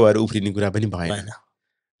फुरुक्क भएर उफ्रिने कुरा पनि भएन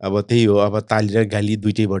अब त्यही हो अब ताली र गाली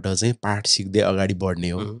दुइटैबाट चाहिँ पाठ सिक्दै अगाडि बढ्ने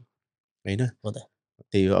हो होइन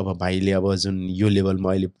त्यही हो अब भाइले अब जुन यो लेभलमा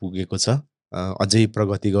अहिले पुगेको छ अझै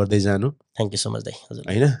प्रगति गर्दै जानु थ्याङ्क यू सो मच दाइ हजुर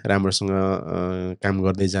होइन राम्रोसँग काम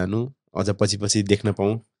गर्दै जानु अझ पछि देख्न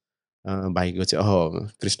पाऊँ भाइको चाहिँ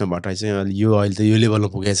कृष्ण भट्टराई चाहिँ यो अहिले त यो लेभलमा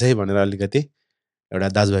पुगेछ है भनेर अलिकति एउटा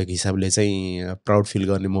दाजुभाइको हिसाबले चाहिँ प्राउड फिल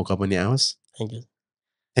गर्ने मौका पनि आओस्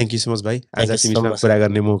थ्याङ्क यू सो मच भाइ आज तिमीसँग कुरा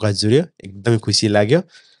गर्ने मौका जुर्यो एकदमै खुसी लाग्यो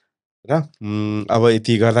र अब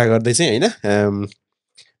यति गर्दै चाहिँ होइन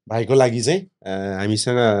भाइको लागि चाहिँ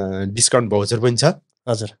हामीसँग डिस्काउन्ट भाउचर पनि छ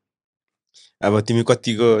हजुर अब तिमी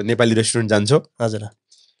कतिको नेपाली रेस्टुरेन्ट जान्छौ हजुर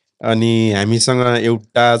अनि हामीसँग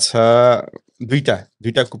एउटा छ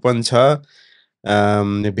दुईटा कुपन छ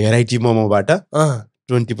भेराइटी मोमोबाट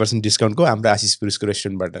 20% डिस्काउन्टको हाम्रो आशिष पुरुषको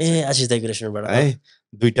रेस्टुरेन्टबाट आशिष दाइको रेस्टुरेन्टबाट है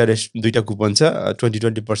दुईटा कुपन छ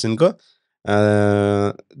 20% को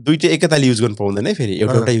दुईटै एकैताली युज गर्नु पाउँदैन है फेरि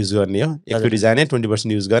एउटा युज गर्ने हो एकचोटि जाने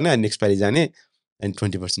 20% युज गर्ने अनि नेक्स्ट पालि जाने अनि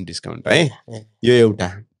 20% डिस्काउन्ट है यो एउटा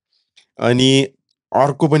अनि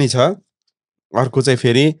अर्को पनि छ अर्को चाहिँ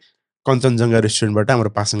फेरि कञ्चनजङ्घा रेस्टुरेन्टबाट हाम्रो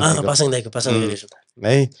पासाङ दाइको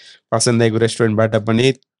है पासाङ दाइको रेस्टुरेन्टबाट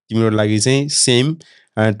पनि तिम्रो लागि चाहिँ सेम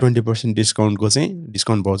 20% डिस्काउन्टको चाहिँ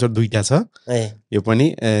डिस्काउन्ट भाउचर दुईटा छ यो पनि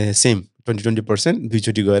सेम 20%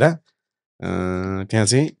 दुईचोटि गएर त्यहाँ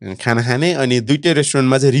चाहिँ खाना खाने अनि दुईटै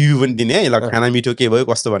रेस्टुरेन्टमा चाहिँ रिभ्यू पनि दिने है ल खाना मिठो के भयो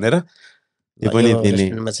कस्तो भनेर यो पनि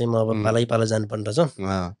दिने चाहिँ म अब पालो जानुपर्ने रहेछ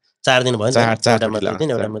 4 दिन भयो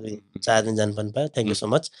 4 दिन जानुपर्ने पायो थ्याङ्क यू सो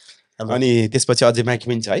मच अनि त्यसपछि अझै बाँकी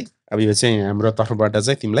पनि छ है अब यो चाहिँ हाम्रो तर्फबाट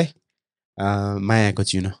चाहिँ तिमीलाई मायाको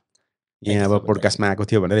चिनो यहाँ अब पोडकास्टमा आएको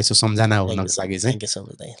थियो भनेर यसो सम्झना हुनको लागि चाहिँ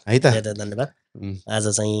है त धन्यवाद आज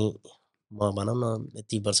चाहिँ म भनौँ न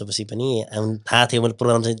यति वर्षपछि पनि आउनु थाहा थियो मैले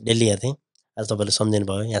प्रोग्राम चाहिँ डेली हेर्थेँ आज तपाईँले सम्झिनु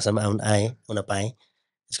भयो यहाँसम्म आउन पाएँ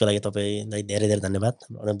यसको लागि तपाईँलाई धेरै धेरै धन्यवाद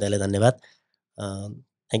अनुप दाइलाई धन्यवाद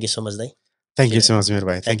थ्याङ्क यू सो मच दाइ थ्याङ्क यू सो मच मेरो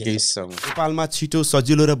भाइ थ्याङ्क यू सो मच नेपालमा छिटो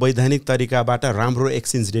सजिलो र वैधानिक तरिकाबाट राम्रो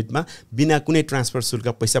एक्सचेन्ज रेटमा बिना कुनै ट्रान्सफर शुल्क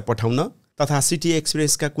पैसा पठाउन तथा सिटी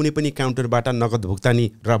एक्सप्रेसका कुनै पनि काउन्टरबाट नगद भुक्तानी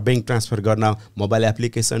र ब्याङ्क ट्रान्सफर गर्न मोबाइल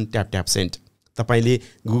एप्लिकेसन ट्याप सेन्ड तपाईँले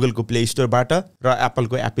गुगलको प्ले स्टोरबाट र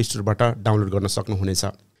एप्पलको एप स्टोरबाट डाउनलोड गर्न सक्नुहुनेछ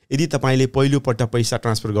यदि तपाईँले पहिलोपल्ट पैसा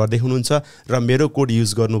ट्रान्सफर गर्दै हुनुहुन्छ र मेरो कोड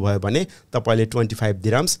युज गर्नुभयो भने तपाईँले 25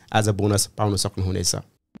 दिरहम्स आज बोनस पाउन सक्नुहुनेछ